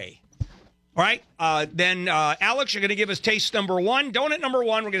 Okay. All right. Then, Alex, you're going to give us taste number 1, donut number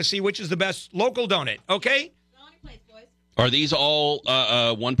 1. We're going to see which is the best local donut. Okay. Are these all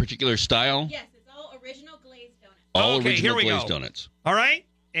one particular style? Yes, it's all original glazed donuts. All Okay, original here we glazed go. donuts. All right.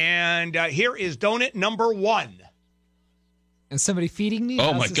 And here is donut number 1. And somebody feeding me?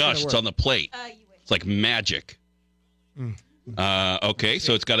 Oh How's my this gosh, gonna it's work? on the plate. It's like magic. Okay,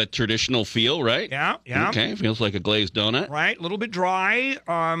 so it's got a traditional feel, right? Yeah, yeah. Okay, feels like a glazed donut. Right, a little bit dry.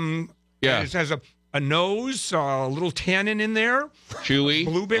 Yeah. It has a nose, a little tannin in there. Chewy.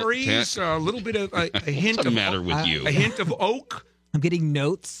 Blueberries, a little bit of a hint What's the of matter with you? A hint of oak. I'm getting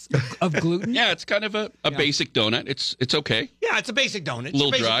notes of gluten. Yeah, it's kind of a basic donut. It's okay. Yeah, it's a basic donut. It's Little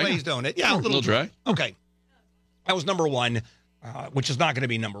a basic dry. glazed donut. Yeah, a little dry. Okay. That was number 1, which is not going to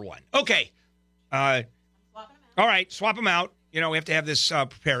be number 1. Okay. All right, swap them out. You know, we have to have this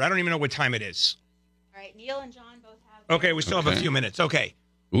prepared. I don't even know what time it is. All right, Neil and John both have. Okay, we still have a few minutes. Okay.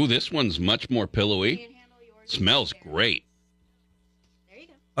 Ooh, this one's much more pillowy. Smells great. There you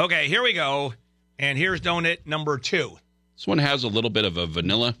go. Okay, here we go. And here's donut number 2. This one has a little bit of a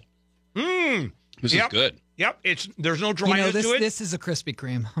vanilla. This is good. Yep, there's no You dryness know, this to it. this is a Krispy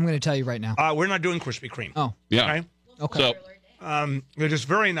Kreme. I'm going to tell you right now. We're not doing Krispy Kreme. Oh. Yeah. Okay. So it is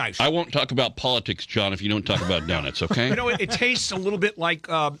very nice. I won't talk about politics, John, if you don't talk about donuts, okay? You know, it tastes a little bit like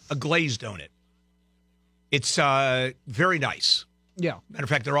a glazed donut. It's very nice. Yeah. Matter of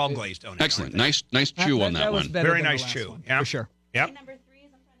fact, they're all glazed donuts. Excellent. Nice chew on that was one. better Very than the nice last chew. one, Yeah. for sure. Yep. Number 3 is in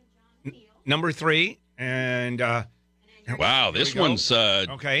front of John. Number 3, and Wow, this we go. one's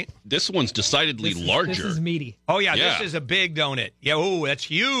okay. This one's decidedly larger. This is meaty. Oh yeah, Yeah. this is a big donut. Yeah, oh, that's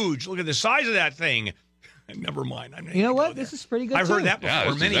huge. Look at the size of that thing. Never mind. I'm not You know gonna what? go there. This is pretty good, I've too. heard that Yeah,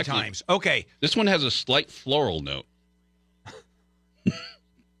 before this is many excellent. times. Okay. This one has a slight floral note.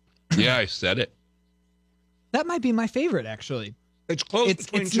 Yeah, I said it. That might be my favorite, actually. It's close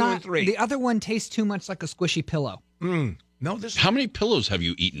between 2 not, and 3. The other one tastes too much like a squishy pillow. No, this How many pillows have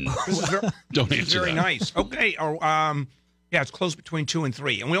you eaten? this is very, Don't this is answer very that. nice. Okay. Yeah, it's close between 2 and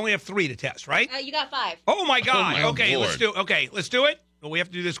 3, and we only have 3 to test, right? You got 5. Oh my God! my Okay, Lord. let's do it. Well, we have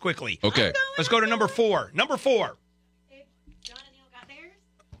to do this quickly. Okay. Let's go to number 4. Number 4. Okay, John and Neil got theirs.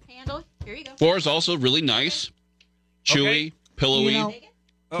 Handle. Here you go. 4 is also really nice. Chewy, Okay. pillowy, You know,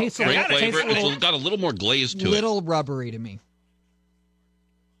 tastes a great little, flavor. tastes a little, It's got a little more glaze to it. little rubbery to me.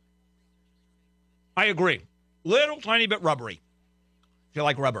 I agree. Little tiny bit rubbery. Feel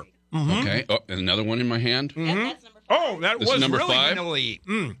like rubber. Okay. Oh, and another one in my hand. Yep, that's number 5. Oh, that This is was number really 5?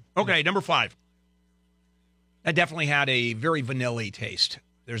 vanilla-y. Okay, number 5. That definitely had a very vanilla taste.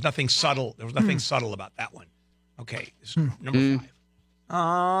 There's nothing subtle. There was nothing subtle about that one. Okay, this is number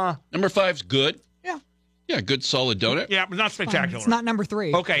 5. Number 5's good. Yeah. Yeah, good solid donut. Yeah, but not spectacular. It's not number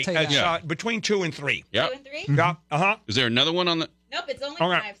 3. Okay, I'll tell you it's that. between 2 and 3. Yeah. 2 and 3? Yeah. Uh-huh. Is there another one on the? Nope, it's only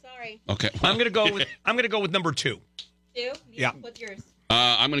Okay. 5. Sorry. Okay. I'm gonna go with number 2. 2. Yeah. What's yours?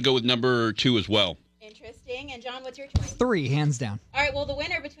 I'm going to go with number 2 as well. Interesting. And John, what's your choice? 3, hands down. All right. Well, the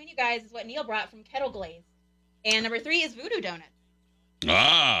winner between you guys is what Neil brought from Kettle Glaze, and number 3 is Voodoo Donut.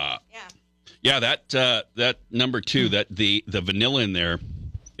 Ah. Yeah. Yeah, that number 2, that the vanilla in there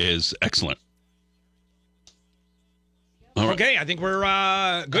is excellent. All right. Okay, I think we're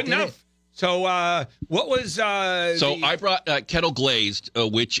good did enough. it. So, what was So I brought Kettle Glazed,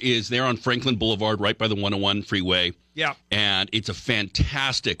 which is there on Franklin Boulevard, right by the 101 freeway. Yeah. And it's a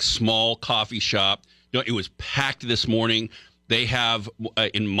fantastic small coffee shop. You know, it was packed this morning. They have,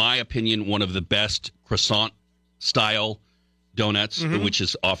 in my opinion, one of the best croissant-style donuts, which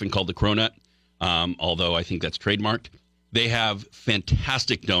is often called the cronut, although I think that's trademarked. They have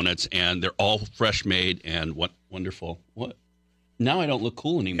fantastic donuts, and they're all fresh made and wonderful. What? Now I don't look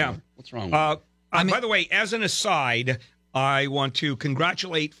cool anymore. Yeah. What's wrong with me? By the way, as an aside, I want to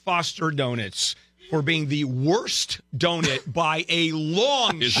congratulate Foster Donuts for being the worst donut by a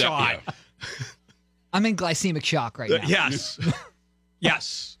long Is that- shot. yeah. I'm in glycemic shock right now. Yes.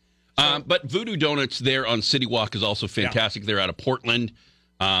 Yes. But Voodoo Donuts there on City Walk is also fantastic. They're out of Portland.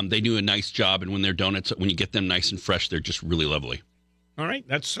 They do a nice job, and when their donuts, when you get them nice and fresh, they're just really lovely. All right.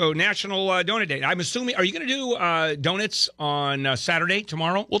 That's so National Donut Day. I'm assuming, are you going to do donuts on Saturday,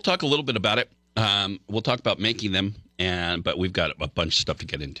 tomorrow? We'll talk a little bit about it. We'll talk about making them, but we've got a bunch of stuff to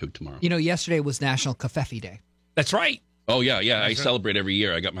get into tomorrow. You know, yesterday was National Covfefe Day. That's right. Oh, yeah. I celebrate every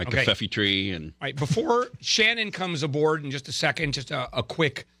year. I got my Okay. Covfefe tree. And All right. Before Shannon comes aboard in just a second, just a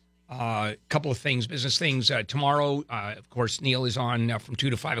quick couple of things, business things. Tomorrow, of course, Neil is on from 2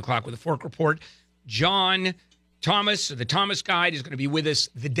 to 5 o'clock with a Fork Report. John Thomas, the Thomas Guide, is going to be with us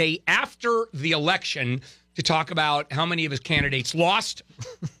the day after the election to talk about how many of his candidates lost.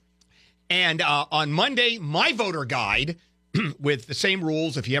 And on Monday, my voter guide with the same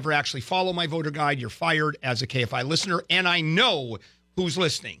rules. If you ever actually follow my voter guide, you're fired as a KFI listener. And I know who's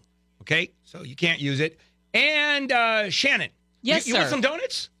listening. Okay? So you can't use it. And Shannon. Yes, you want sir. some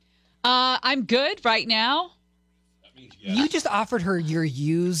donuts? I'm good right now. You just offered her your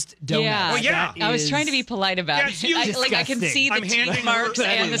used donut. Yeah, That I was is- trying to be polite about That's it. I can see the I'm handing teeth her- marks that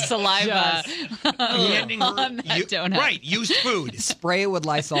and the is saliva I'm handing her on that donut. Right, used food. Spray it with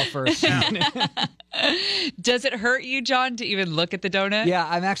Lysol first. Does it hurt you, John, to even look at the donut? Yeah,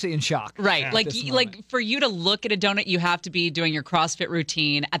 I'm actually in shock. Right, at like this like for you to look at a donut, you have to be doing your CrossFit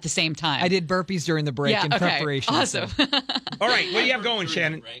routine at the same time. I did burpees during the break in preparation. Awesome. All right, what do you have going,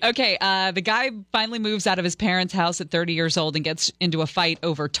 Shannon? Okay, the guy finally moves out of his parents' house at 30 years old and gets into a fight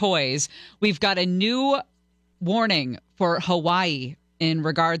over toys. We've got a new warning for Hawaii in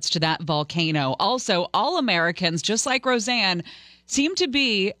regards to that volcano. Also, all Americans, just like Roseanne, seem to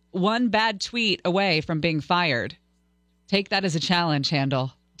be one bad tweet away from being fired. Take that as a challenge,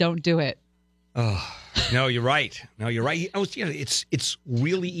 Handel. Don't do it. Oh, no, you're right. No, you're right. It's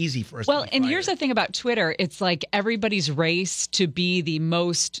really easy for us. Well, to be and fired. here's the thing about Twitter. It's like everybody's race to be the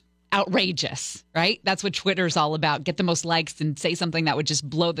most outrageous, right? That's what Twitter's all about. Get the most likes and say something that would just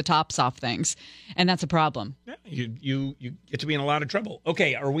blow the tops off things. And that's a problem. Yeah, you get to be in a lot of trouble.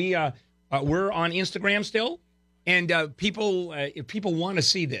 Okay, are we? We're on Instagram still, and people, if people want to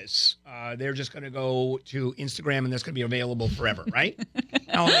see this, they're just going to go to Instagram, and that's going to be available forever, right?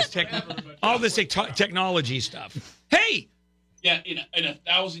 all this technology stuff. Hey, Yeah, in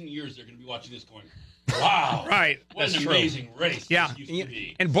 1,000 years, they're going to be watching this going, wow. Right. What That's an true. amazing race Yeah. this used to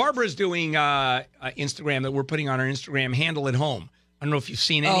be. And Barbara's doing Instagram that we're putting on our Instagram handle at home. I don't know if you've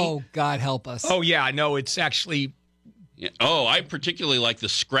seen any. Oh, God help us. Oh, yeah. No, it's actually. Yeah. Oh, I particularly like the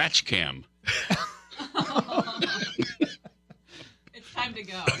scratch cam. It's time to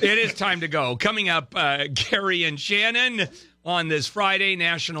go. It is time to go. Coming up, Gary and Shannon on this Friday,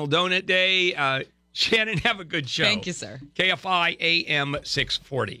 National Donut Day. Shannon, have a good show. Thank you, sir. KFI AM 640.